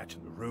like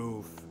patching the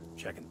roof,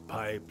 checking the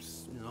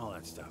pipes, you know, all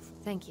that stuff.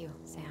 Thank you,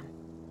 Sam.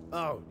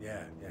 Oh,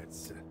 yeah,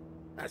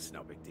 that's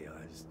no big deal.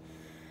 I just,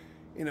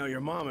 you know,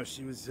 your mama,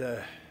 she was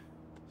a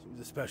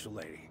special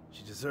lady.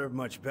 She deserved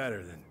much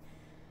better than,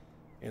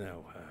 you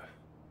know,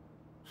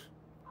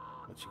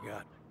 what you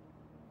got.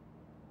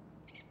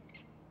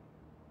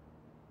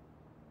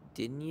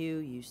 Didn't you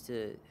used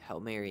to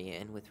help Mary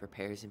Ann with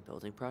repairs and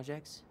building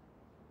projects?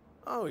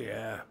 Oh,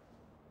 yeah.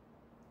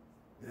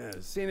 Yeah,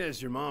 seeing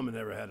as your mama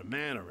never had a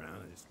man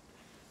around, I just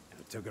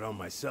took it on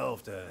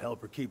myself to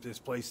help her keep this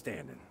place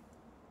standing.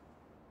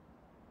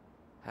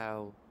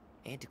 How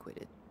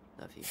antiquated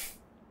of you.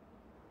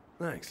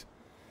 Thanks.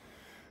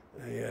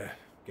 I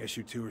guess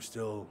you two are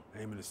still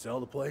aiming to sell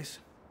the place?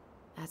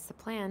 That's the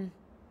plan.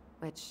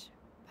 Which,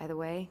 by the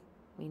way,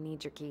 we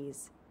need your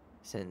keys.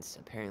 Since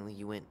apparently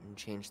you went and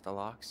changed the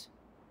locks?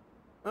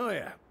 Oh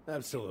yeah,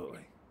 absolutely.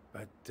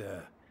 But,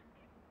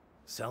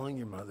 selling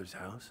your mother's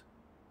house?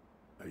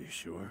 Are you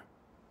sure?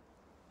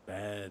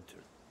 Bad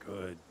or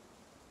good?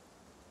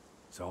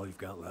 It's all you've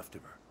got left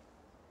of her.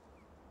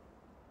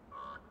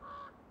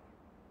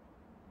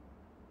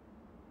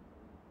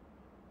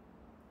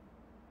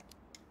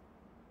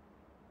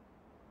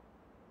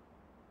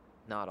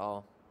 Not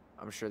all.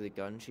 I'm sure the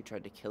gun she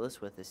tried to kill us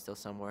with is still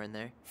somewhere in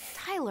there.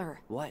 Tyler!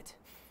 What?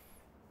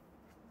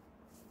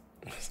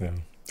 So.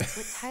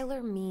 What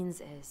Tyler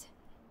means is,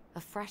 a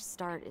fresh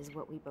start is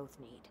what we both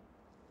need.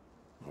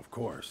 Of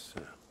course.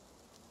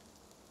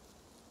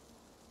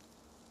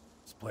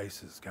 This place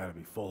has got to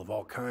be full of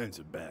all kinds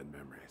of bad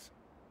memories.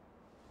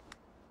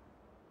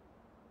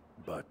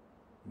 But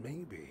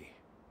maybe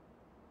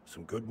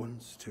some good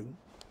ones, too?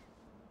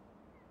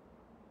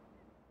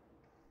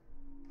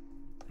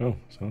 Oh,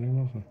 sorry,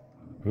 machen.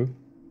 Huh?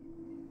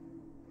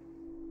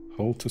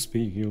 Hold to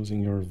speak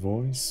using your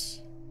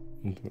voice.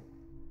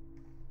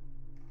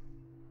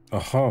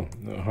 Aha,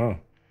 aha.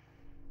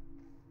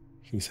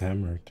 He's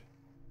hammered.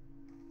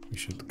 We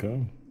should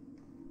go.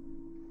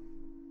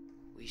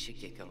 We should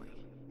get going.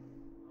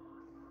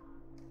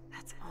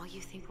 That's all you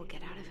think we'll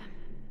get out of him?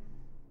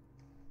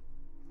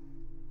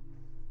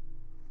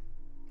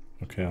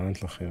 Okay,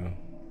 endlich, ja.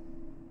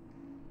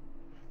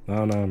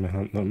 Nein,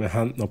 wir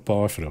haben noch ein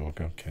paar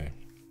Fragen, okay.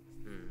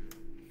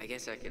 I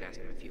guess I could ask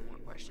him a few more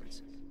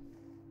questions.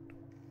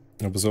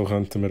 Aber so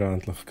könnten wir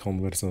endlich die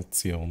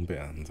Konversation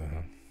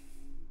beenden.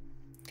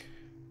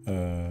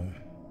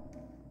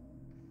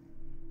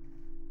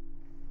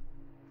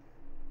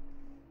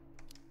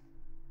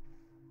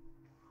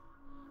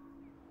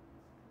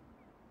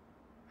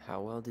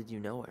 How well did you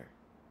know her?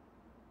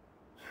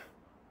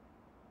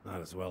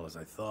 Not as well as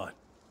I thought.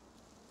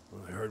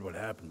 When I heard what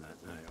happened that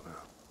night,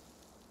 well,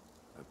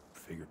 I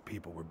figured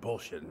people were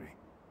bullshitting me.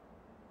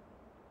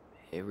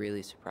 It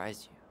really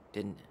surprised you,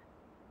 didn't it?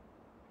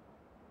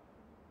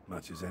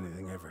 Much as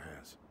anything ever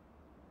has.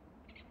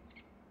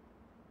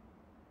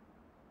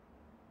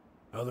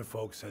 Other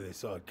folks say they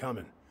saw it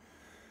coming.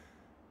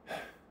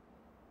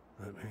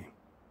 Not me.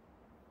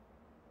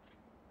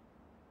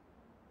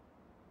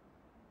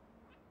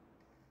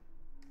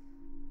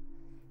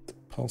 The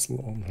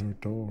puzzle on her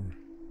door.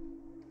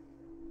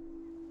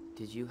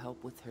 Did you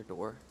help with her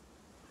door?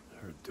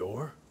 Her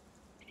door?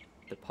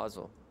 The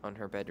puzzle on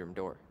her bedroom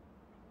door.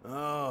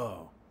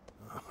 Oh.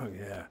 Oh,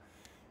 yeah.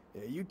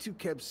 Yeah, you two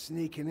kept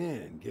sneaking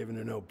in, giving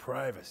her no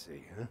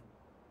privacy, huh?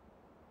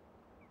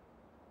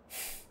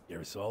 You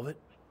ever solve it?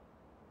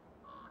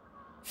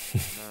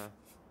 Nah.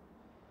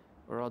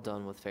 We're all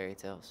done with fairy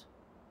tales.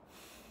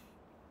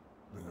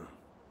 No.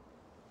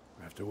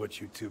 After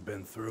what you two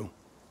been through,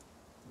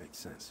 makes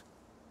sense.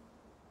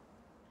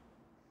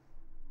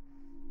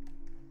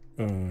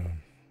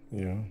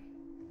 Ja.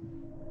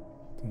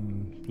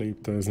 Dann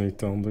bleibt uns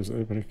nichts anderes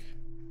übrig.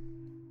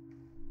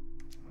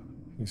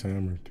 He's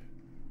hammered.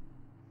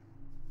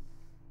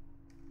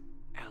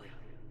 Allie,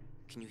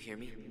 can you hear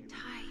me?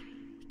 Ty,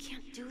 we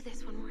can't do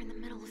this when we're in the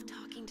middle of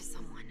talking to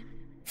someone.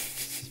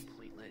 This is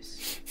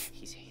pointless.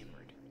 He's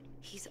hammered.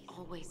 He's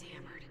always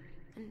hammered.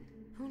 And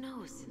who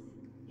knows?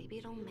 Maybe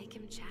it'll make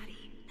him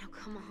chatty. Now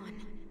come on.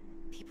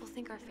 People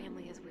think our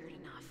family is weird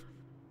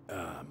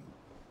enough.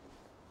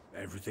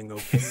 Everything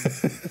okay?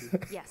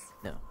 Yes.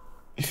 No.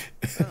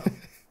 Oh.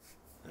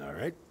 All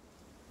right.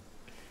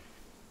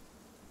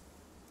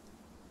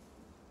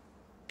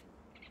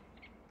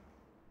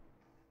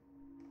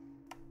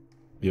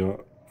 Ja,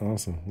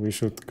 also, we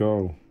should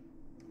go.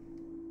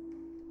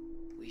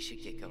 We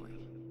should get going.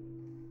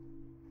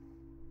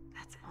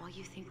 That's all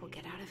you think we'll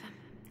get out of him?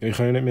 Ich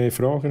kann nicht mehr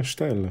Fragen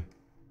stellen.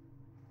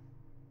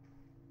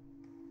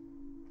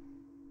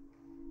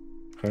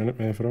 Ich kann nicht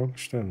mehr Fragen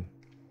stellen.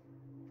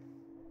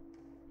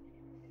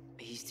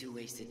 He's too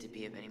wasted to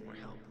be of any more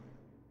help.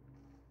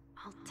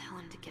 I'll tell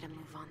him to get a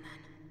move on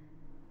then.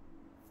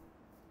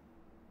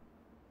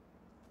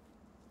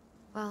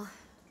 Well,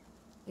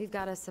 we've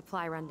got a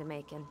supply run to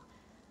make, and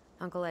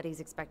Uncle Eddie's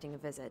expecting a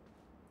visit.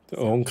 Der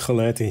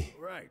Onkel Eddie.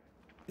 Right.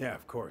 Yeah,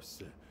 of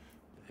course.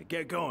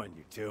 Get going,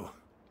 you two.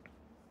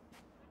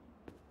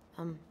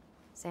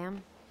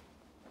 Sam?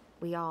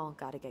 We all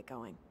gotta get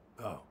going.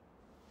 Oh.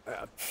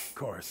 Of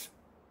course.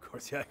 Of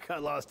course, yeah, I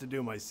got lots to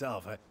do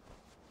myself.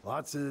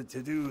 Lots of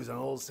to-dos on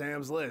old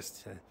Sam's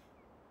list.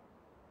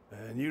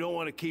 And you don't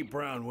want to keep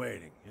Brown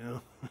waiting, you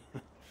know?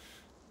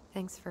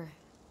 Thanks for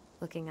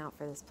looking out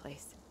for this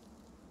place.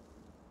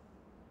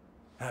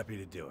 Happy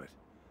to do it.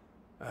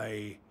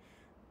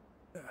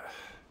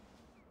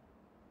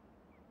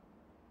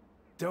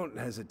 Don't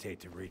hesitate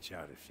to reach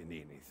out if you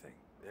need anything.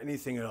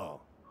 Anything at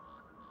all.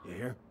 You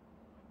hear?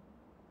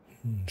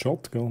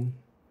 Shotgun.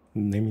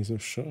 Nehme ich so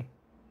schon.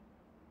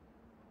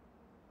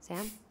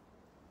 Sam?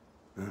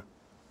 Huh?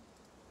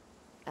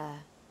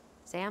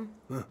 Sam?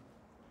 Huh?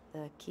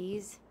 The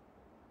keys?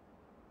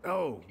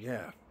 Oh,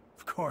 yeah.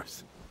 Of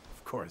course.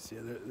 Of course.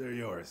 Yeah, they're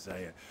yours.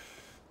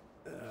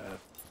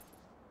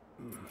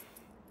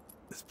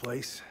 This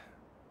place,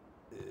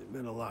 it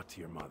meant a lot to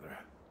your mother.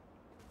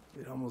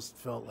 It almost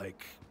felt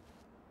like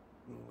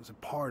it was a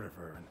part of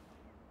her,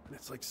 and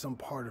it's like some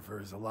part of her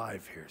is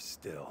alive here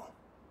still.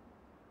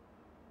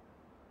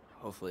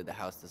 Hopefully the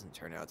house doesn't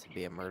turn out to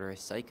be a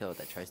murderous psycho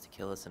that tries to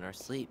kill us in our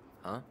sleep,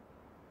 huh?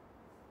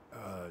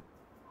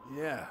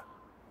 Yeah.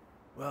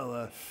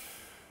 Well,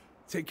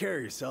 take care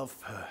of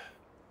yourself,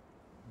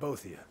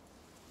 both of you.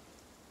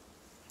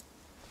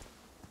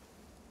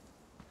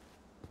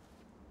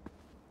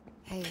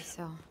 Hey,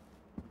 so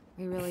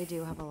we really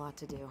do have a lot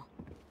to do.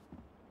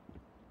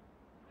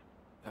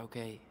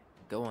 Okay,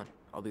 go on.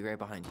 I'll be right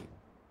behind you.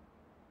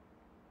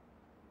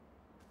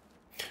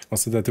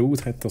 Also der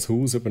Dude hat das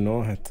Haus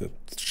übernommen, hat die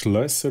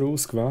Schlösser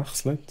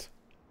ausgewechselt.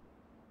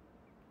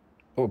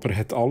 Aber er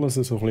hat alles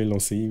so ein bisschen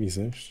sein, wie es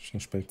ist. Das ist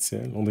noch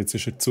speziell. Und jetzt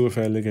ist er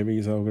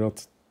zufälligerweise auch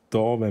gerade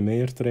da, wenn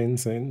wir drin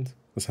sind.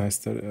 Das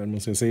heisst, er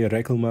muss ja sehr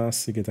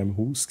regelmässig in diesem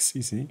Haus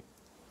gewesen sein.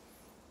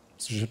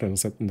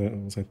 Was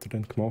hat er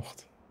denn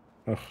gemacht?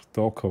 Ach,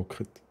 da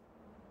gehockt.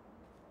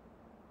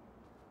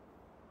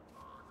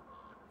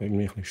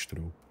 Irgendwie ein bisschen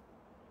Staub.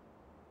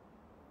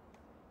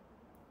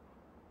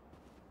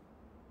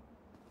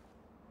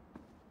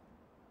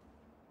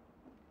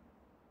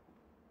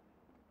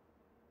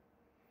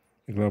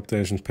 Ich glaube,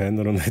 der ist ein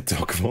Penner und hat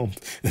da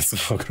gewohnt. Das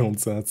kann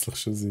grundsätzlich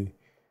schon sein.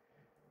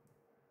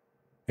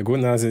 Ja gut,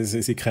 nein,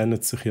 sie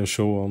kennen sich ja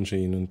schon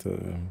anscheinend,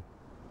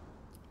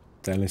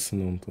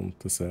 Allison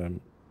und der Sam.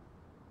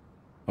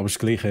 Aber es ist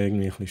gleich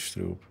irgendwie ein bisschen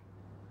Straub.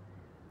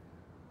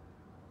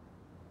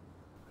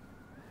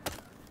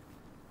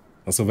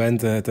 Also wenn,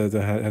 dann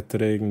hat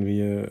er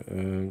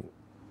irgendwie...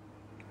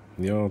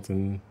 ja,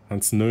 dann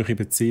haben sie eine neue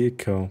Beziehung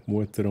gehabt,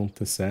 Mutter und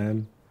der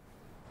Sam.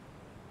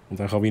 Und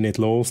er kann wie nicht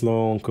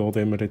loslassen und geht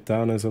immer dort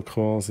hin, so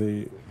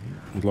quasi.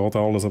 Und lässt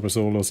alles aber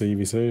so sein,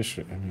 wie es ist.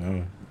 Ja,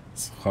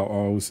 es kann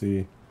auch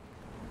sein.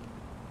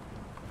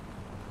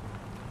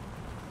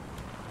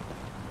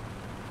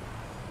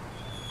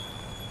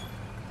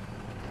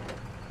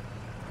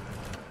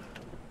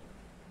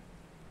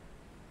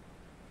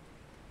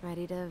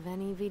 Ready to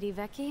Veni Vidi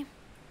Vecchi?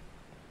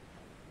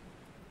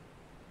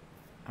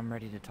 I'm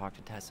ready to talk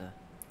to Tessa.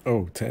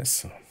 Oh,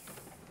 Tessa.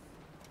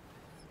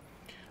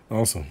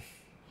 Also,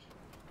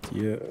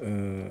 die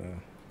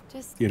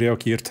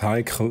reagiert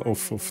heikel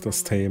auf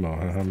das Thema,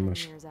 haben wir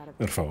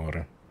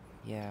erfahren.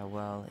 Yeah,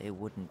 well, it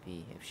wouldn't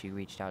be if she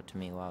reached out to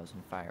me while I was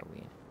in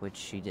Fireweed, which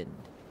she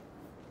didn't.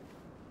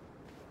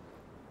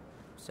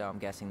 So I'm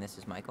guessing this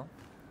is Michael?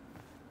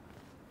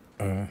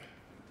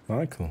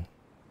 Michael?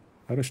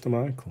 Wer ist der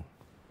Michael?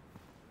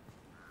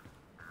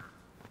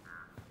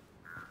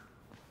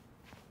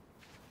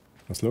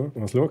 Was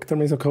schaut er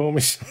mir so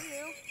komisch?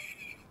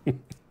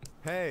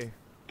 Hey,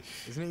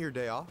 isn't it your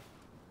day off?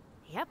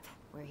 Yep,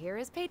 we're here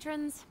as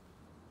patrons.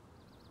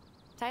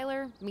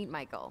 Tyler, meet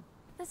Michael.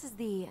 This is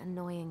the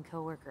annoying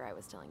coworker I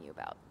was telling you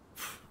about.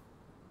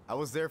 I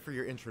was there for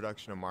your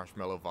introduction to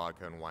marshmallow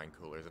vodka and wine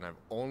coolers, and I've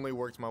only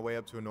worked my way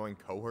up to annoying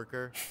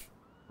coworker.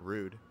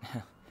 Rude.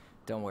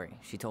 Don't worry,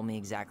 she told me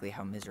exactly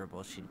how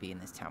miserable she'd be in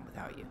this town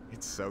without you.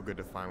 It's so good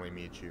to finally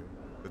meet you.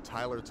 The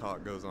Tyler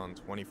talk goes on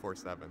 24/7,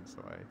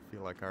 so I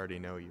feel like I already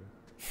know you.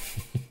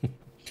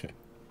 Okay.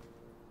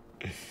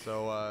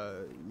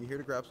 So, you here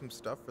to grab some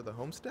stuff for the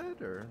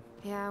homestead, or?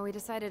 Yeah, we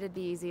decided it'd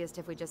be easiest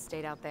if we just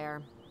stayed out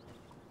there.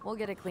 We'll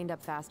get it cleaned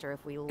up faster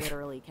if we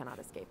literally cannot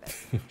escape it.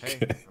 Hey,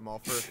 I'm all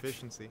for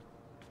efficiency.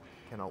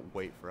 Cannot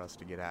wait for us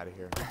to get out of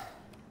here.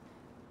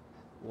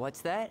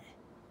 What's that?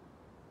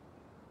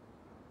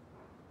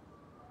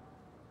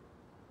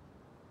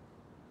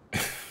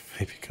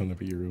 Maybe gonna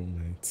be your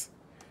roommates.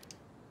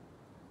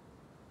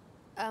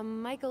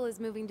 Michael is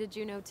moving to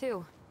Juneau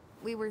too.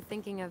 We were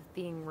thinking of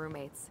being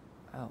roommates.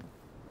 Oh,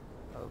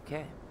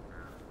 okay.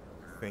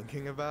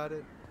 Thinking about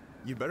it?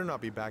 You better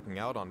not be backing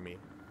out on me.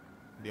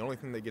 The only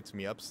thing that gets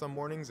me up some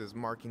mornings is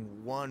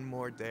marking one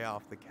more day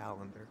off the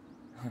calendar.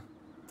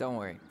 Don't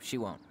worry, she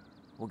won't.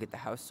 We'll get the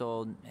house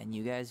sold, and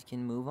you guys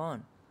can move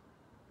on.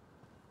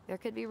 There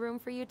could be room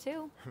for you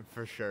too.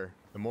 For sure.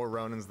 The more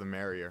Ronins, the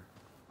merrier.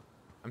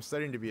 I'm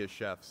studying to be a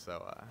chef,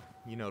 so,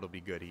 you know it'll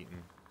be good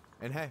eating.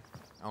 And hey,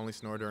 I only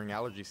snore during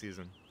allergy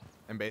season.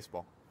 And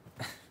baseball.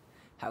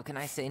 How can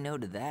I say no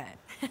to that?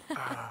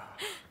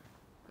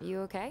 You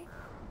okay?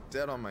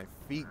 Dead on my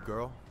feet,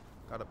 girl.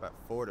 Got up at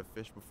 4 to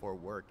fish before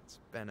work. It's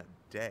been a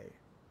day.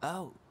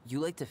 Oh, you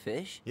like to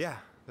fish? Yeah,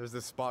 there's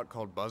this spot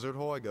called Buzzard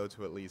Hole I go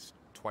to at least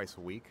twice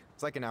a week.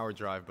 It's like an hour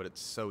drive, but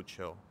it's so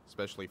chill,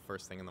 especially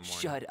first thing in the morning.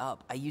 Shut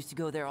up. I used to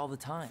go there all the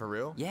time. For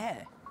real?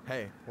 Yeah.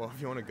 Hey, well,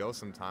 if you want to go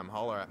sometime,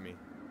 holler at me.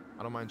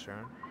 I don't mind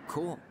sharing.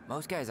 Cool.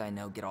 Most guys I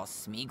know get all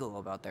smeagol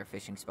about their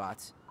fishing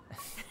spots.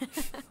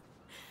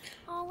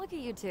 Oh, look at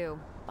you two.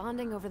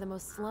 Bonding over the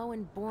most slow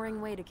and boring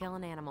way to kill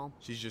an animal.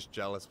 She's just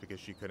jealous because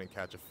she couldn't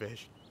catch a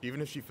fish,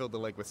 even if she filled the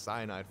lake with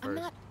cyanide first.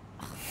 I'm not...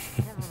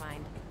 Ugh, never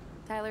mind.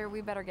 Tyler,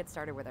 we better get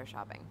started with our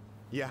shopping.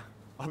 Yeah,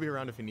 I'll be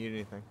around if you need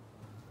anything.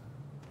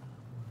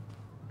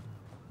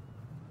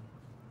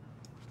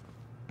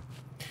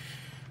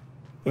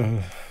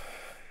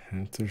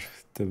 Enter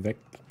the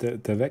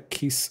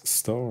Vecchi's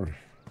store.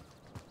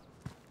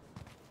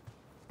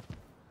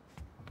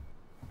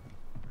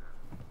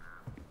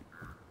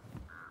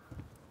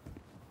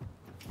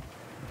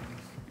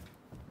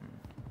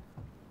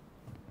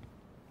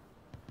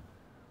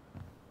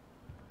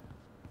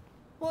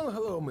 Well,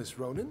 hello, Miss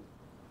Ronan.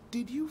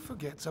 Did you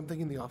forget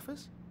something in the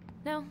office?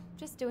 No,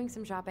 just doing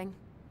some shopping.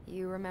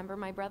 You remember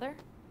my brother,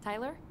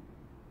 Tyler?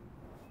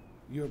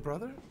 Your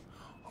brother?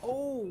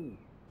 Oh,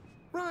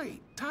 right,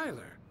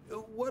 Tyler.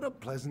 What a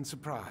pleasant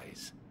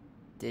surprise.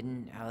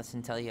 Didn't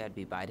Allison tell you I'd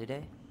be by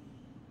today?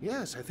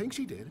 Yes, I think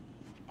she did.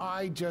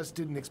 I just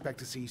didn't expect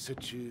to see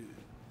such a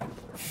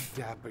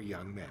dapper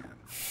young man.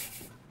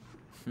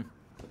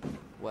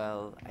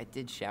 Well, I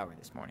did shower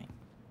this morning.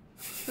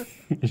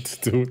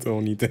 Tut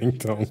auch nicht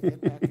denkt an.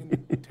 Get back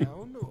in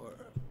town, or?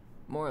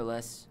 More or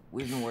less.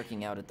 We've been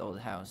working out at the old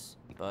house.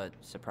 But,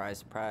 surprise,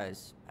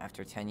 surprise,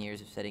 after 10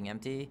 years of sitting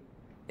empty,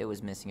 it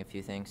was missing a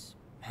few things.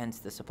 Hence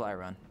the supply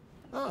run.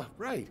 Ah,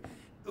 right.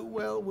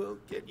 Well, we'll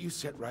get you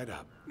set right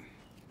up.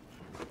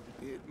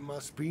 It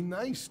must be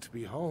nice to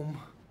be home.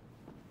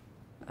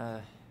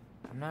 I'm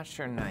not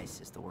sure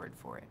nice is the word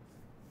for it.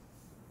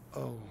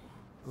 Oh,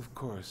 of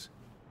course.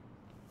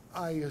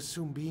 I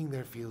assume being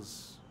there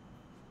feels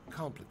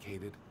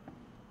complicated.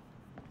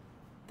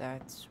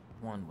 That's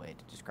one way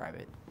to describe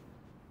it.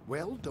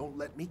 Well, don't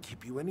let me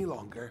keep you any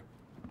longer.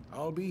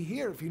 I'll be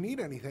here if you need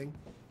anything.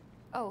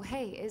 Oh,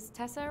 hey, is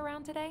Tessa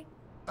around today?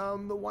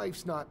 The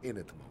wife's not in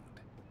at the moment.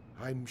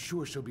 I'm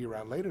sure she'll be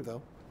around later,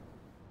 though.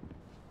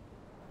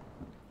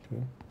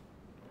 Okay.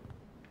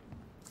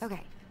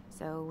 Okay,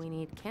 so we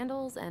need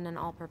candles and an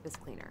all-purpose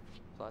cleaner.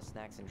 Plus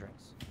snacks and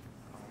drinks.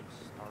 I'm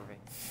starving.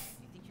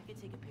 You think you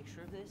could take a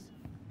picture of this?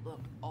 Look,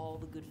 all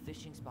the good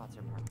fishing spots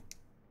are marked.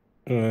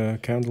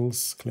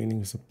 Candles,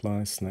 cleaning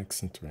supplies,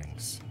 snacks and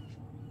drinks.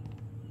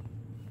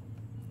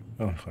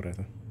 Oh, ik ga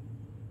redden.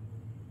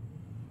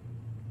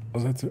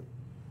 Wat is het?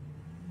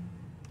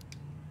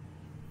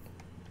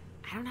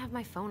 I don't have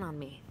my phone on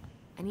me.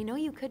 And you know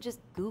you could just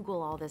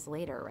Google all this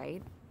later,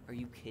 right? Are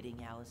you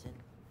kidding, Allison?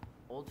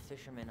 Old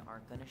fishermen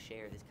aren't gonna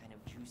share this kind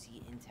of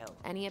juicy intel.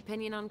 Any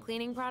opinion on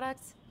cleaning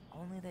products?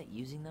 Only that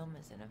using them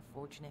is an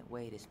unfortunate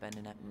way to spend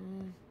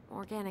an...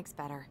 Organic's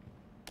better.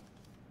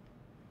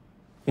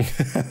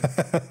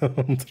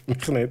 Wundert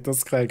mich nicht,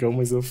 dass keine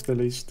Gummis auf der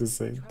Liste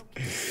sind.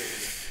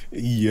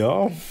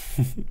 Ja.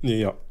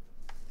 Ja.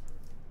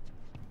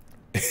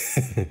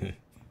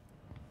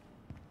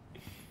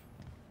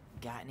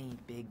 Got any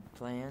big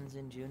plans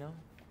in Juneau?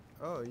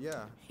 Oh,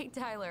 yeah. Hey,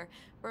 Tyler,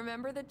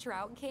 remember the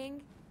Trout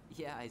King?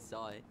 Yeah, I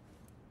saw it.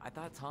 I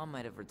thought Tom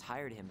might have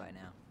retired him by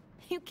now.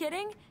 You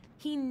kidding?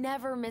 He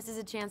never misses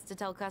a chance to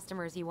tell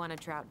customers he won a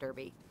trout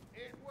derby.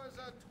 It was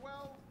a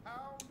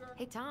 12-pounder.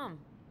 Hey, Tom,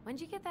 when'd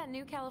you get that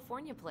new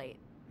California plate?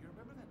 You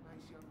remember that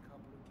nice young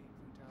couple who came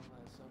through town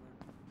last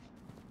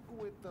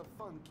summer? With the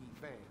funky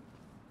van.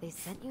 They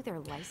sent you their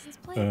license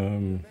plate? The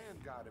van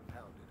got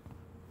impounded.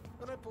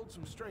 But I pulled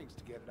some strings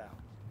to get it out.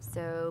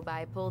 So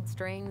by pulled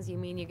strings, you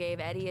mean you gave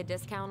Eddie a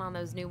discount on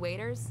those new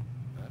waiters?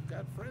 I've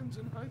got friends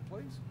in high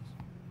places.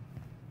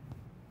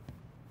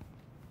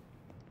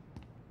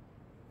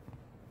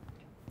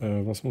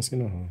 Was muss ich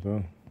noch haben?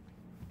 Da.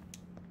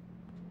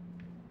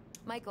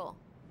 Michael,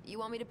 you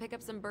want me to pick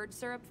up some birch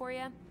syrup for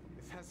you?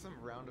 Is that some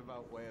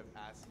roundabout way of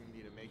asking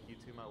me to make you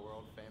two my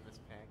world famous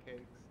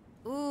pancakes?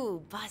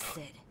 Ooh,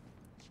 busted.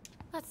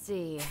 Let's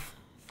see.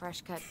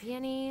 Fresh cut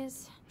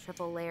peonies,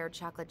 triple layered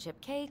chocolate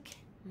chip cake.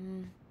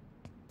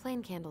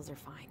 Plain candles are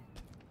fine.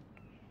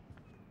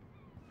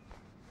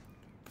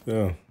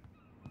 Ja.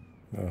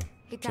 Ja.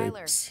 Hey,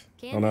 Tyler, Chips.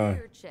 candy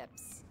Oh, or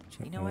chips?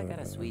 You know I got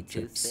a sweet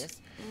tooth, chips.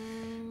 sis.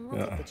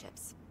 We'll take the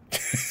chips.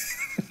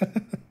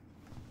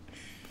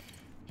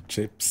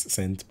 Chips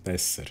sind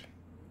besser.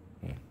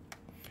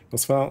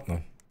 Was fehlt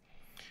noch?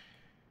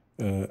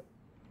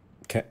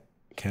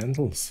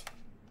 Candles.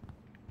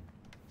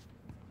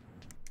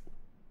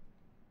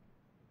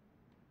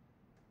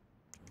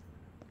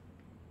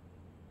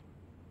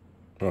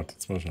 Warte,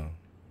 jetzt mal schnell.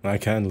 Nein,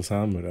 Candles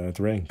haben wir.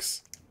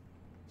 Drinks.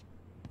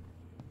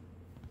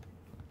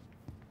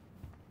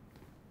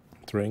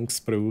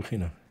 Drinks brauche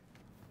ich noch.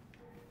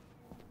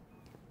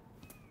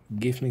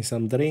 Give me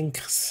some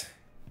drinks.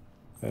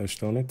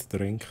 Ist da nicht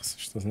Drinks?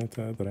 Ist das nicht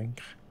ein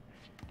Drink?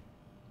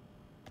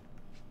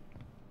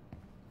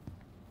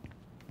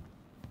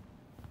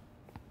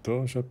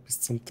 Da ist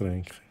etwas zum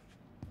Trinken.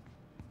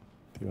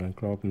 Die wollen,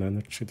 glaube ich, einen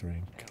Energy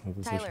Drink.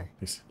 Oder so Tyler,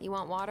 etwas. you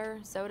want water,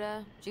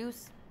 soda,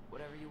 juice?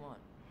 Whatever you want.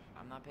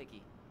 I'm not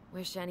picky.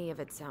 Wish any of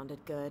it sounded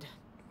good.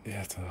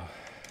 Ja, da.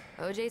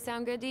 OJ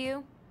sound good to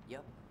you?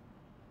 Yep.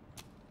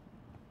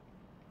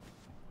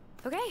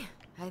 Okay,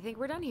 I think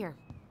we're done here.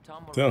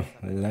 Tom will So, wrap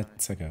up the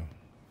let's go.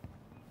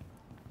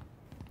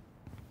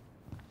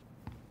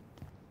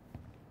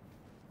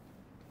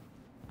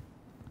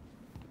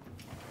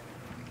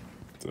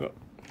 So,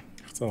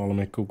 ich zahle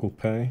mit Google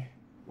Pay.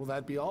 Will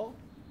that be all?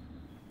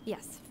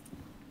 Yes.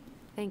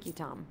 Thank you,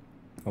 Tom.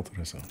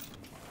 Oder so.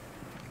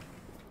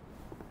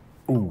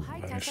 Hi,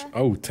 wer Tessa. ist...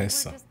 Oh, We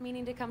Tessa. were just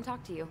meaning to come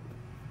talk to you.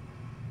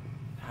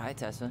 Hi,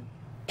 Tessa.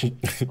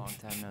 Long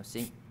time no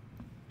see.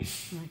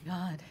 My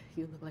God,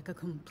 you look like a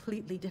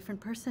completely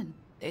different person.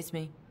 It's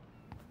me.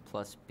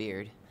 Plus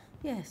beard.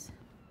 Yes.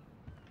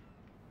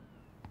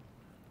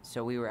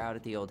 So we were out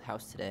at the old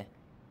house today.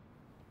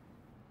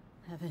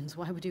 Heavens,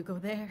 why would you go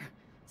there?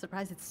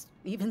 Surprised it's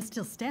even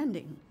still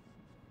standing.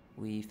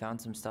 We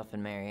found some stuff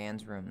in Mary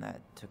Ann's room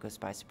that took us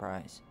by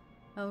surprise.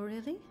 Oh,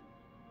 really?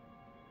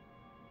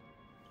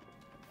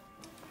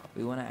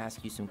 We want to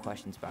ask you some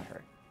questions about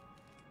her.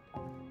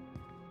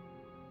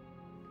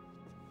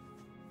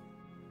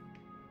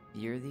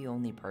 You're the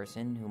only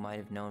person who might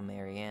have known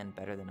Mary Ann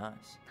better than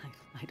us.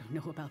 I don't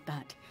know about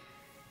that.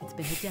 It's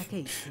been a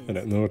decade since. Er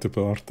hat nur den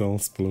Bart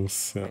als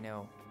Plus. Ja. I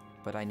know,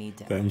 but I need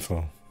to In dem ask.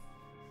 Fall.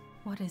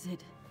 What is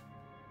it?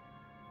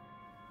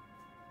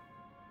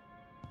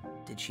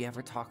 Did she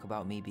ever talk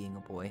about me being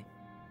a boy?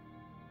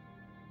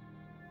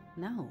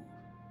 No.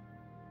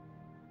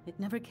 It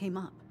never came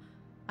up.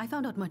 I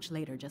found out much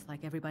later, just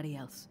like everybody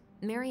else.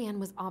 Mary Ann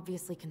was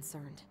obviously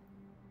concerned.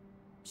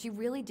 She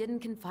really didn't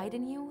confide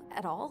in you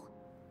at all?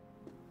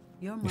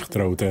 Your Ich mother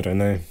traue der was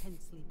nicht.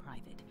 intensely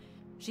private.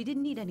 She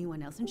didn't need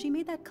anyone else, and she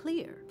made that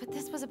clear. But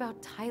this was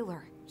about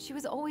Tyler. She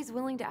was always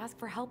willing to ask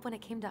for help when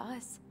it came to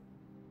us.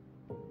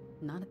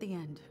 Not at the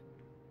end.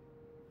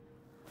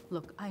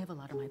 Look, I have a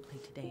lot on my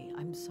plate today.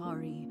 I'm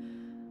sorry,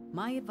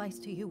 My advice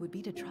to you would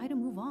be to try to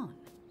move on.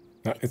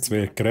 Ja, jetzt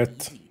wird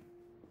geredet.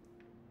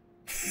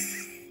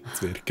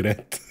 Jetzt wird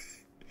geredet.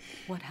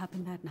 What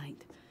happened that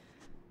night?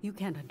 You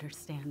can't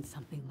understand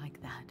something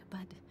like that,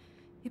 but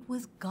it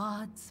was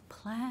God's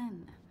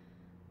plan.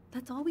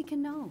 That's all we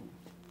can know.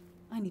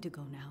 I need to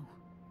go now.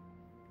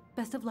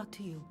 Best of luck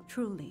to you,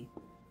 truly.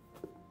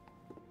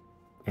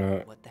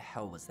 What the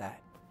hell was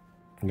that?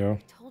 Ja. I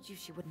told you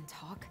she wouldn't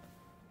talk.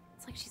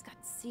 It's like she's got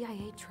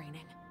CIA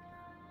training.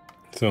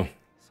 So.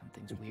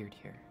 Something's weird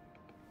here.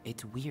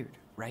 It's weird,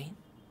 right?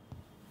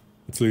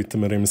 Jetzt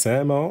läuten wir im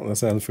Sam an, er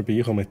soll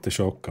vorbeikommen mit der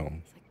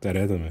Shotgun. Dann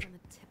reden wir.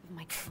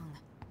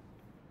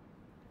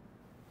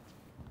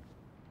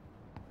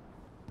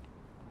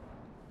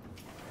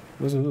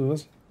 Was?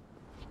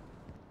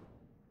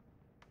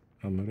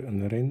 Haben wir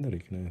eine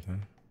Erinnerung nicht? He?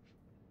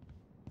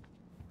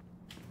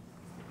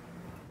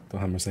 Da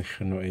haben wir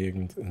sicher noch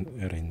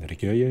irgendeine Erinnerung.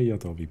 Ja,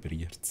 da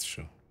vibriert es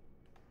schon.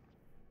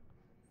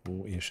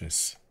 Wo ist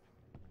es?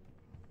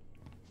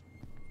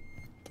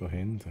 Da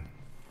hinten.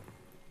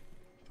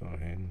 Da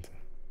hinten.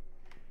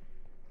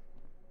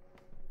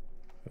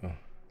 Ja.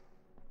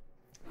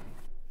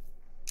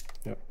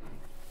 Ja.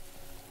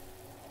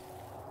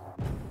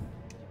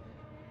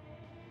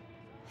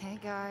 Hey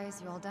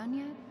guys, you all done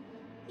yet?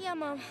 Yeah,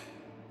 Mom.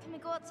 Can we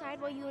go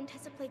outside while you and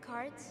Tessa play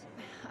cards?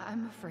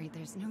 I'm afraid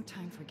there's no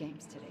time for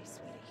games today,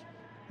 sweetie.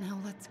 Now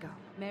let's go.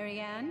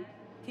 Marianne,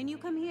 can you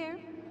come here?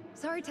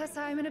 Sorry,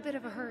 Tessa, I'm in a bit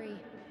of a hurry.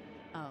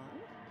 Oh,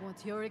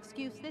 what's your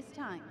excuse this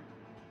time?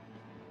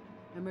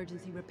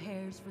 Emergency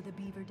repairs for the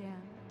beaver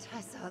dam?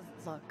 Tessa,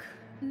 look.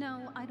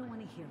 No, I don't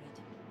want to hear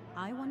it.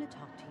 I want to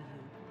talk to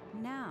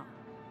you now.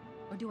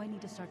 Or do I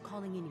need to start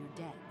calling in your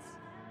debts?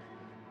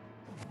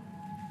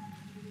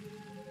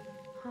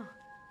 Huh.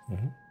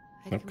 Mm-hmm.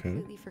 I'd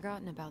completely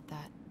forgotten about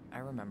that. I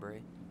remember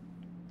it,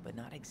 but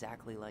not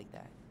exactly like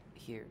that.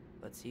 Here,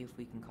 let's see if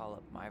we can call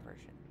up my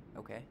version,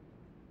 okay?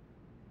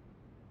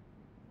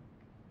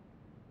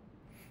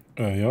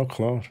 Ja,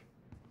 klar.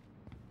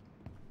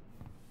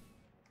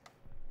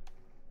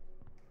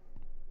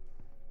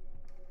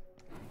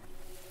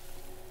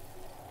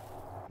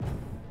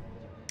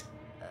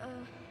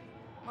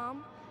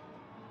 Mom?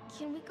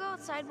 Can we go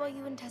outside while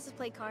you and Tessa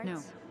play cards?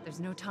 No, there's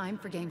no time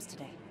for games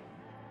today.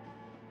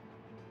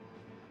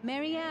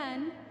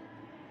 Marianne,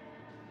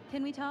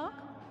 can we talk?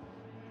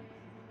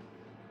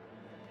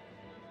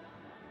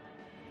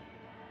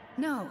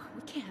 No,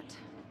 we can't.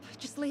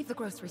 Just leave the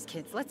groceries,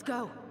 kids. Let's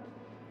go.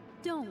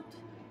 Don't.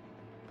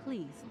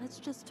 Please, let's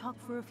just talk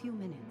for a few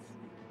minutes.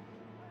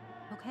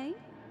 Okay?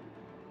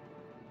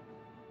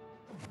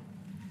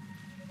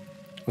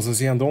 Also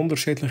sie haben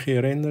unterschiedliche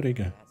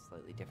Erinnerungen. That's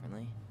slightly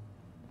differently.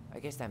 I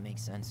guess that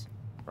makes sense.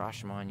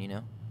 Rashomon, you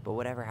know? But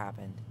whatever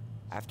happened,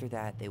 after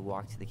that they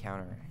walked to the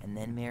counter, and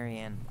then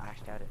Marianne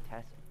lashed out at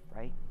Tessa,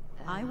 right?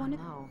 I want to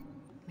know.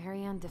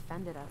 Marianne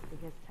defended us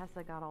because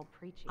Tessa got all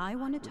preachy. I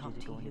want to talk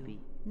to you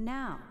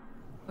now.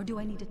 Or do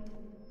I need to...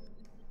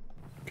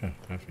 Okay,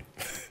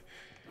 perfect.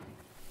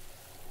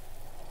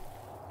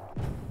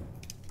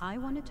 I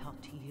want to talk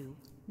to you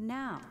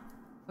now.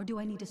 Or do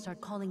I need to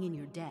start calling in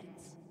your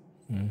debts?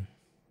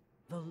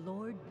 The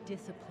Lord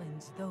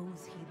disciplines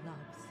those he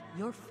loves.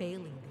 You're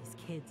failing these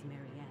kids,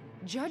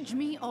 Marianne. Judge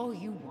me all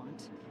you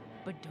want,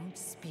 but don't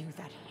spew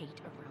that hate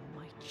around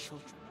my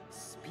children.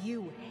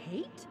 Spew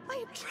hate? I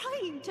am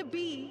trying to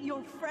be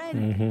your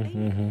friend.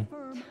 A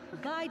firm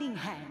guiding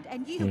hand,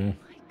 and you...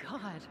 My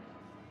God.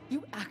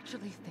 You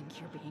actually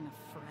think you're being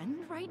a friend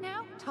right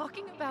now?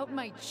 Talking about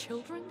my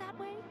children that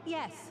way?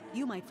 Yes,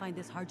 you might find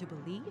this hard to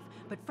believe,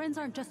 but friends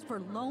aren't just for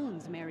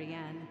loans,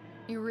 Marianne.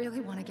 You really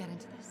want to get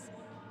into this?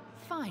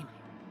 Fine.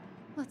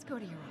 Let's go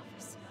to your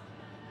office.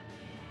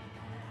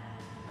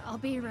 I'll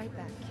be right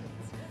back,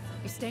 kids.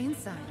 You stay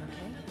inside,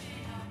 okay?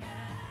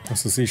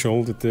 Also sie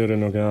schuldet ihr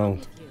noch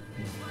Geld.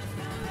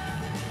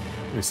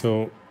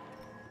 Wieso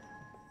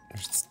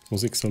ist die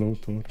Musik so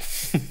laut geworden?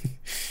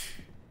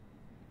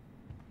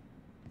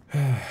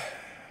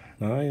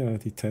 Nein, ja,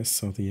 die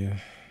Tessa, die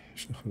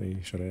ist ein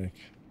bisschen schräg.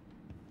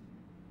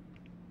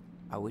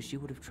 I wish you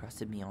would have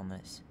trusted me on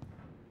this.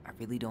 I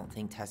really don't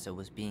think Tessa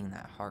was being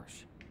that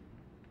harsh.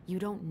 You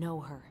don't know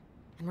her.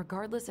 And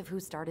regardless of who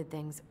started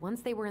things,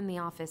 once they were in the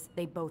office,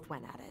 they both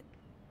went at it.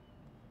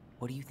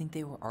 What do you think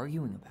they were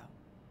arguing about?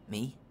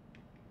 Me?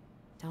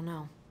 Don't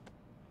know.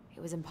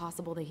 It was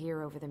impossible to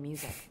hear over the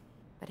music.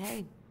 But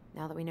hey,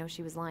 now that we know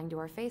she was lying to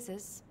our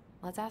faces,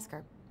 let's ask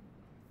her.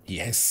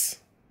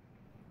 Yes!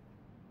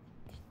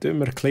 Tun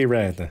wir ein bisschen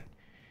reden.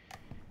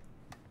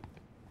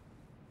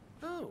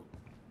 Oh,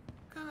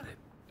 got it.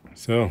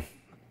 So,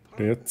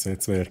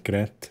 jetzt wird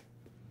geredet.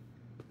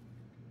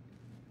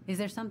 Is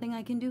there something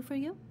I can do for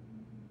you?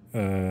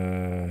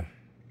 Yeah,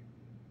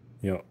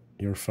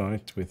 your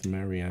fight with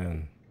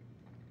Marianne.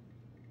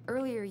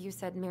 Earlier you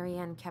said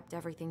Marianne kept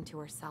everything to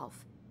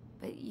herself.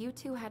 But you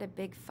two had a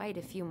big fight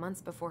a few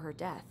months before her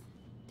death,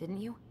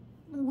 didn't you?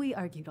 We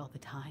argued all the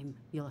time.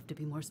 You'll have to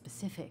be more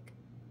specific.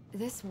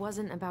 This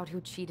wasn't about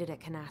who cheated at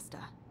Canasta.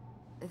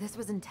 This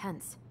was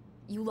intense.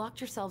 You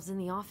locked yourselves in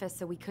the office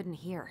so we couldn't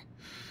hear.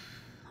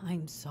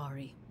 I'm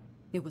sorry.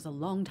 It was a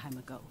long time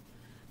ago.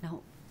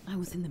 Now, I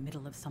was in the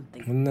middle of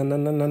something.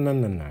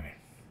 No.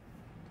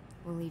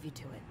 We'll leave you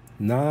to it.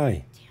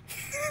 Nee.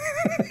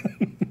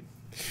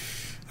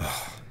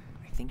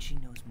 I think she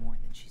knows more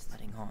than she's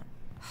letting on.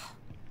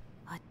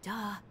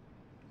 Duh.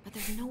 But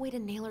there's no way to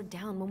nail her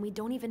down when we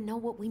don't even know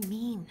what we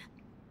mean.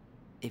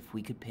 If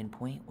we could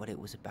pinpoint what it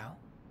was about,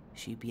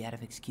 she'd be out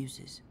of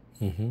excuses.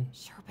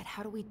 Sure, but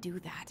how do we do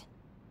that?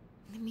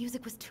 The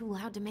music was too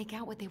loud to make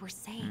out what they were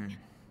saying.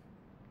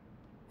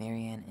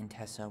 Marianne and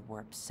Tessa were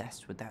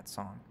obsessed with that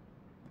song.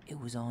 It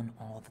was on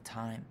all the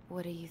time.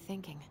 What are you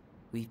thinking?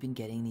 We've been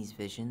getting these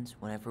visions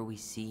whenever we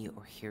see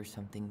or hear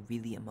something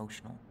really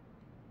emotional.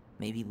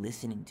 Maybe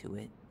listening to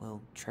it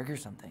will trigger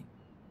something.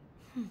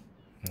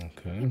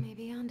 Okay. You may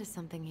be onto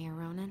something here,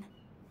 Ronan.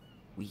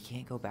 We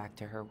can't go back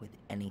to her with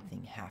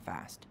anything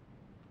half-assed.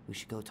 We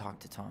should go talk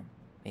to Tom.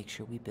 Make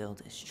sure we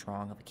build as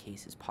strong of a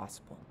case as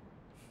possible.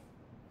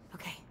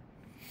 Okay.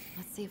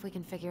 Let's see if we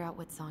can figure out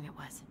what song it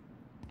was.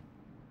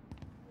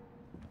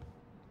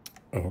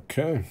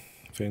 Okay,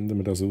 finden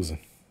wir das raus.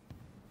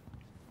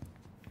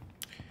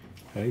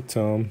 Hey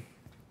Tom.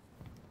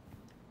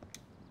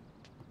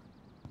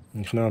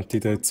 Ich nannte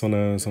dort so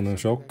eine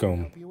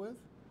Shotgun.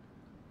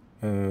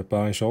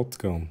 By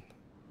Shotgun.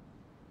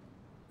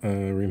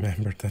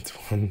 Remember that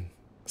one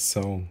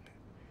song?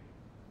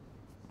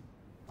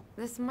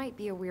 This might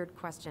be a weird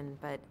question,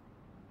 but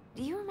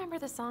do you remember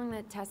the song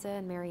that Tessa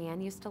and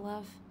Marianne used to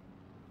love?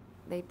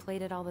 They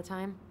played it all the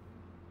time.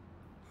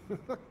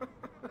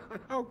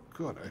 How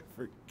could I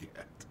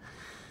forget?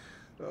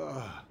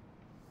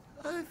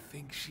 I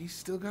think she's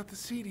still got the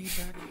CD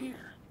back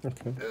here.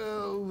 Okay.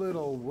 A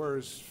little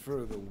worse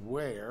for the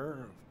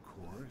wear, of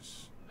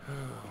course.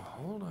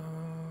 Hold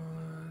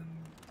on.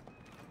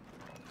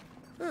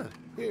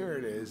 Here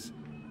it is.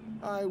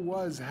 I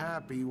was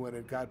happy when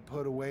it got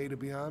put away, to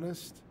be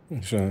honest.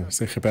 Das war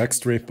sicher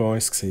Backstreet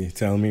Boys gewesen.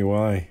 Tell me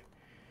why.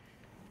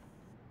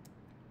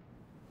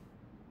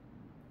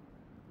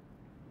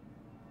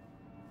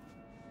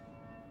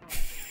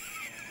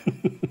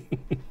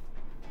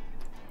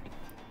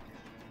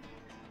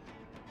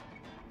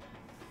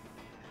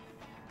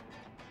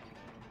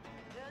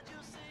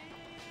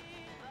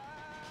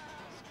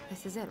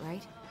 This is it,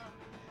 right?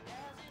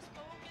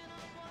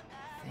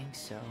 I think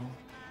so.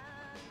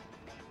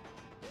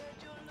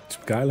 Das ist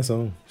ein geiler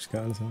Song. Das ist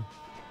ein geiler Song.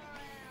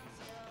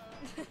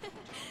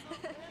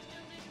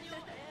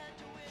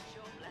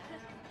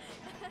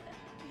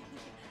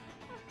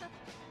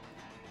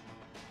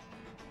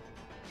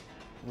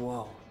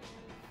 Whoa.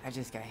 I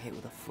just got hit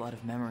with a flood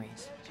of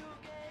memories.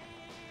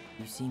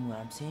 You seeing what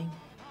I'm seeing?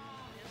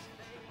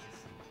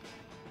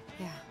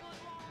 Yeah.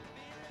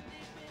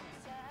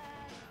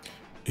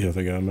 Ja,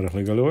 dann gehen wir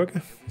ein bisschen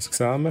schauen. Was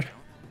sehen wir?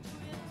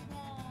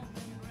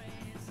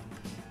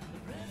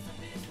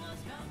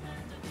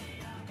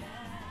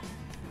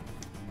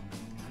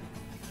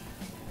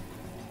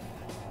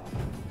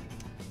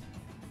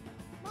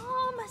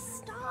 Mom,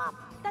 stop!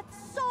 That's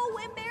so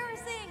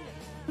embarrassing!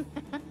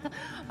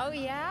 Oh,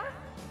 yeah?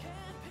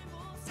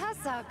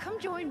 Tessa, come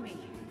join me.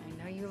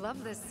 I know you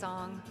love this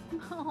song.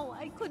 No,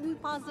 I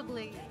couldn't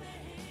possibly.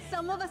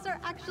 Some of us are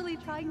actually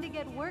trying to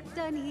get work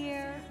done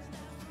here.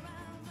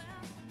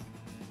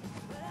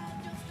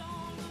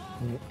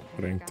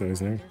 Bringt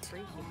uns nichts.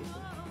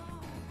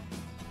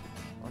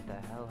 What the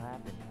hell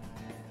happened?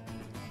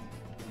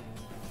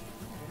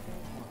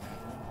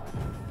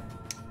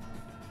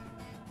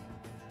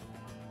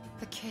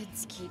 The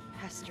kids keep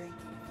pestering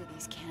me for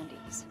these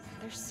candies.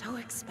 They're so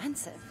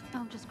expensive.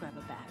 Oh, just grab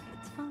a bag.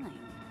 It's fine.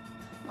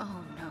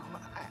 Oh no,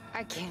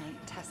 I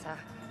can't, Tessa.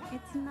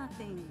 It's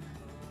nothing.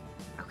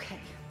 Okay.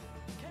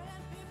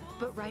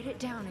 But write it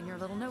down in your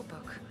little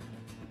notebook.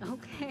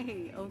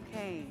 Okay.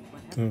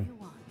 Whatever you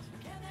want.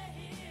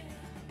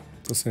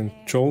 Das sind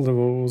die Schulter,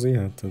 die sie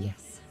hat, oder?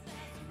 Yes.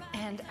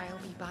 And I'll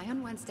be by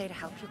on Wednesday to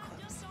help you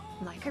close,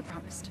 like I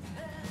promised.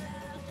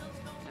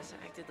 Tessa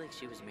acted like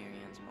she was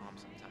Marianne's mom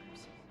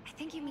sometimes. I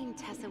think you mean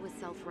Tessa was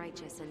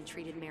self-righteous and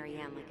treated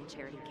Marianne like a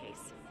charity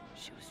case.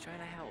 She was trying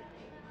to help.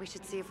 We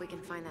should see if we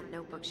can find that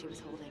notebook she was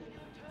holding.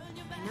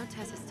 I know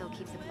Tessa still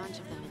keeps a bunch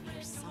of them in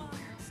here somewhere.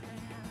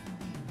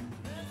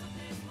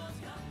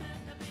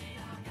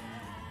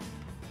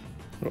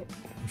 Oh,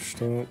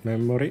 steht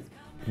Memory.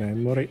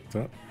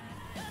 Da.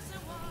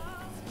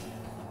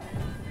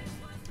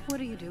 What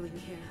are you doing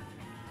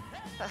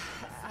here?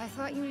 I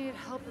thought you needed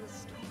help at the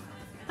store.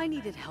 I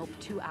needed help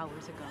 2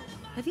 hours ago.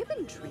 Have you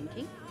been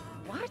drinking?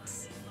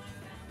 What?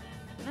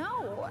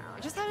 No, I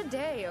just had a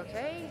day,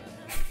 okay?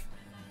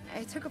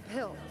 I took a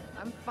pill.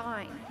 I'm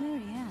fine.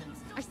 Marianne.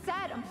 I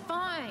said I'm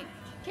fine.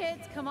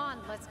 Kids, come on,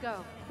 let's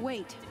go.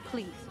 Wait,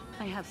 please.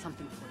 I have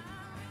something for you.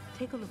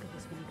 Take a look at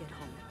this when you get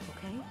home,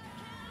 okay?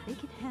 They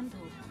can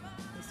handle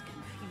this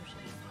confusion.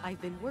 I've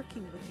been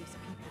working with these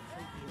people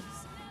for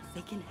years.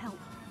 They can help.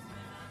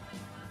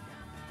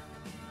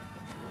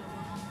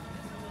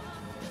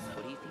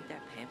 What do you think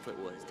that pamphlet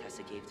was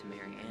Tessa gave to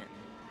Marianne?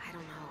 I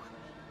don't know.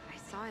 I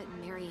saw it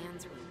in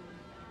Marianne's room.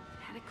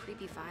 It had a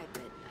creepy vibe,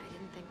 but I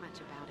didn't think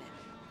much about it.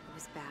 It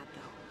was bad,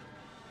 though.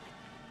 Like,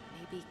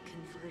 maybe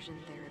conversion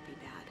therapy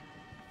bad.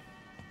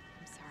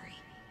 I'm sorry.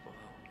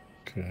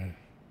 Okay.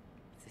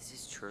 If this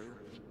is true,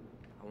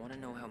 I want to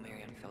know how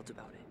Marianne felt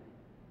about it.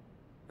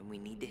 And we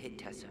need to hit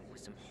Tessa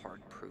with some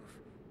hard proof.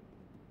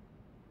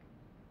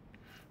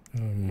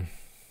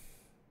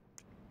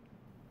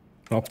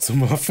 Ab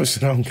zum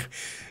Waffenschrank.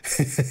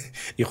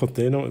 Ich kann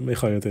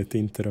ja dort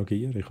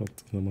interagieren. Ich kann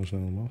das nochmal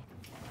schnell machen.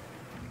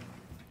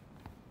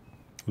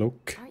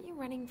 Look. Aren't you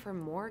running for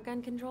more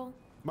gun control?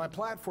 My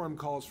platform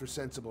calls for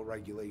sensible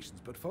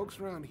regulations, but folks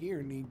around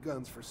here need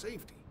guns for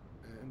safety.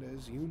 And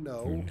as you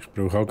know, Ich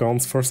brauche auch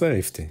Guns for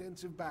Safety.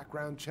 extensive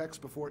background checks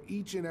before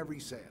each and every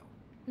sale.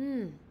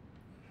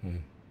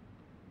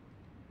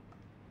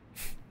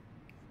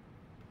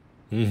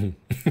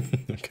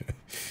 Okay.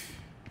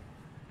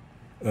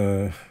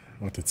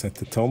 Warte, jetzt hat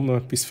der Tom noch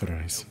etwas für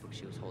uns.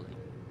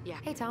 Yeah.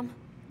 Hey, Tom.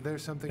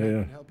 There's something Yeah, I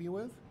yeah. can help you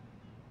with?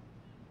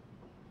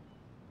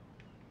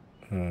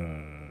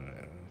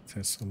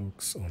 Tessa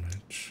looks on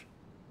edge.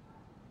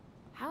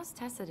 How's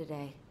Tessa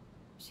today?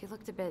 She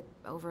looked a bit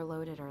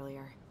overloaded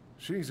earlier.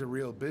 She's a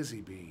real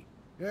busy bee.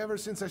 Ever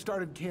since I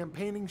started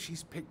campaigning,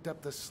 she's picked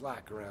up the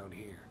slack around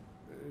here.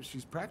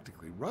 She's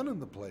practically running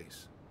the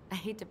place. I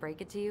hate to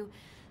break it to you,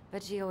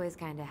 but she always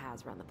kinda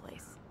has run the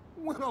place.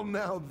 Well,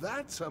 now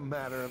that's a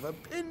matter of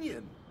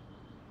opinion.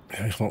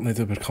 Ja, ich will nicht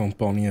über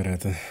Kampagnen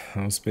reden.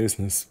 Als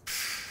Business.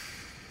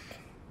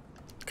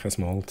 Kein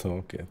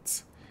Smalltalk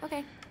jetzt.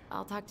 Okay,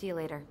 I'll talk to you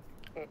later.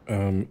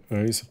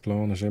 Unser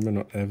Plan ist immer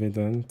noch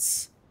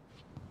Evidenz.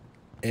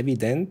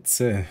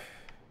 Evidenzen.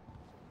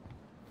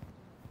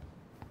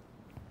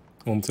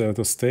 Und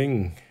das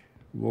Ding,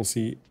 das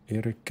sie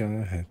ihr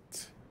gegeben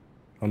hat.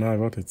 Ah nein,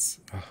 warte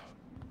jetzt.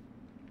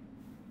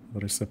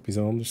 Oder ist es etwas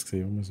anderes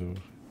gewesen, was wir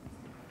suchen?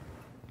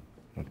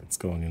 Warte, jetzt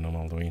gehe ich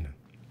nochmal da rein.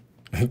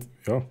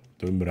 Ja,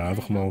 tun wir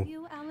einfach mal.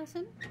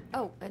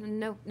 Oh,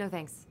 no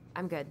thanks.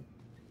 I'm good.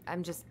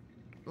 I'm just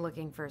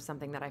looking for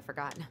something that I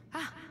forgot.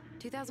 Ah,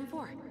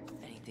 2004.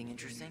 Anything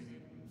interesting?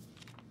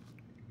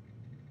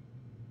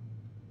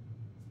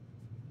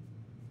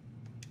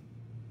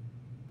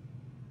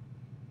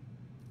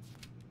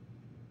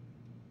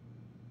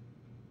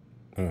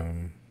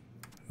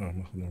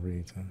 Mach noch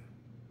read.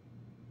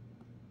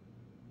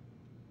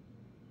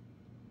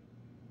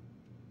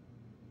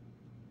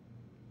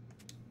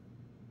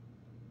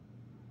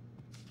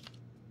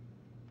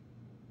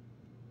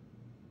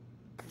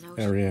 No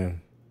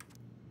Marianne.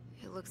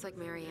 It looks like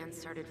Marianne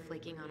started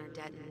flaking on her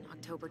debt in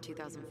October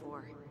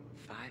 2004.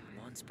 5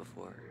 months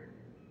before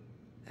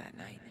that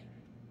night.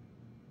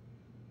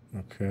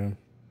 Okay.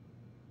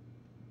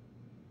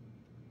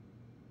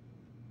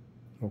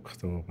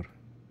 Oktober.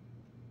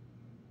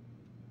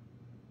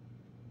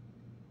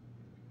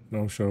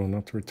 No show,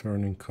 not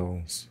returning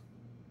calls.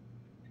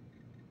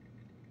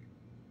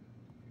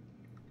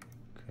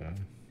 Okay.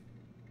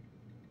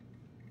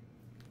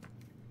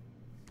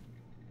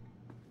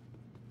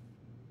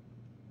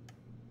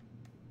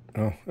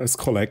 Oh, it's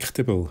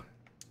collectible.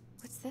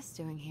 What's this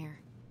doing here?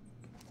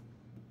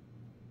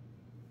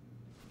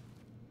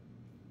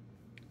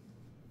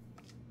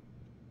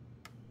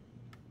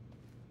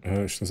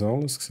 Ist das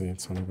alles gewesen?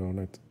 Jetzt habe ich gar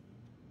nicht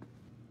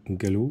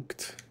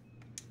geschaut.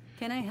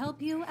 Can I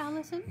help you,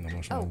 Allison?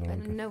 Nochmal schnell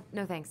schauen.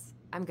 No thanks.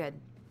 I'm good.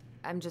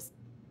 I'm just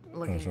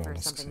looking schon for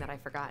alles something gesehen. that I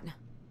forgot.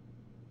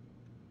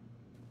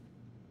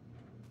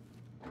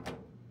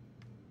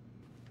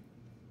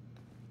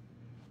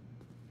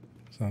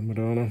 Was haben wir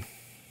da noch?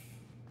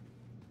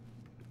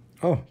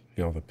 Oh,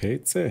 ja, der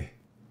PC.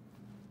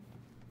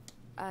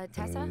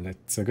 Tessa?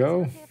 Let's Is it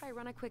go. okay if I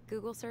run a quick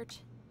Google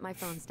search? My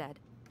phone's dead.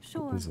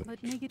 Sure, Is it?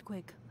 but make it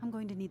quick. I'm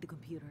going to need the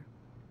computer.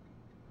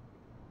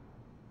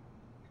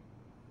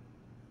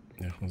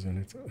 Ja, ich muss ja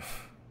nicht.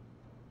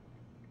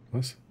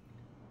 Was?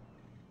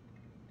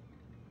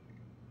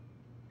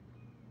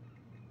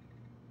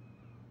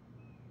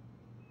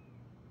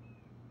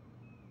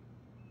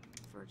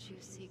 Virtue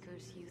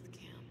Seekers Youth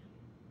Camp.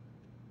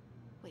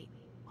 Wait,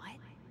 what?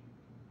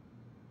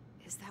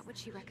 Is that what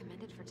she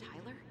recommended for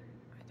Tyler?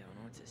 I don't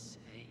know what to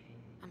say.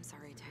 I'm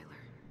sorry, Tyler.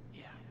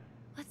 Yeah.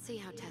 Let's see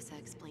how Tessa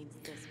explains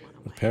this one A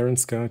away.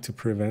 Parent's Guide to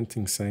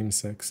Preventing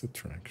Same-Sex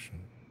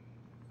Attraction.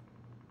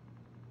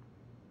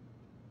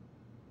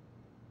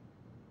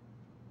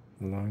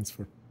 Alliance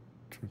for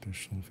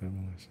Traditional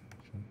Families.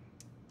 Okay.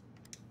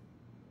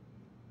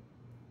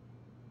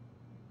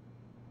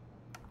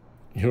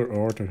 Your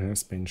order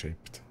has been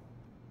shipped.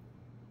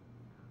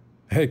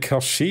 Hey,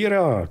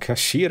 Kashira!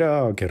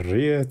 Kashira,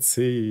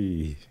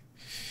 grüezi!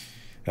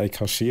 Hey,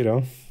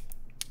 Kashira.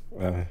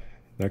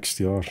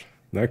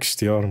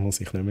 Nächstes Jahr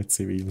muss ich nicht mehr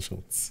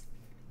Zivilschutz.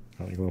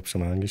 Habe ich glaube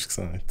schon manchmal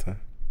gesagt.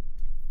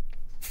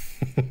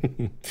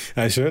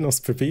 Hey, schön,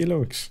 dass du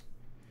vorbeischaust.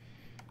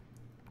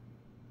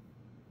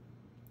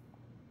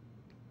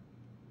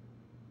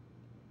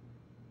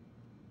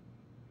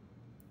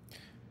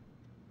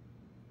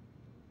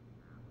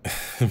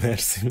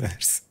 Merci.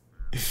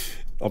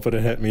 Aber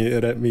er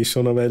hat mich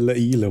schon noch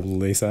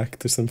einlullen. Ich sage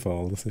dir es im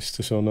Fall. Das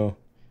ist schon noch...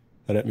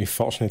 Er hat mich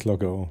fast nicht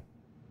gehen.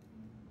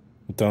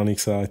 Und dann habe ich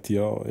gesagt,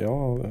 ja,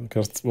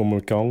 gerade wo wir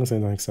gegangen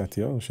sind, habe ich gesagt,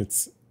 ja, das ist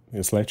jetzt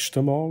das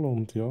letzte Mal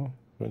und ja,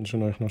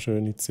 wünschen euch noch eine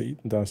schöne Zeit.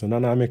 Und er so,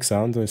 nein, wir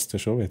sehen uns dann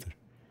schon wieder.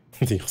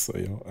 Und ich so,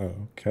 ja,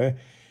 okay.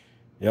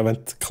 Ja, wenn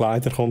du die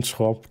Kleider kommst,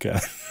 kannst du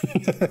abgeben.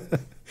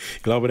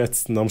 Ich glaube, er hat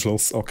es dann am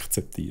Schluss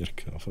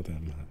akzeptiert, von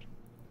dem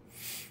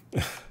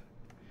her.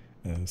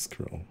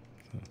 Scroll.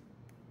 So.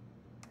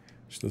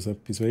 Ist das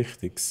etwas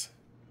Wichtiges?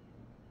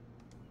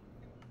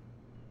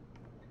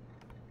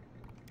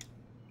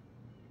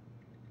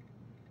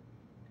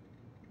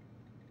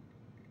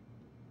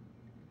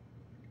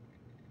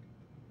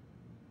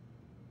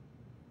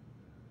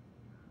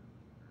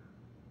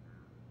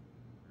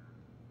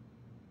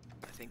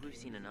 I think we've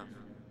seen enough.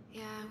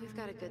 Yeah, we've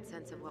got a good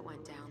sense of what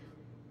went down.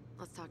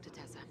 Let's talk to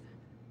Tessa.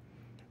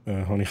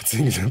 Habe ich jetzt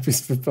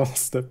irgendetwas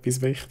verpasst?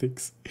 Etwas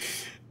Wichtiges?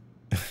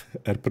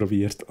 Er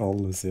probiert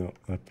alles, ja.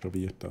 Er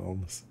probiert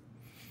alles.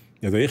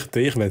 Ja,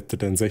 dich wird er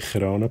dann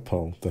sicher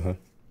anbehalten. He?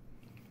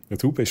 Ja,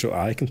 du bist ja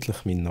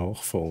eigentlich mein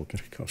Nachfolger,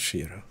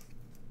 Kashira.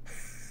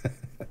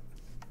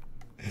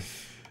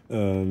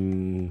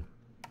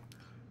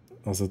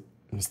 Also,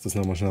 ich muss das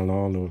nochmal schnell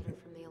anschauen.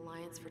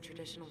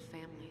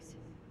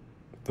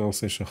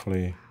 Das ist ein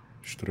bisschen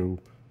Straub.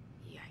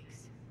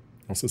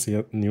 Also sie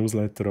hat einen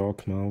Newsletter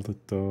angemeldet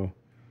da.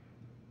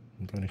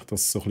 Und wenn ich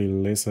das so ein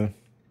bisschen lese.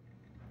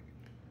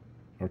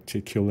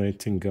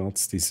 Articulating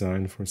God's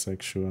Design for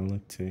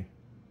Sexuality.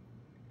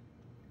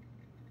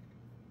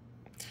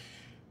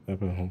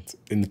 Eben, und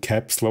in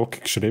Caps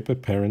Lock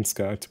geschrieben, Parents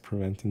Guide to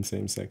Preventing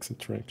Same-Sex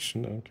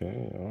Attraction.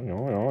 Okay,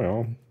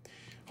 ja.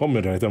 Komm,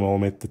 wir reden mal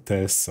mit der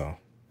Tessa.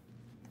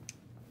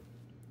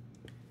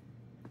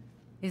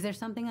 Is there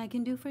something I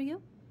can do for you?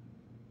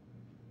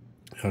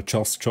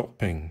 Just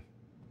shopping.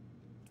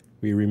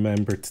 We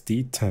remembered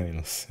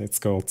details.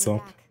 Jetzt geht's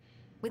ab.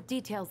 With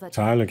details that...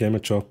 Tyler, gib mir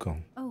die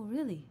Shotgun. Oh,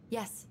 really?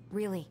 Yes,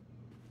 really.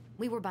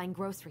 We were buying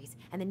groceries,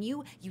 and then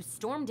you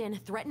stormed in,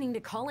 threatening to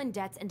call in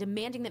debts and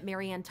demanding that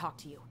Marianne talk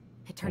to you.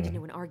 It turned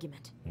into an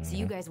argument. So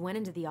you guys went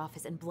into the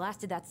office and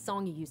blasted that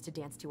song you used to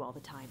dance to all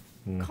the time.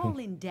 Call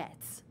in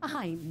debts?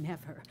 I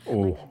never. Oh.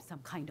 Like I'm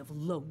some kind of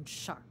loan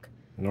shark.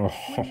 Oh.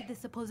 When did this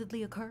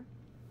supposedly occur?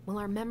 Well,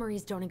 our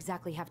memories don't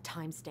exactly have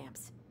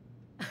timestamps.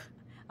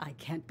 I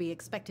can't be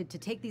expected to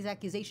take these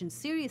accusations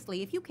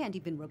seriously if you can't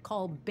even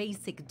recall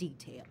basic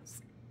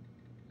details.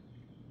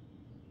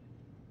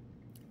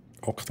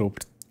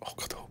 Oktober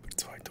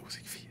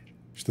 2004.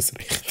 Ist das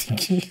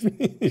richtig?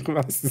 Ich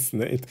weiß es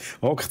nicht.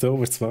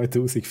 Oktober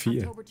 2004.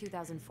 October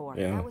 2004.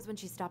 Yeah. That was when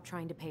she stopped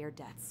trying to pay her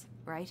debts,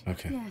 right?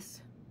 Okay.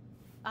 Yes.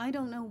 I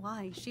don't know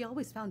why. She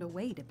always found a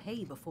way to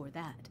pay before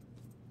that.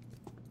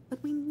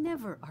 But we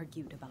never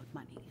argued about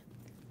money.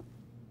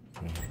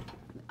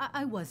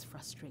 I was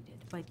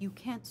frustrated, but you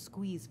can't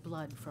squeeze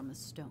blood from a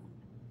stone.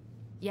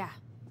 Yeah,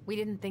 we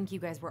didn't think you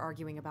guys were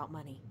arguing about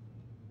money.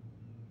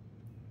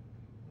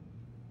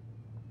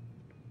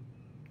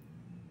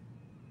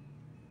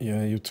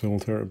 Yeah, you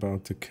told her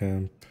about the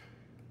camp.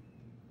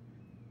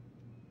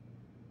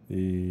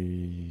 Yeah.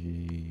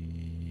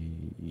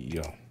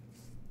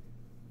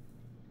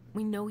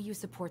 We know you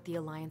support the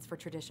Alliance for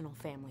Traditional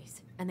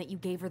Families, and that you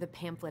gave her the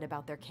pamphlet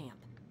about their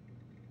camp.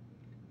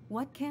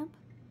 What camp?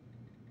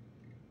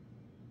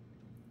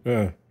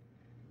 The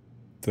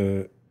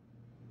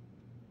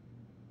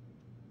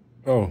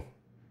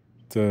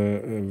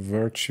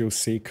Virtue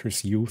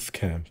Seekers Youth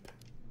Camp.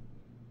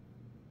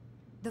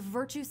 The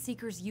Virtue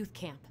Seekers Youth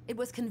Camp. It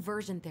was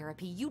conversion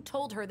therapy. You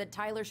told her that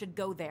Tyler should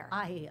go there.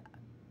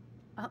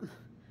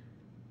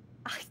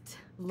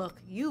 Look,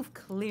 you've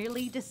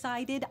clearly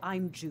decided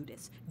I'm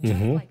Judas,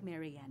 just like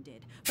Marianne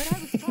did. But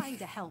I was trying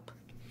to help.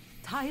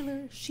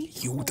 Tyler, she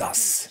told me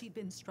she'd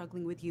been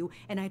struggling with you,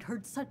 and I'd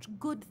heard such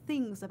good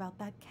things about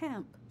that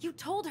camp. You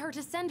told her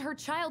to send her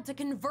child to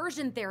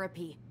conversion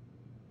therapy.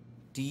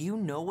 Do you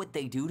know what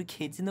they do to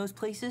kids in those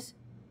places?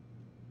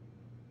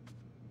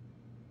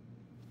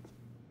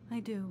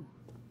 I do.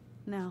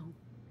 Now.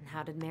 And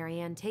how did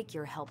Marianne take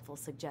your helpful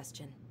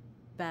suggestion?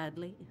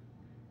 Badly.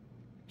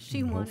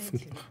 She wanted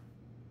to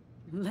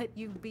let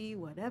you be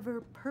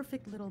whatever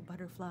perfect little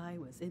butterfly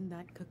was in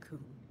that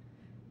cocoon.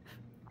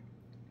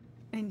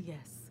 And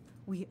yes,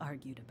 we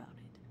argued about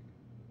it.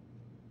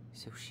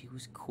 So she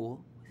was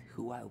cool with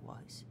who I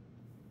was?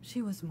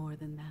 She was more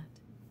than that.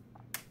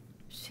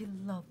 She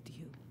loved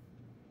you.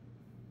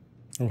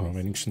 Oh,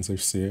 wenigstens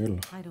ist sie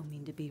ehrlich. I don't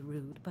mean to be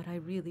rude, but I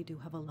really do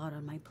have a lot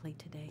on my plate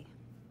today.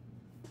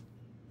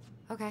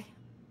 Okay.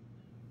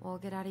 We'll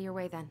get out of your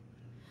way then.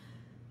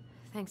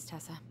 Thanks,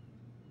 Tessa.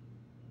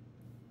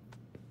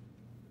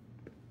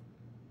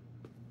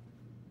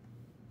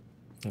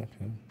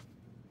 Okay.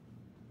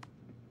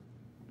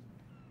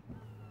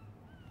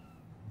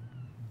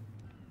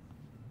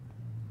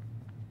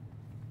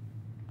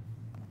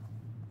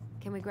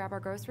 Can we grab our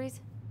groceries?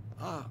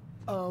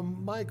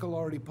 Michael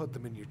already put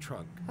them in your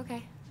trunk.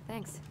 Okay,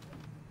 thanks.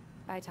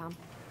 Bye, Tom.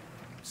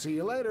 See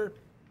you later.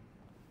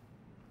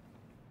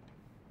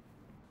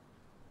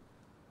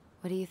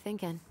 What are you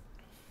thinking?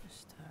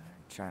 Just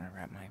trying to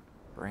wrap my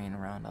brain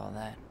around all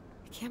that.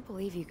 I can't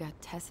believe you got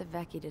Tessa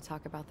Vecchi to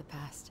talk about the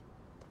past.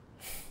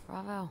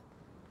 Bravo.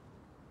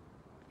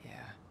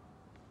 Yeah.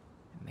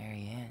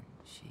 Marianne,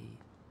 she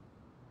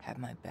had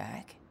my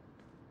back.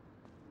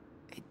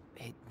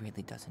 It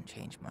really doesn't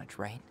change much,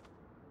 right?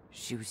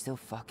 She was still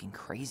fucking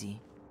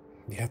crazy.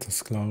 Ja,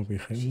 das glaube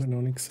ich immer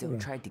noch nicht so. Still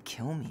tried to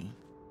kill me.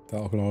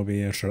 Da glaube ich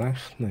erst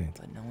recht nicht.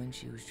 But knowing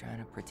she was trying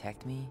to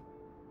protect me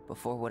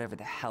before whatever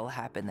the hell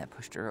happened that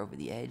pushed her over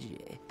the edge,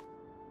 it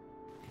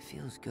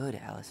feels good,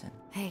 Allison.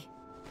 Hey,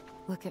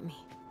 look at me.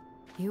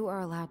 You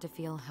are allowed to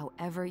feel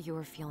however you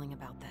are feeling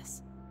about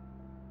this.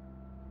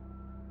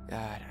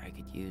 God, I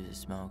could use a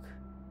smoke.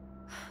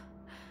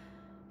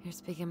 You're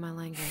speaking my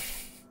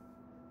language.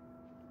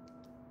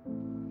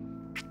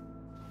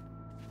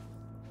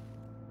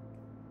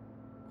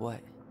 What?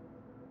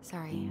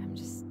 Sorry, I'm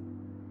just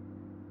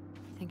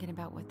thinking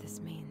about what this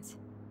means.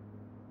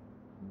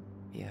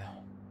 Yeah,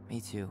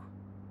 me too.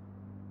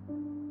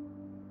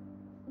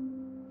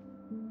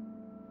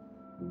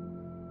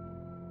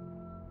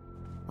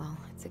 Well,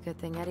 it's a good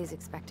thing Eddie's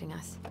expecting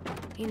us.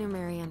 He knew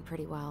Marianne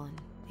pretty well, and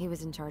he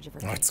was in charge of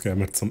her. Jetzt gehen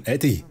wir zum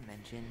Eddie.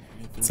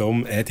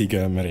 Zum Eddie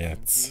gehen wir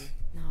jetzt.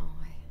 No,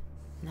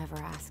 I never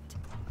asked.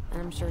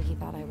 And I'm sure he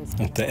thought I was.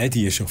 Und der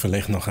Eddie ist ja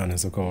vielleicht nachher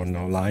sogar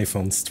noch live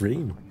on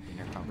stream.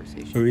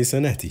 Who is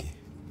an Eddie?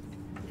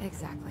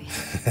 Exactly.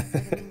 I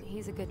mean,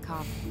 he's a good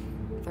cop.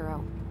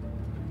 Thorough.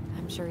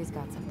 I'm sure he's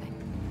got something.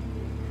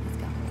 Let's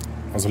go.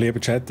 Also lieber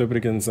Chat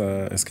übrigens,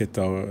 es gibt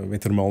auch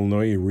wieder mal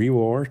neue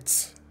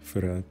Rewards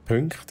für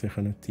Punkte. Ihr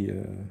könnt die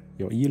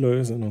ja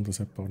einlösen und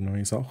ein paar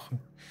neue Sachen.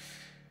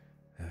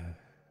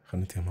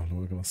 Könnt ihr mal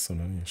schauen, was so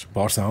neu ist. Ein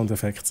paar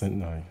Soundeffekte sind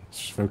neu.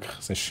 Es ist wirklich,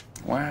 es ist...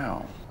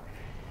 Wow.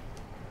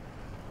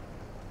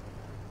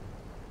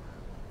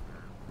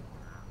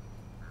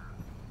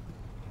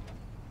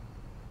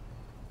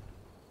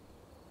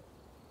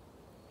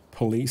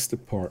 Police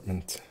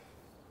Department.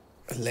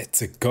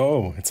 Let's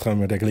go! Jetzt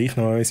können wir dann gleich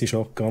noch unsere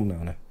Shotgun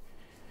nehmen.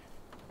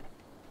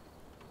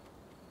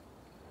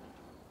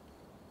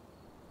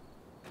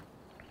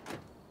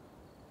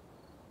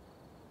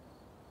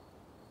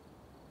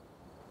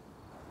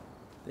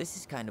 This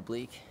is kind of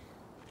bleak.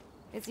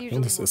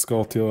 Und es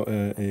geht ja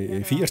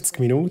in 40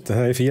 Minuten.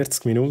 In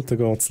 40 Minuten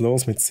geht es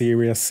los mit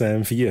Serious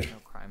Sam 4.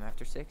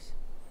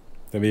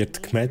 Da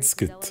wird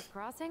gemetzelt.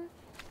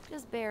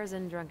 Just bears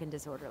and drunken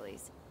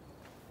disorderlies.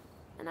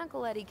 And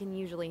Uncle Eddie can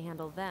usually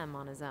handle them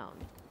on his own.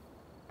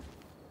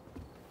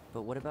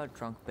 But what about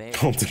drunk bears?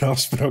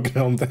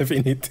 Kontrastprogramm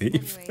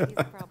definitiv. Anyway,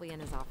 he's probably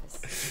in his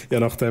office. Ja,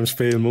 nach dem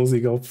Spiel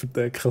Musik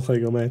abverdecken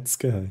können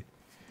metzgen.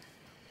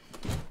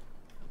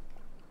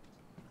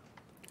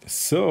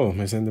 So,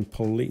 wir sind im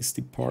Police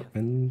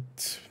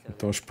Department.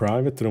 Da ist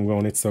Private, darum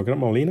gehen wir jetzt da gerade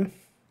mal rein.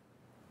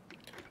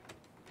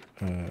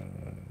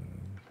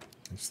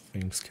 This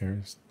thing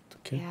scares the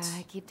kids.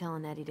 Yeah, I keep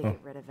telling Eddie to get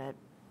rid of it.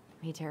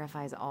 He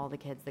terrifies all the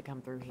kids that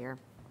come through here.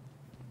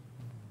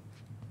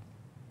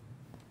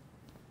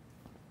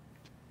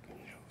 Ja,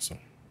 so.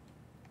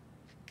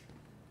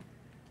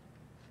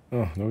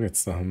 Ah, schau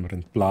jetzt, da haben wir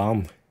einen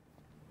Plan.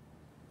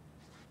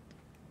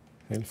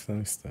 Hilft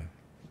uns da.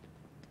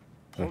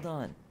 Hold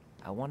on.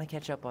 I want to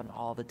catch up on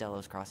all the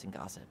Delos Crossing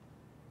gossip.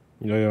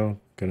 Ja, ja,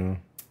 genau.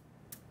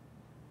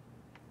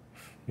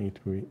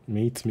 Meet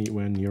me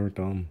when you're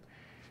done.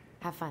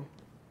 Have fun.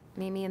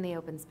 Meet me in the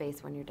open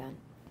space when you're done.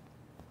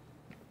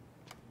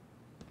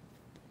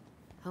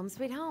 Home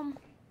sweet home.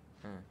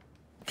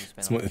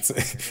 Jetzt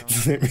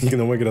nimmt mich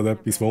noch gerade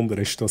etwas Wunder.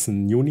 Ist das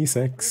ein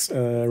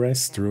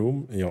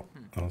Unisex-Restroom? Ja,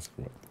 also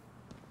gut.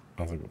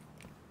 Also gut.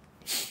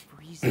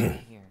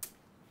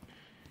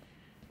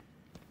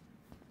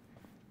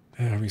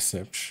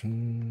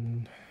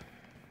 Reception.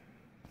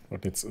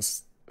 Und jetzt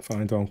ist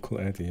Find Uncle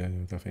Eddie. Ja,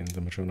 da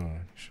finden wir schon noch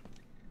eins.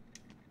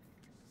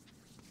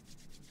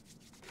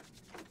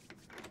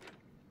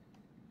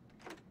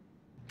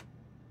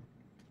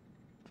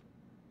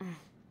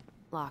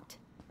 Locked.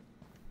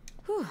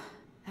 Whew.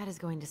 That is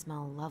going to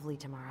smell lovely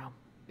tomorrow.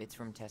 It's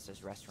from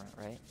Tessa's restaurant,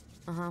 right?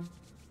 Uh-huh.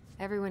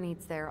 Everyone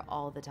eats there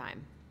all the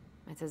time.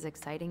 It's as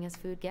exciting as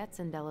food gets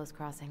in Delos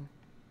Crossing.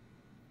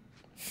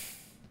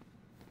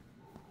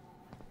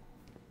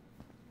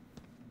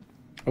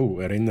 Oh,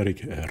 Erinnerung.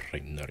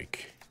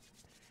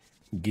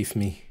 Give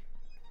me.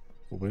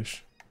 Wo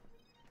ist?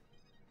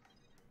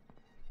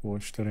 Wo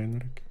ist die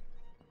Erinnerung?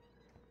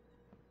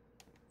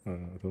 Da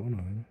noch,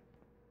 ne?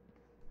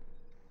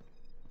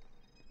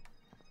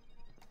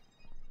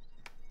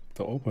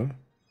 Da oben?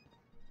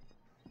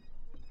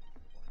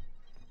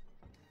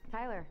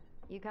 Tyler,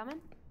 you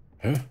coming?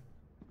 Hä?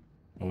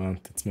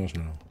 Moment, jetzt mal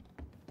schnell.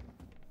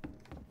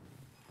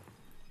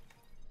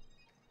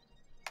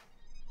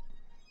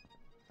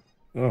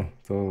 Oh,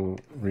 so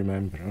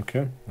remember.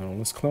 Okay,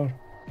 alles klar.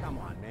 Come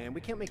on, man.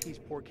 We can't make these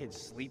poor kids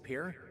sleep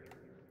here.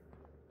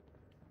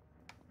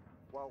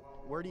 Well,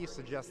 where do you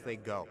suggest they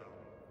go?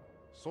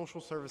 Social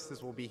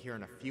services will be here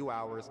in a few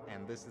hours,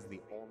 and this is the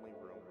only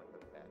room with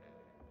a bed.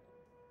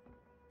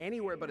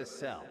 Anywhere but a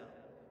cell.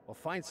 We'll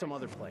find some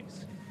other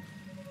place.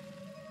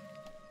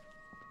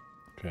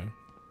 Okay.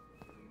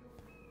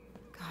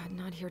 God,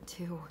 not here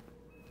too.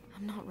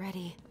 I'm not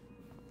ready.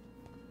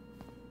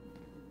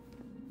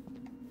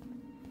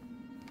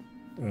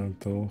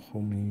 Da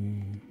komme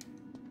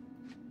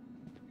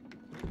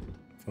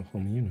ich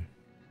rein.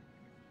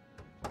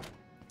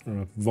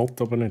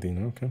 Wollte aber nicht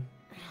rein, okay.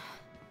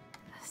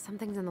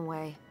 Something's in the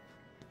way.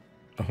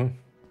 Aha.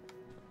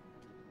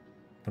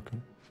 Okay.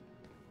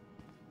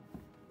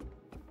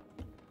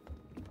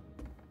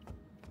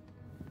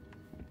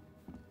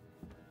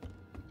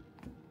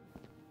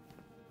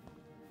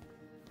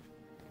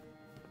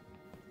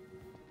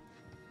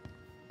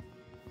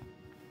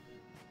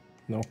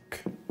 Knock.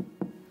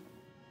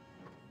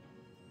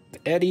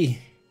 Eddie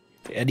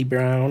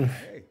Brown.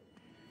 Hey,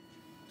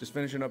 just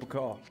finishing up a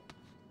call.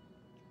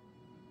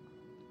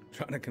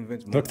 Trying to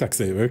convince me. Schau, der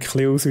sieht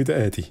wirklich aus wie der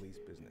Eddie.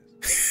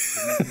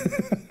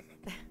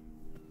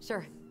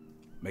 Sure.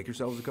 Make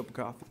yourselves a cup of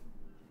coffee.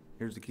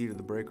 Here's the key to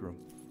the break room.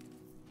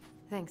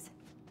 Thanks.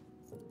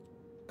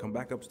 Come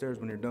back upstairs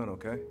when you're done,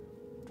 okay?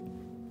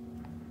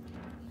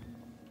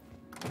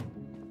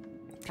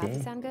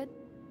 Coffee sound good?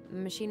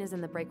 The machine is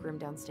in the break room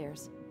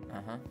downstairs.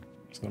 Uh-huh.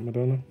 Was haben wir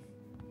da noch?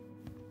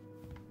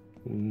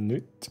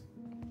 Nicht.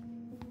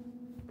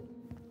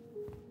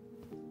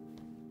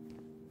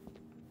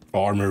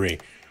 Armory.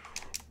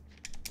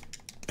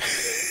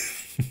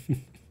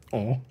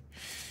 Oh,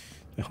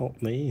 der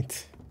hat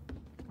nicht.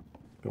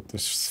 Ich glaube,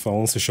 das ist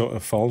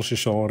das falsche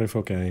Genre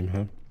von Game.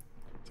 He?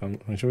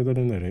 Habe ich schon wieder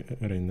eine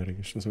Erinnerung?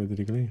 Ist das wieder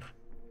die gleiche?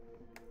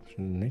 Das ist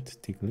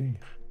nicht die gleiche.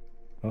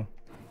 Ah.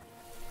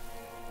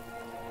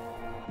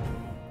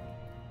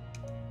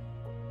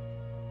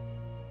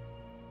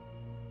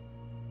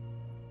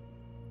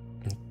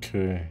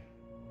 Okay.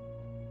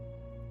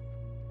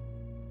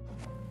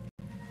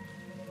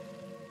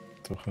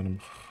 Da kommen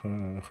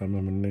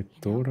wir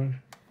nicht durch.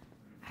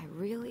 I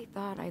really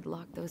thought I'd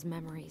lock those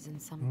memories in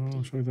some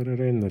Oh, schon wieder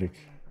Erinnerung.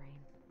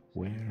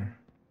 Where?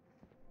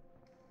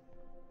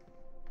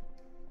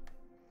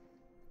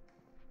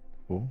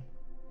 Wo?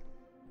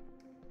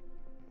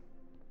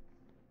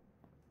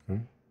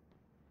 Okay.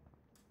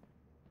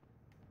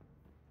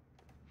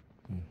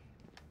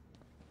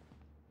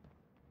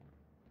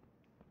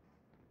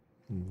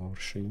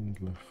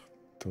 Wahrscheinlich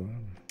da.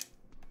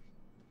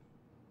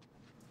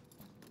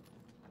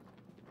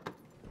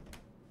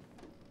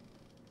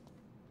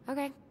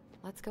 Okay,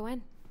 let's go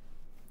in.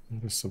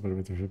 Das ist aber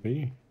wieder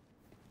vorbei.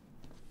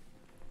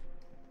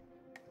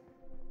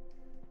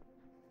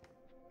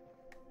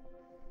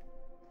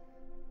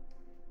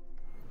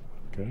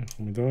 Okay,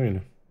 komm ich da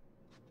rein?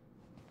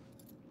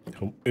 Ich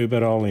komme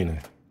überall rein.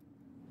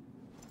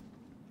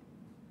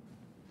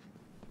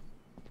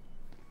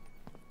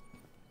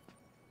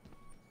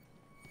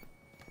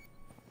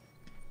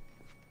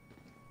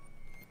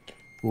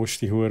 Wo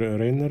ist die hure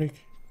Erinnerung?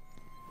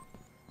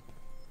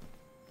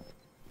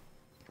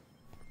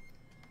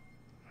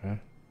 Hä?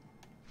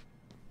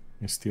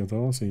 Müsste ja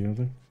da sein,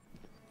 oder?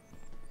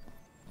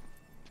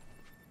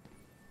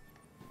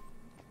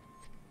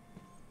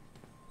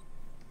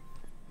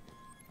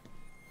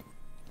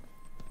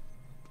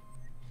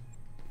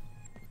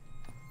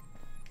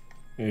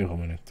 Ich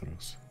komme nicht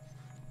raus.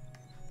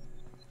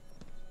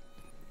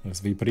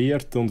 Es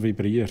vibriert und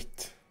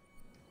vibriert.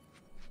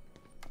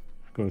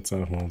 Ich gehe jetzt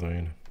einfach mal da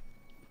rein.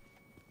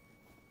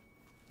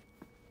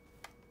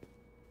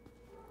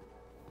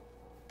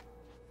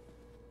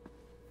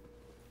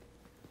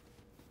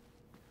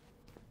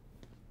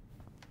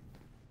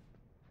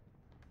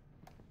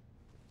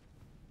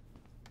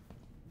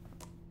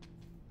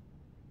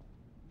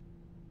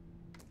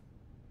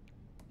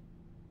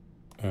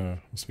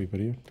 Was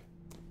vibriert?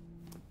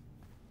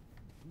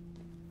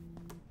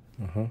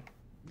 Aha.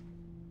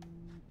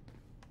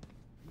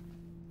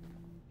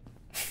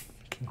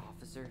 Okay.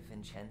 Officer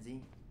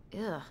Vincenzi?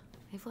 Ugh,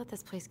 they've let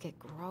this place get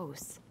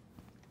gross.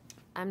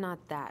 I'm not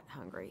that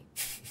hungry.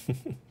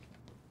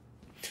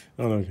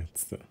 Ah, da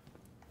geht's da.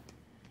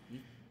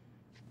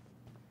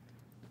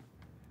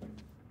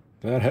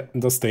 Wer hat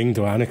denn das Ding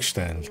da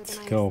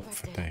hingestellt?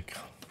 Kopfverdeck.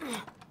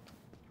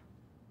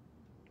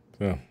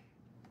 So.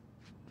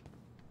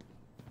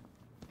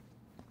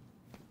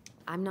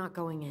 I'm not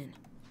going in.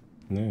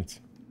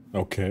 Nicht.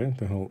 Okay,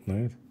 der halt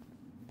nicht.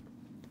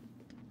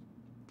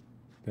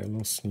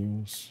 Delos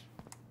News.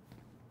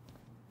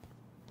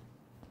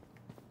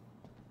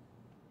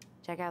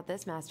 Check out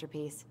this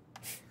masterpiece.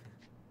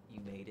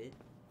 You made it?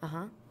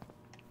 Uh-huh.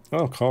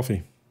 Oh,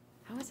 Kaffee.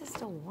 How is it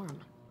still warm?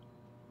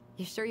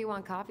 You sure you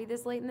want coffee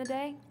this late in the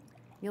day?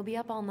 You'll be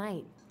up all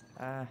night.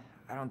 I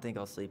don't think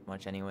I'll sleep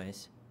much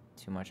anyways.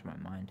 Too much on my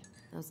mind.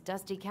 Those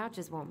dusty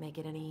couches won't make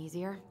it any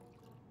easier.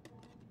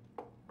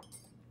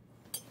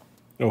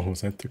 Oh,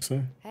 was hat er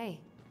gesehen? Hey,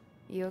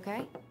 you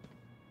okay?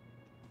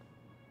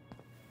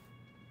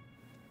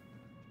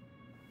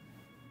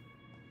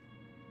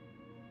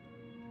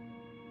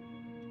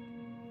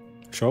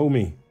 Show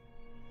me.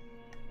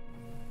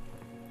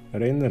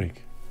 Erinnerung.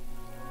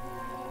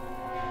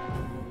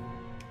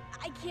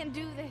 I can't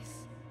do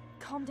this.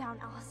 Calm down,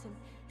 Allison.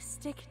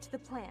 Stick to the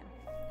plan.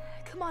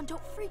 Come on,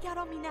 don't freak out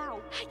on me now.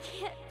 I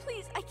can't.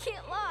 Please, I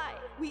can't lie.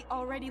 We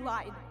already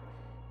lied.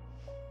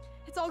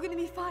 It's all gonna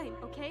be fine,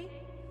 okay?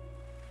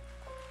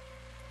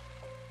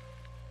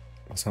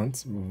 Was haben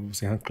sie?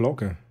 Sie haben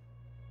gelogen.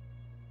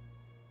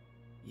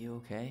 You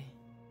okay?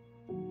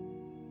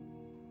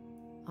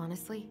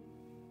 Honestly,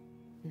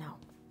 no.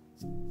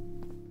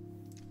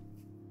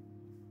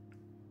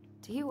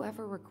 Do you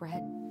ever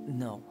regret?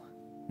 No.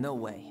 No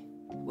way.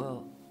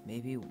 Well,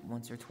 maybe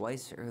once or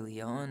twice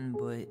early on,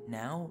 but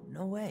now,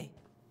 no way.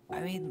 I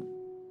mean,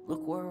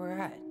 look where we're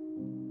at.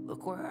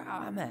 Look where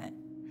I'm at.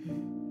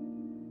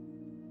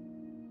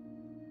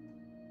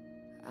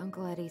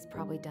 Uncle Eddie's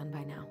probably done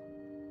by now.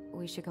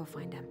 We should go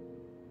find him.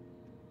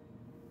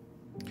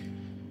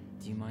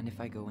 Do you mind if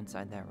I go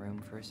inside that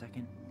room for a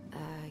second?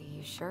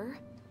 You sure?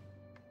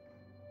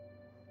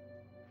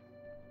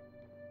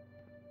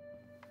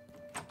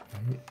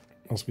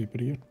 Was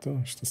vibriert da?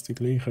 Ist das die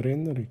gleiche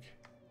Erinnerung?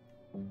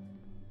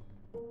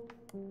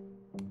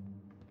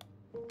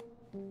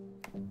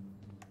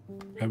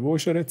 Wo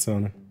ist er jetzt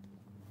hin?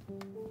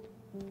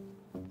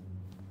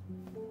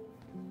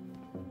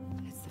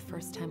 It's the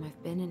first time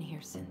I've been in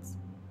here since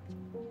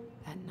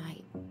that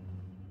night.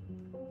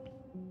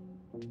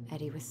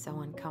 Eddie was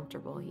so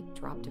uncomfortable, he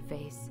dropped a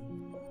vase.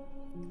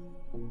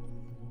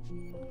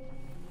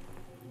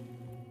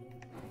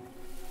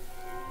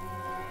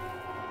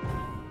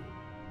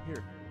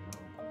 Here.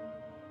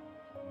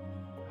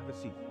 Have a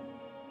seat.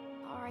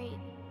 All right.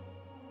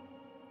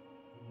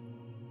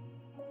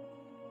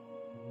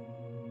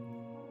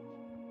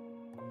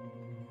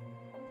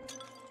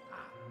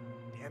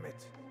 Damn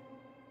it.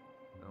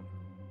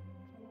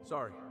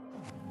 Sorry.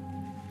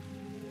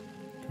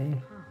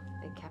 Okay. Huh,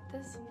 they kept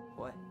this?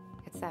 What?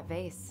 It's that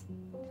vase.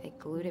 They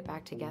glued it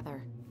back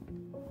together.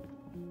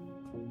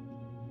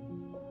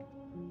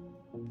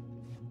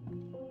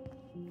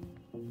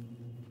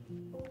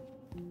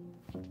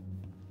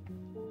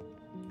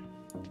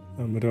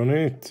 Haben wir da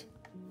nicht?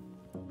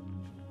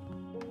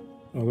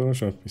 Oh, da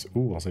ist etwas.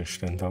 Was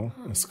ist denn da?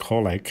 Ein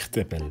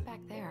Collectible.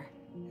 Back there.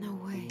 No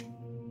way.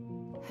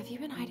 Have you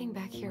been hiding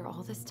back here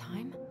all this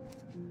time?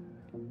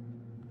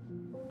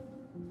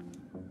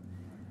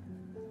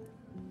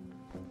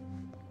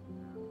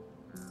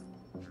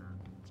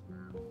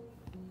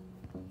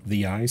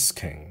 The Ice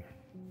King.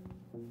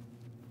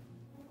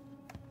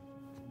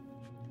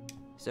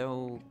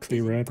 So,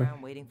 Clear is ready?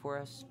 Brown waiting for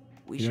us?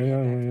 We Ja, should ja,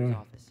 head back ja, to his ja.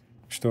 office.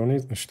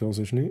 Steht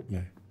sonst nichts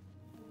mehr.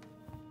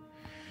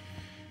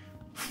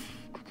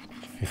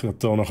 Ich will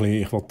da noch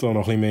ein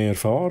bisschen mehr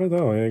erfahren.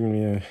 Da.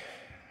 Irgendwie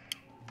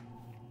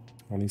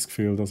habe ich das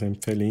Gefühl, da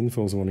sind viele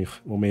Infos, die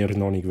wir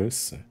noch nicht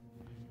wissen.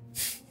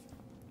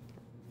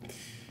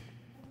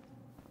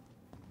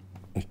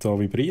 Und da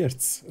vibriert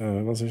es.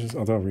 Was ist es?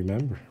 Ah, da,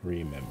 Remember.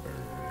 Remember.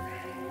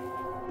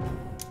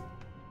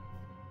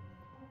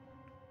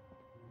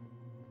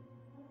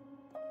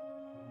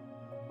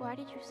 Why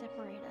did you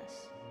separate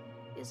us?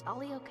 Is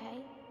Ollie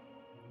okay?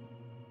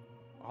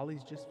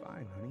 Ollie's just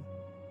fine, honey.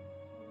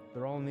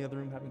 They're all in the other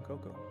room having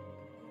cocoa.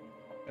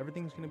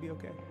 Everything's gonna be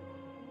okay.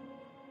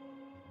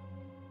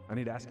 I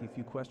need to ask you a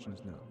few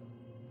questions now.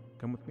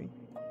 Come with me.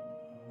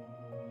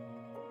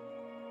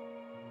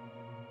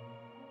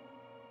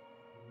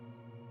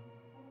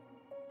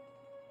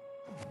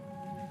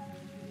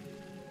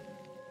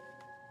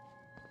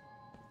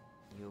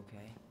 You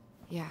okay?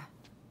 Yeah.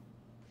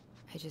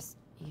 I just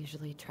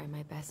usually try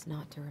my best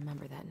not to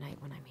remember that night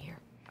when I'm here.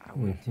 I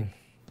would too.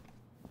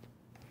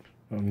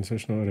 Habe ich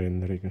sonst noch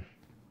Erinnerungen?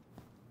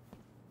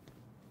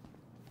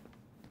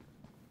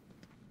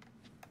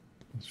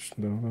 Was ist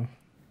denn da?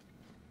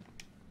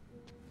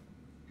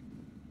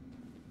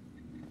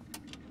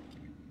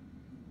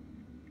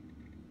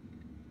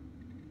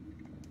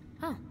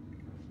 Huh.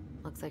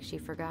 Looks like she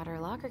forgot her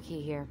locker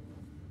key here.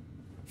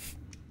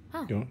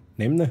 Huh. Ja,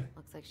 nimm ihn.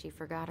 Looks like she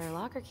forgot her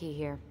locker key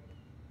here.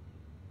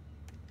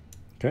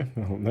 Okay,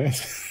 dann halt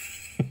nicht.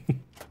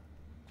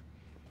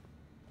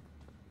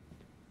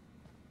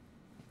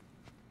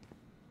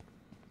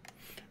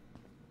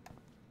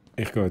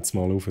 Ich gehe jetzt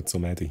mal rauf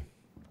zum Eddie.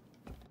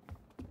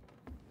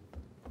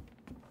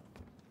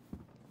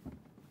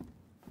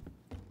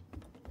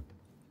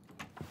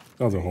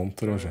 Also kommt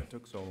er schon. It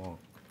took so long.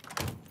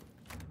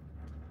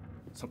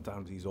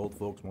 Sometimes these old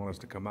folks want us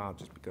to come out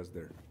just because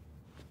they're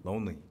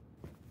lonely.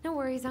 No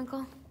worries,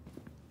 Uncle.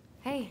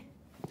 Hey,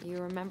 do you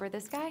remember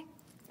this guy?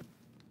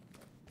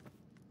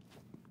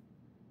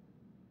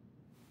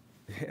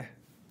 Yeah,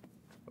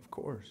 of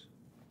course.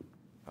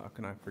 How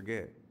can I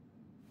forget?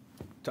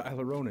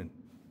 Tyler Ronan,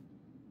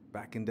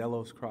 back in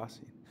Delos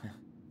Crossing.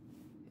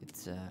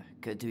 It's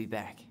good to be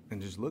back.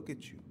 And just look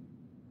at you.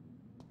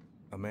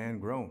 A man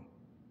grown.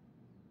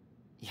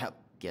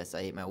 Yep, guess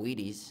I ate my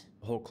Wheaties.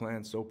 The whole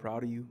clan's so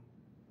proud of you.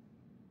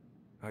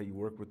 How you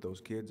work with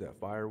those kids at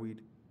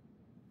Fireweed.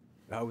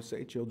 I would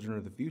say children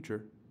are the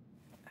future.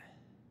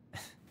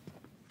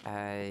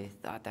 I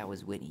thought that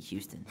was Whitney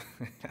Houston.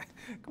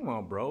 Come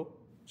on, bro.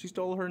 She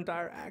stole her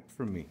entire act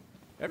from me.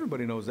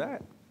 Everybody knows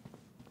that.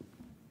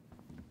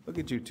 Look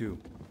at you two.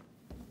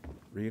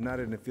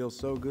 Reunited and it feels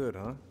so good,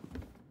 huh?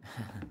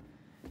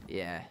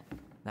 Yeah,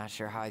 not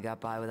sure how I got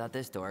by without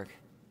this dork.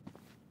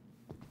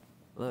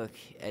 Look,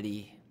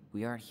 Eddie,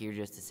 we aren't here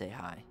just to say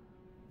hi.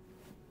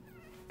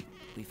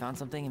 We found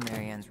something in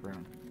Marianne's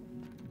room.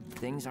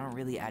 Things aren't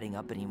really adding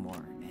up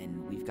anymore,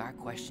 and we've got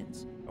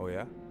questions. Oh,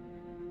 yeah?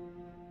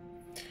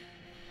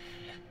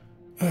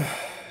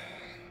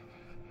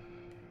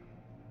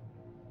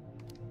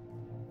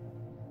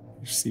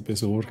 Ist sie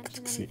besorgt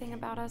Mention gewesen? anything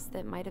about us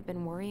that might have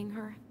been worrying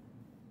her?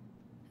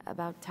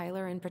 About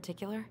Tyler in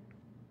particular?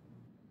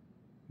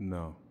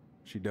 No.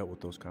 She dealt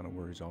with those kind of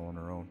worries all on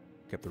her own.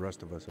 Kept the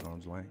rest of us at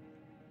arm's length.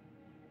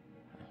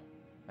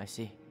 I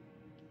see.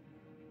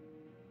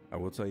 I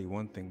will tell you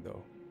one thing,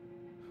 though.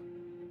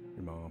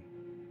 Your mom.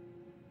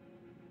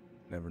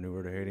 Never knew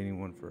her to hate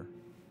anyone for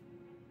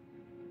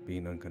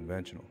being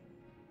unconventional.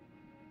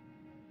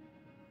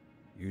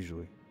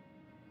 Usually,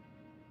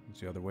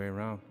 it's the other way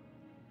around.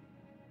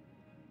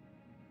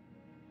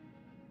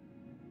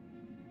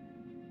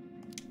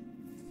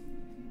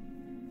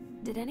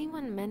 Did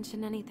anyone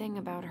mention anything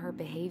about her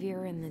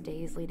behavior in the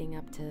days leading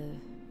up to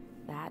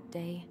that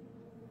day?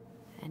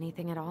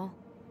 Anything at all?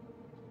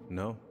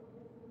 No.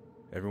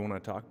 Everyone I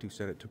talked to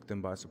said it took them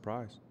by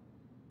surprise.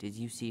 Did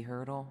you see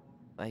her at all?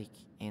 Like,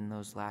 in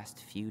those last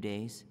few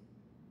days?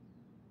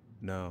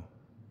 No.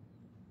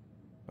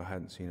 I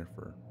hadn't seen her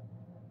for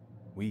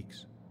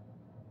weeks.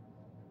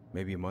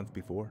 Maybe a month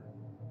before.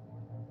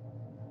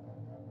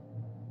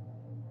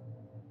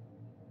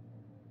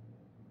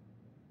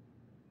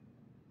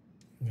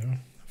 Ja,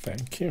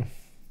 thank you.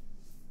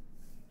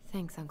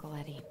 Thanks, Uncle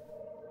Eddie.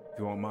 If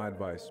you want my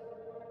advice,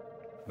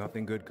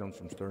 nothing good comes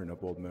from stirring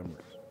up old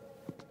memories.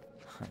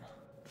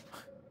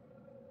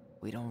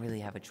 We don't really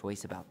have a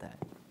choice about that.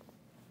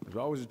 There's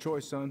always a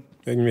choice, son.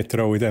 Irgendwie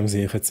traue ich dem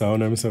sich jetzt auch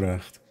nicht mehr so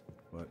recht.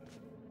 But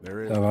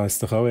there is. Er weiß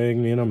doch auch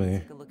irgendwie noch mehr.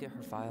 Take a look at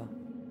her file.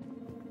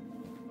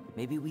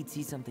 Maybe we'd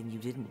see something you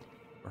didn't.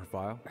 Her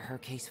file? Her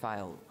case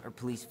file, or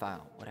police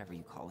file, whatever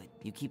you call it.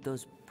 You keep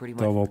those pretty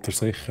much. Da wollte er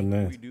sicher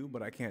We nicht. do,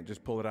 but I can't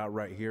just pull it out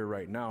right here,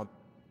 right now.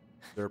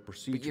 There are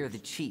procedures. But you're the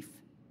chief.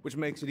 Which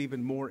makes it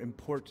even more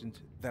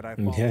important that I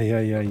follow. Ja.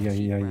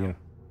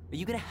 Are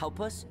you gonna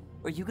help us?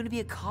 Or are you gonna be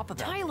a cop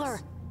about Tyler!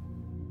 this?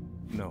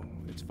 No,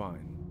 it's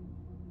fine.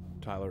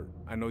 Tyler,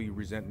 I know you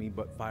resent me,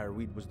 but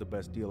fireweed was the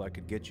best deal I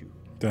could get you.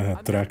 Der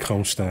hat Dreck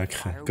am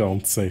Stecken,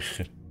 ganz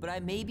sicher. But I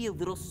may be a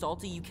little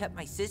salty you kept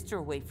my sister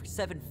away for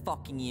 7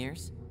 fucking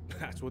years.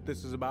 That's what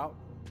this is about?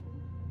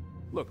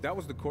 Look, that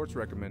was the court's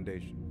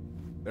recommendation.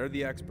 They're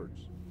the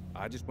experts.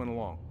 I just went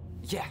along.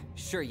 Yeah,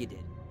 sure you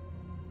did.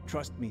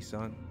 Trust me,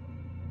 son.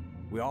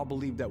 We all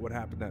believed that what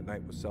happened that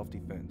night was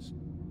self-defense.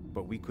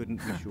 But we couldn't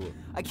be sure.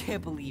 I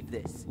can't believe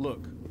this.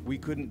 Look, we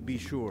couldn't be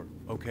sure,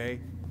 okay?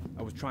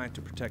 I was trying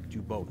to protect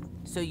you both.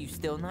 So you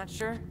still not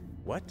sure?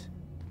 What?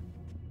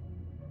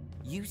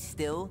 You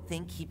still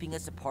think keeping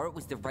us apart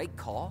was the right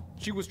call?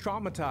 She was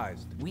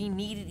traumatized. We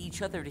needed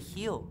each other to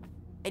heal.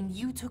 And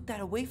you took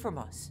that away from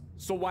us.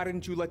 So why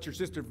didn't you let your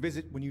sister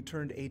visit when you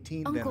turned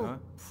 18 Uncle, then, huh?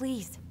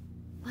 please.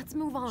 Let's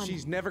move on.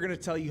 She's never gonna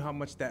tell you how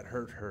much that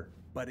hurt her,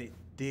 but it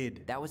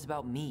did. That was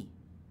about me.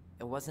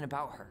 It wasn't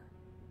about her.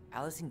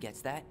 Allison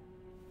gets that.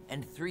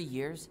 And 3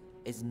 years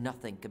is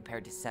nothing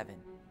compared to 7.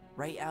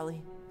 Right,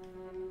 Allie?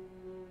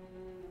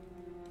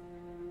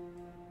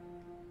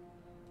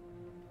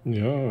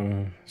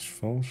 Ja, ist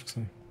falsch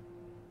gewesen.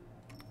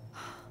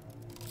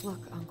 Look,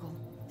 Uncle,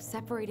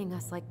 separating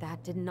us like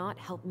that did not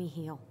help me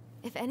heal.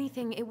 If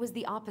anything, it was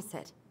the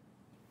opposite.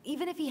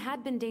 Even if he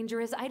had been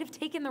dangerous, I'd have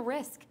taken the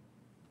risk.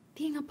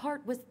 Being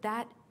apart was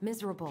that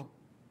miserable.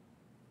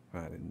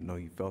 I didn't know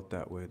you felt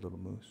that way, little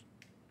moose.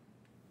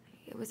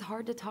 It was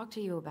hard to talk to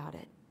you about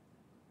it.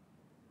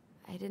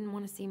 I didn't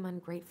want to seem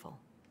ungrateful.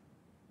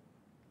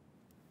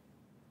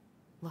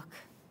 Look,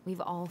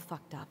 we've all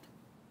fucked up.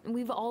 And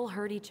we've all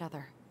hurt each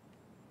other.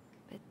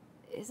 But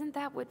isn't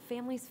that what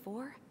family's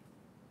for?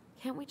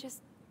 Can't we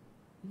just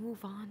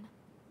move on?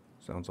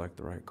 Sounds like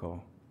the right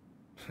call.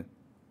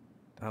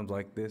 Times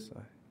like this,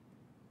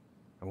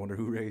 I wonder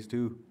who raised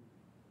who.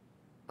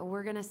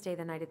 We're gonna stay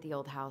the night at the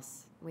old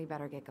house. We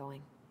better get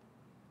going.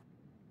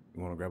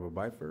 You wanna grab a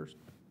bite first?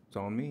 It's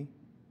on me.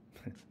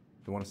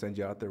 Don't want to send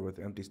you out there with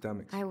empty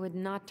stomachs. I would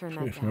not turn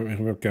that Ich down.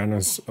 würde gerne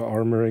ins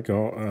Armory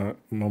gehen.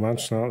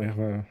 Moment schnell,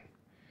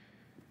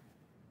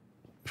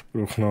 ich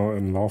brauche noch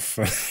eine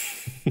Waffe.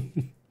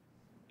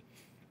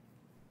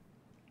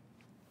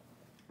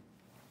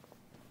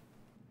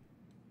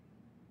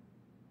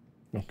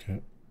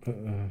 Okay.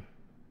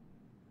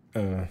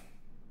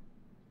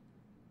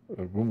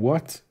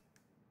 What?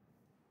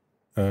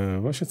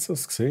 Was ist jetzt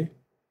das gesehen?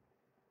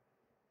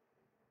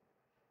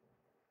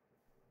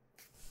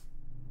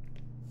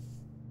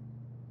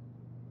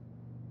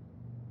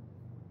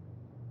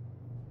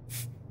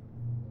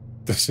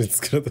 Das ist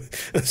jetzt gerade.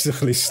 Das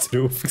ist ein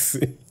bisschen drauf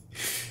gewesen.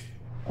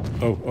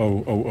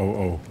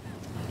 Oh.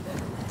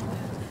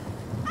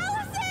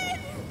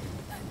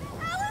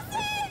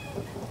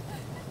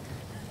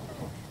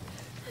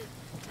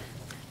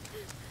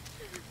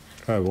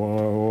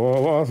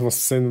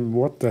 Was sind.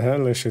 What the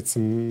hell ist jetzt.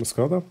 Was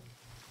geht da?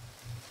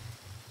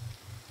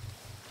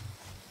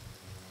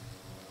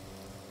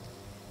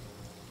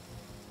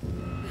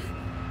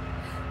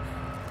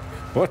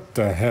 What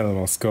the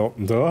hell, was geht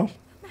denn da?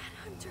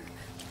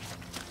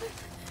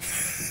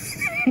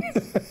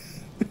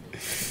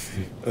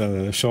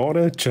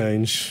 Genre,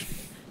 Change.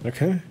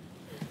 Okay.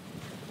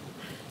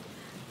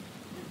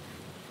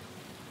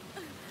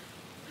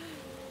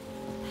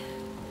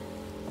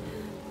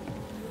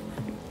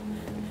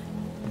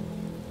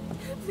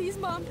 Please,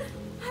 Mom.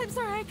 I'm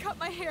sorry I cut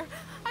my hair.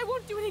 I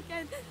won't do it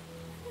again.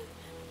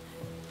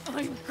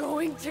 I'm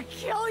going to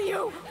kill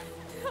you.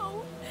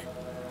 No,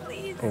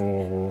 please.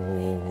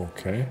 Oh,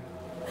 okay.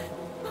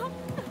 Mom.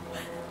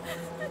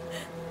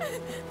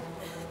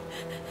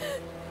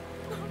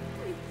 Mom,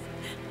 please.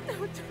 No,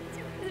 don't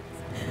do this.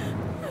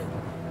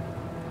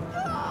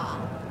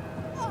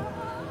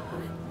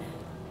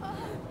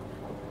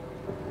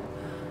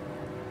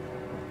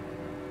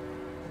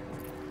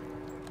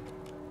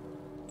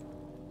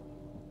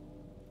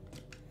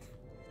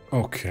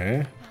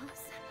 Okay.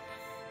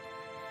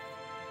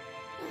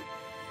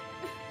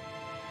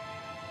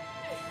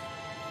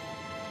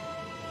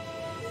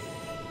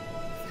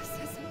 This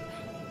isn't...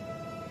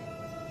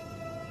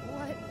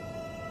 What?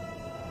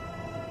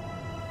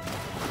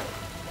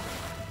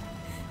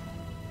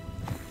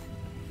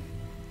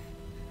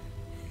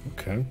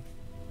 Okay.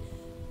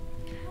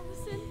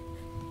 Allison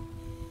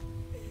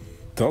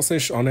Das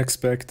war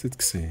unexpected.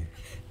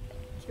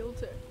 killed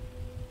her.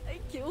 I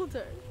killed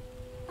her.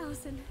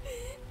 Allison,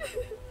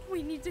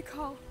 we need to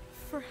call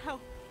for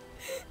help.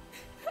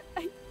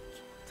 I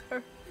killed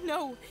her.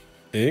 No.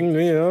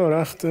 Irgendwie ja,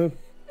 recht ein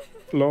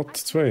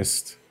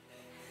Plot-Twist.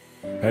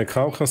 Hey,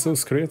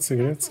 Kaukasus, grüezi,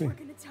 grüezi.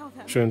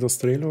 Schön, dass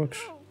du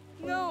reinschaust.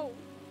 No.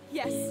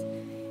 Yes.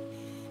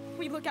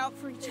 We look out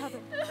for each other.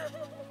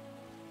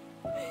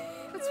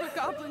 That's what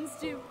goblins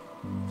do.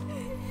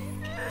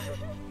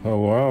 Oh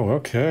wow,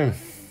 okay.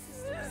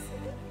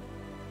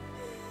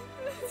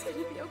 It's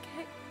gonna be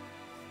okay.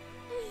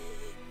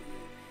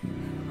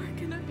 We're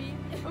gonna be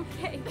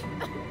okay.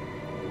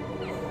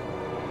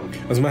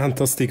 Also wir haben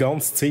das die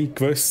ganze Zeit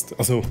gewusst.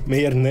 Also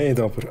wir nicht,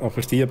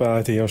 aber die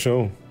beiden ja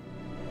schon.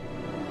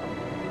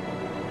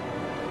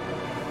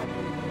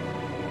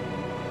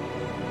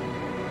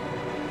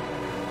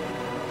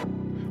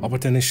 Aber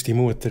dann ist die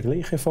Mutter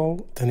gleich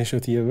voll, dann ist ja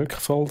die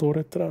wirklich voll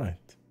durchgedreht.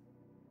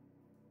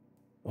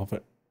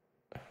 Aber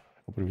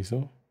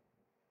wieso?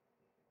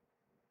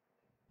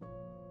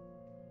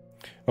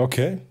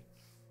 Okay.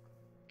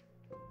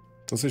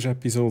 Das war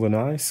Episode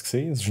 1. Es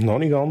ist noch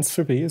nicht ganz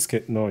vorbei. Es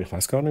gibt noch, ich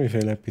weiß gar nicht, wie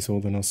viele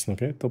Episoden es noch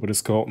gibt, aber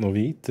es geht noch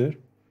weiter.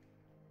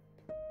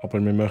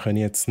 Aber wir machen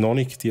jetzt noch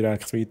nicht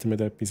direkt weiter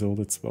mit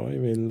Episode 2,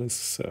 weil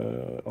es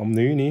am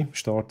 9.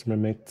 starten wir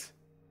mit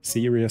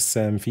Serious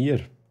Sam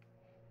 4.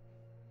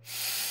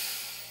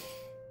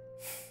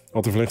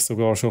 Oder vielleicht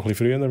sogar schon ein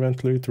bisschen früher, wenn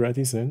die Leute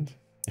ready sind.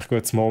 Ich gehe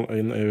jetzt mal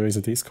in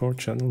unseren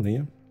Discord-Channel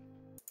hier.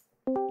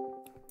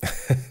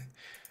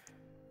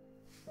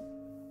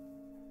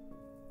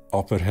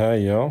 Aber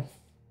hey, ja.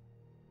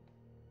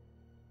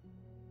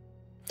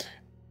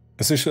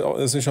 Es ist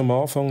am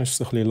Anfang ist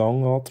es ein bisschen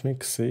langatmig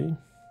gewesen.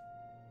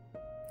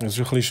 Es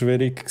war ein bisschen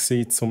schwierig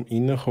gewesen, zum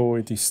reinkommen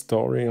in die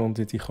Story und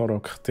in die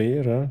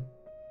Charaktere.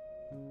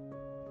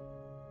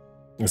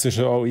 Es ist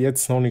auch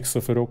jetzt noch nicht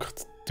so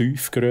verrückt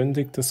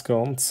tiefgründig, das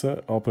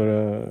Ganze,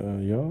 aber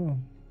ja,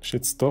 es war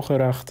jetzt doch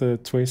ein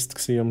rechter Twist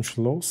gewesen am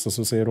Schluss,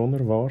 also sehr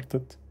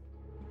unerwartet.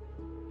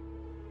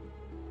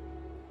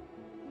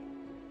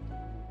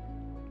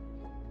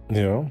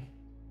 Ja.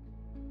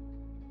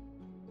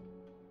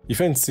 Ich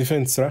finde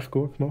es recht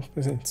gut gemacht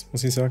bis jetzt,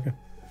 muss ich sagen.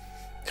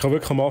 Ich habe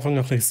wirklich am Anfang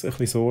ein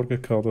bisschen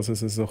Sorgen gehabt, dass es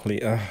so ein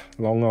bisschen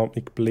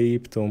langatmig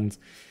bleibt und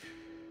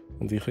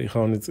ich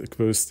habe nicht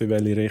gewusst, in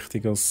welche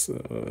Richtung,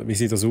 wie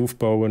sie das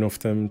aufbauen auf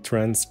dem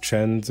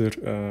Transgender,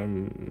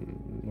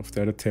 auf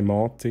dieser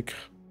Thematik,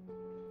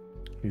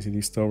 wie sie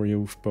die Story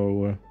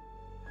aufbauen.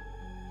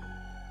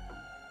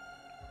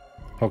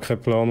 Ich habe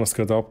keinen Plan, was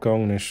gerade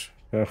abgegangen ist.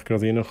 Bin ich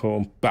gerade reingekommen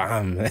und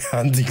BAM!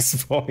 Ende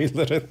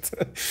gespoilert.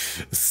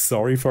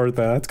 Sorry for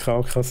that,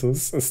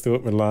 Kaukasus. Es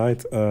tut mir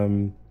leid.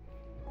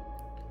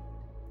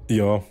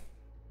 Ja,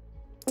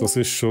 das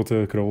ist schon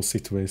der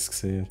grosse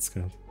Twist jetzt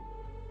gerade.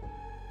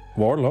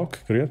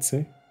 Warlock,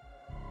 grüezi.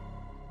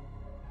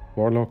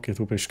 Warlock,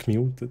 du bist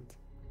gemutet.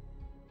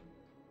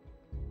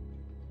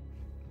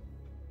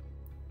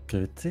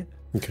 Grüezi.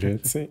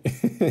 Grüezi.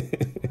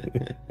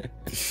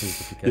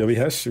 Ja, wie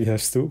hast du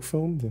es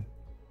gefunden?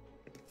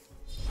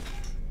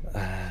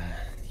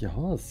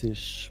 Ja, es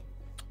ist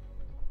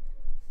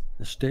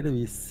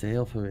stellenweise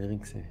sehr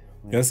verwirrend gewesen.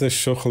 Ja, es ist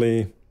schon ein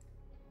bisschen...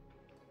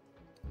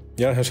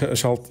 Ja,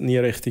 hast halt nie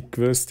richtig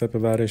gewusst,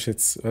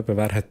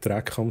 wer hat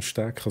Dreck am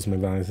Stecken. Also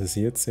man weiss es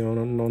jetzt ja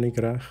noch nicht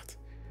recht.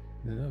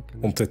 Ja,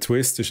 genau. Und der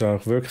Twist ist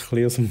auch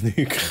wirklich aus dem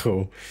Nichts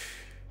gekommen.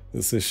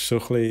 Es ist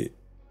schon ein bisschen...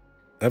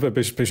 Eben,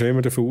 bist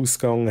immer davon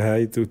ausgegangen,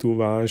 hey, du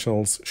weißt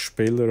als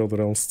Spieler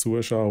oder als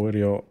Zuschauer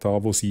ja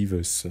da, wo sie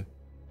wissen.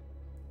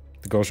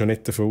 Du gehst ja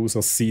nicht davon aus,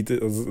 dass sie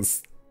dir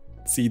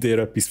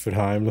etwas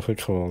verheimlichen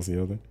quasi,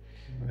 oder?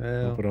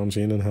 Ja. Aber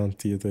anscheinend haben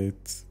die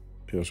dort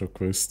ja schon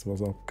gewusst,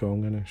 was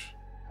abgegangen ist.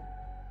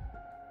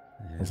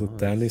 Ja, also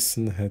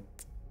Dennison hat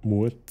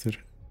Mutter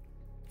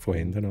von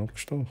hinten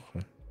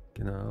abgestochen.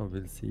 Genau,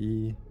 weil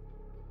sie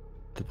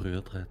den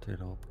Bruder hat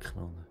wieder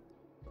abknallen.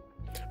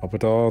 Aber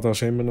da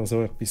ist immer noch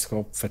so etwas,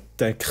 Gott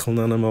verdeckeln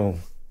einmal.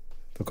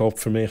 Da geht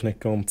für mich nicht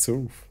ganz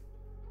auf.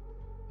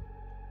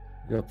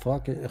 Ja, die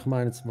Frage, ich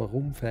meine jetzt,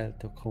 warum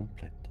fehlt er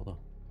komplett, oder?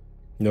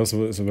 Ja,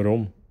 also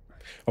warum?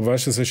 Aber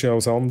weißt du, es ist ja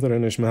alles andere.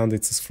 Wir haben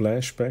jetzt ein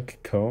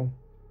Flashback gehabt.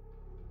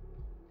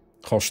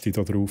 Kannst du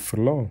dich darauf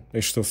verlassen?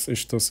 Ist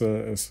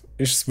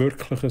es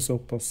wirklich so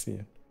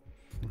passiert?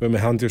 Weil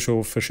wir haben ja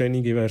schon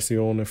verschiedene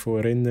Versionen von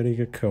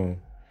Erinnerungen gehabt.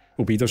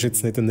 Wobei das ist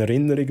jetzt nicht eine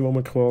Erinnerung, die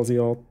wir quasi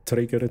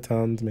angetriggert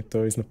haben mit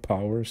unseren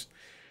Powers.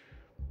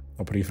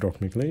 Aber ich frage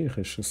mich gleich,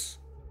 ist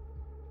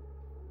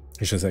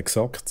es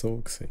exakt so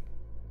gewesen?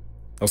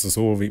 Also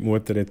so, wie die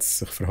Mutter jetzt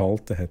sich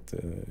verhalten hat,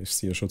 ist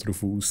sie ja schon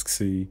darauf aus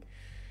gewesen,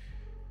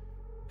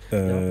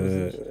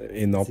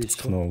 ihn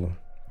abzuknallen.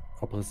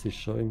 Aber es war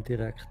schon im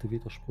direkten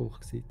Widerspruch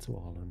zu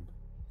allem.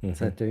 Mhm.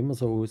 Es hat ja immer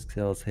so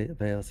ausgesehen, als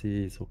wäre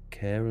sie so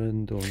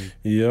carend und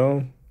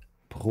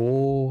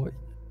pro.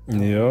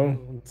 Ja,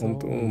 so.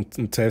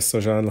 und Tessa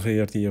ist eigentlich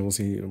eher die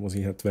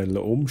sie hat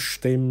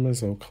umstimmen,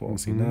 so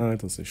quasi, nein,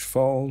 das ist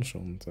falsch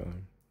und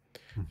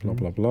bla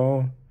bla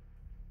bla.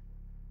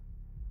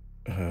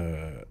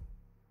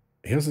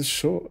 Ja, es ist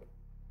schon ein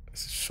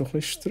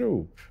bisschen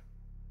Straub.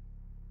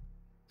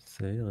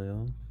 Sehr,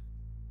 ja.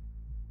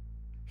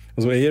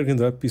 Also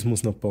irgendetwas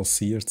muss noch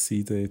passiert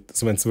sein dort.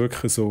 Also wenn es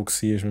wirklich so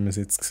war, wie wir es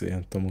jetzt gesehen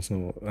haben, da muss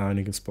noch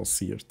einiges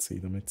passiert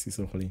sein, damit sie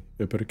so ein bisschen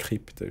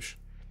übergekippt ist.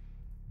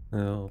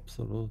 Ja,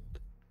 absolut.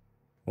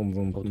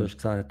 Aber du hast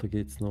gesagt, da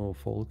gibt es noch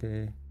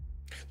Folgen.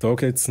 Da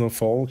gibt es noch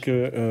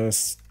Folgen,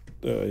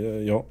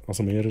 ja,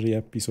 also mehrere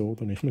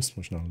Episoden. Ich muss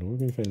mal schnell schauen,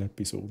 wie viele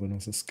Episoden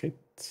es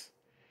gibt.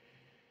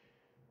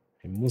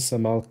 Ich muss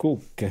mal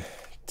gucken.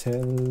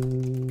 Tell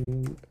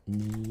me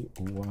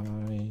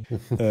why.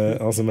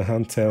 Also wir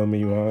haben Tell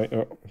me why.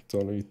 Ja,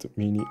 da läutet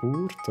meine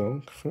Uhr,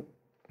 danke.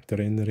 Die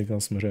Erinnerung,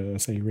 dass wir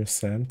Serious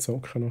Sam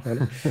zocken noch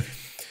haben.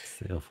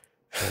 Sehr.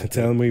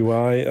 Tell me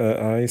why,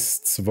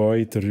 1,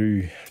 2,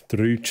 3.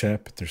 3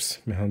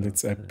 Chapters. Wir haben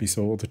jetzt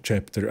Episode,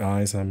 Chapter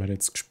 1 haben wir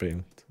jetzt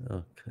gespielt.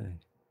 Okay.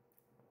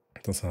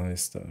 Das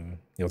heisst,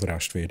 ja, der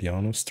Rest werde ich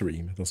auch noch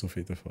streamen, das auf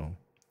jeden Fall.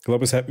 Ich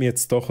glaube, es hat mich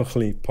jetzt doch ein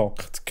bisschen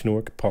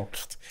genug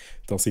gepackt,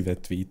 dass ich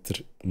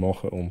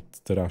weitermachen und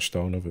den Rest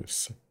auch noch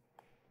wissen.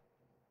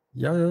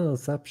 Ja,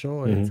 selbst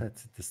schon. Jetzt hat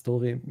es in der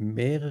Story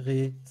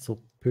mehrere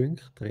so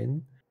Punkte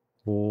drin,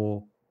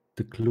 wo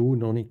der Clou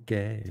noch nicht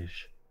gegeben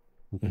ist.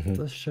 Und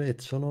das ist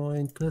jetzt schon noch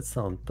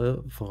interessant.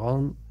 Vor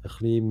allem ein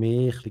bisschen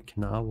mehr, ein bisschen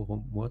genauer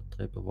um die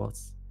Mutter, eben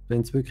was,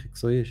 wenn es wirklich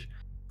so ist,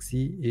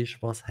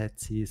 was hat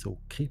sie so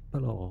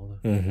kippen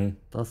lassen.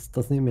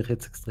 Das nimmt mich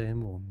jetzt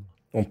extrem wunder.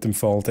 Und im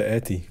Fall der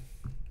Eddie,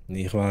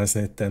 ich weiss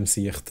nicht, dem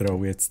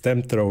traue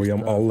ich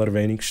am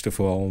allerwenigsten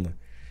von allen.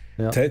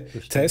 Ja,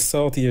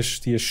 Tessa, die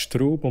ist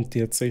Straub und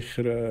die hat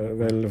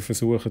sicher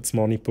versuchen zu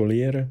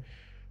manipulieren.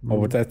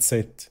 Aber das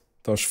ist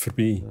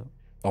vorbei. Ja.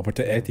 Aber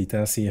der Eddie,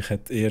 der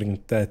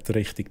hat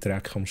richtig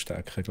Dreck am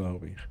Stecken,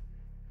 glaube ich.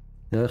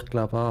 Ja, ich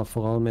glaube auch,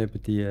 vor allem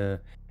eben die.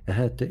 Er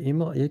hat ja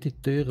immer jede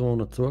Tür,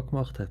 die er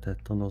zugemacht hat,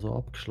 hat er noch so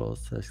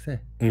abgeschlossen. Hast du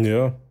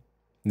gesehen?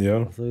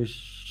 Ja. Also ist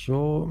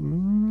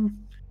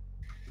schon.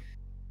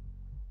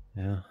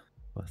 Ja,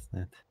 weiß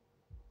nicht.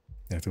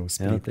 Ja, du, es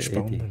bleibt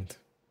spannend. Eddie.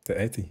 Der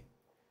Eddie.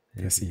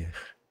 Der sehe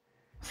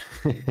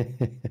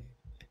ich.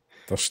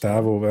 Das ist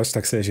der, wo, weißt du,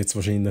 den siehst du jetzt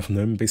wahrscheinlich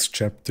nicht mehr bis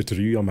Chapter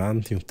 3 am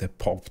Ende und der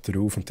poppt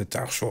drauf und dann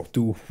denkst du,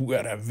 du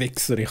hure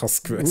Wichser, ich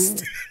hab's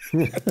gewusst.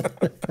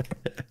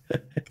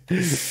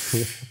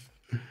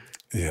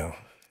 Ja.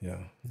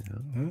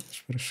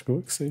 Ist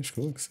gut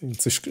gewesen.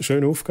 Es ist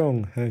schön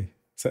aufgegangen. Hey.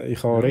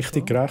 Ich habe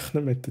richtig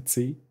gerechnet mit der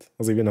Zeit.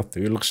 Also ich will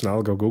natürlich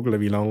schnell googeln,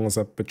 wie lange es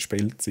etwa die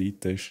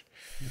Spielzeit ist.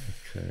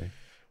 Okay.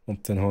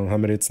 Und dann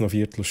haben wir jetzt noch eine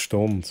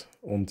Viertelstunde.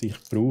 Und ich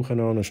brauche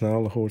noch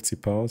eine kurze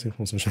Pause. Ich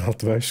muss mir schnell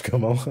die Wäsche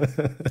machen.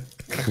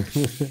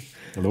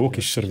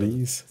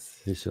 Logischerweise.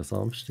 Es ist ja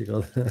Samstag,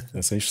 oder?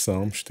 Es ist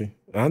Samstag.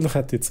 Endlich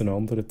hätte ich jetzt einen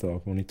anderen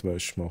Tag, wo ich die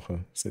Wäsche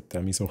mache.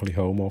 Seitdem ich so ein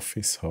bisschen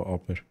Homeoffice habe.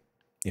 Aber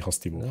ich habe es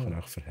die Woche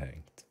auch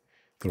verhängt.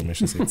 Darum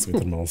ist es jetzt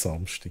wieder mal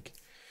Samstag.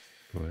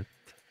 Gut.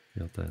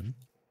 Ja, dann.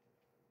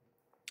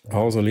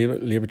 Also,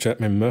 lieber Chat,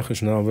 wir machen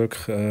schnell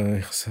wirklich,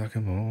 ich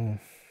sage mal...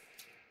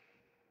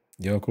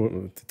 Ja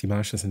gut, die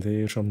meisten sind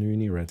erst am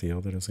 9 Uhr ready,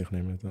 oder? Also ich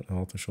nehme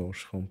an, der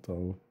Schorsch kommt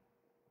auch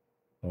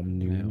am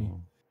 9 Uhr.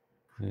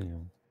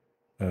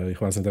 Ja. Ich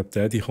weiss nicht, ob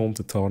der kommt.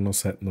 Der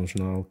Tarnos hat noch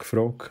schnell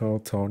gefragt.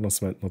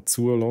 Tarnos, wenn du noch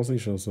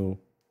zuhörst, also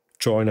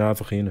join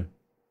einfach rein.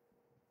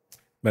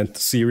 Wenn du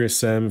Serious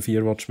Sam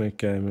 4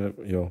 mitgeben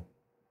willst, ja,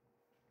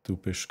 du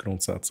bist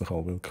grundsätzlich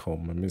auch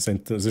willkommen. Es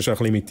ist auch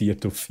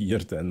limitiert auf 4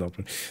 dann,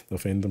 aber da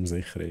finden wir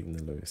sicher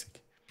irgendeine Lösung.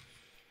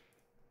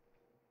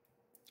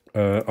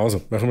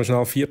 Also, machen wir schnell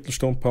eine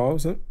Viertelstunde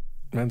Pause,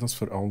 wenn das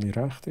für alle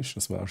recht ist.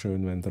 Es wäre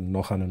schön, wenn ihr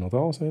nachher noch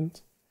da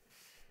sind.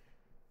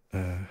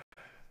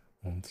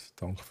 Und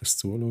danke fürs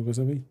Zuschauen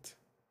soweit.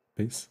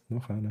 Bis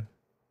nachher.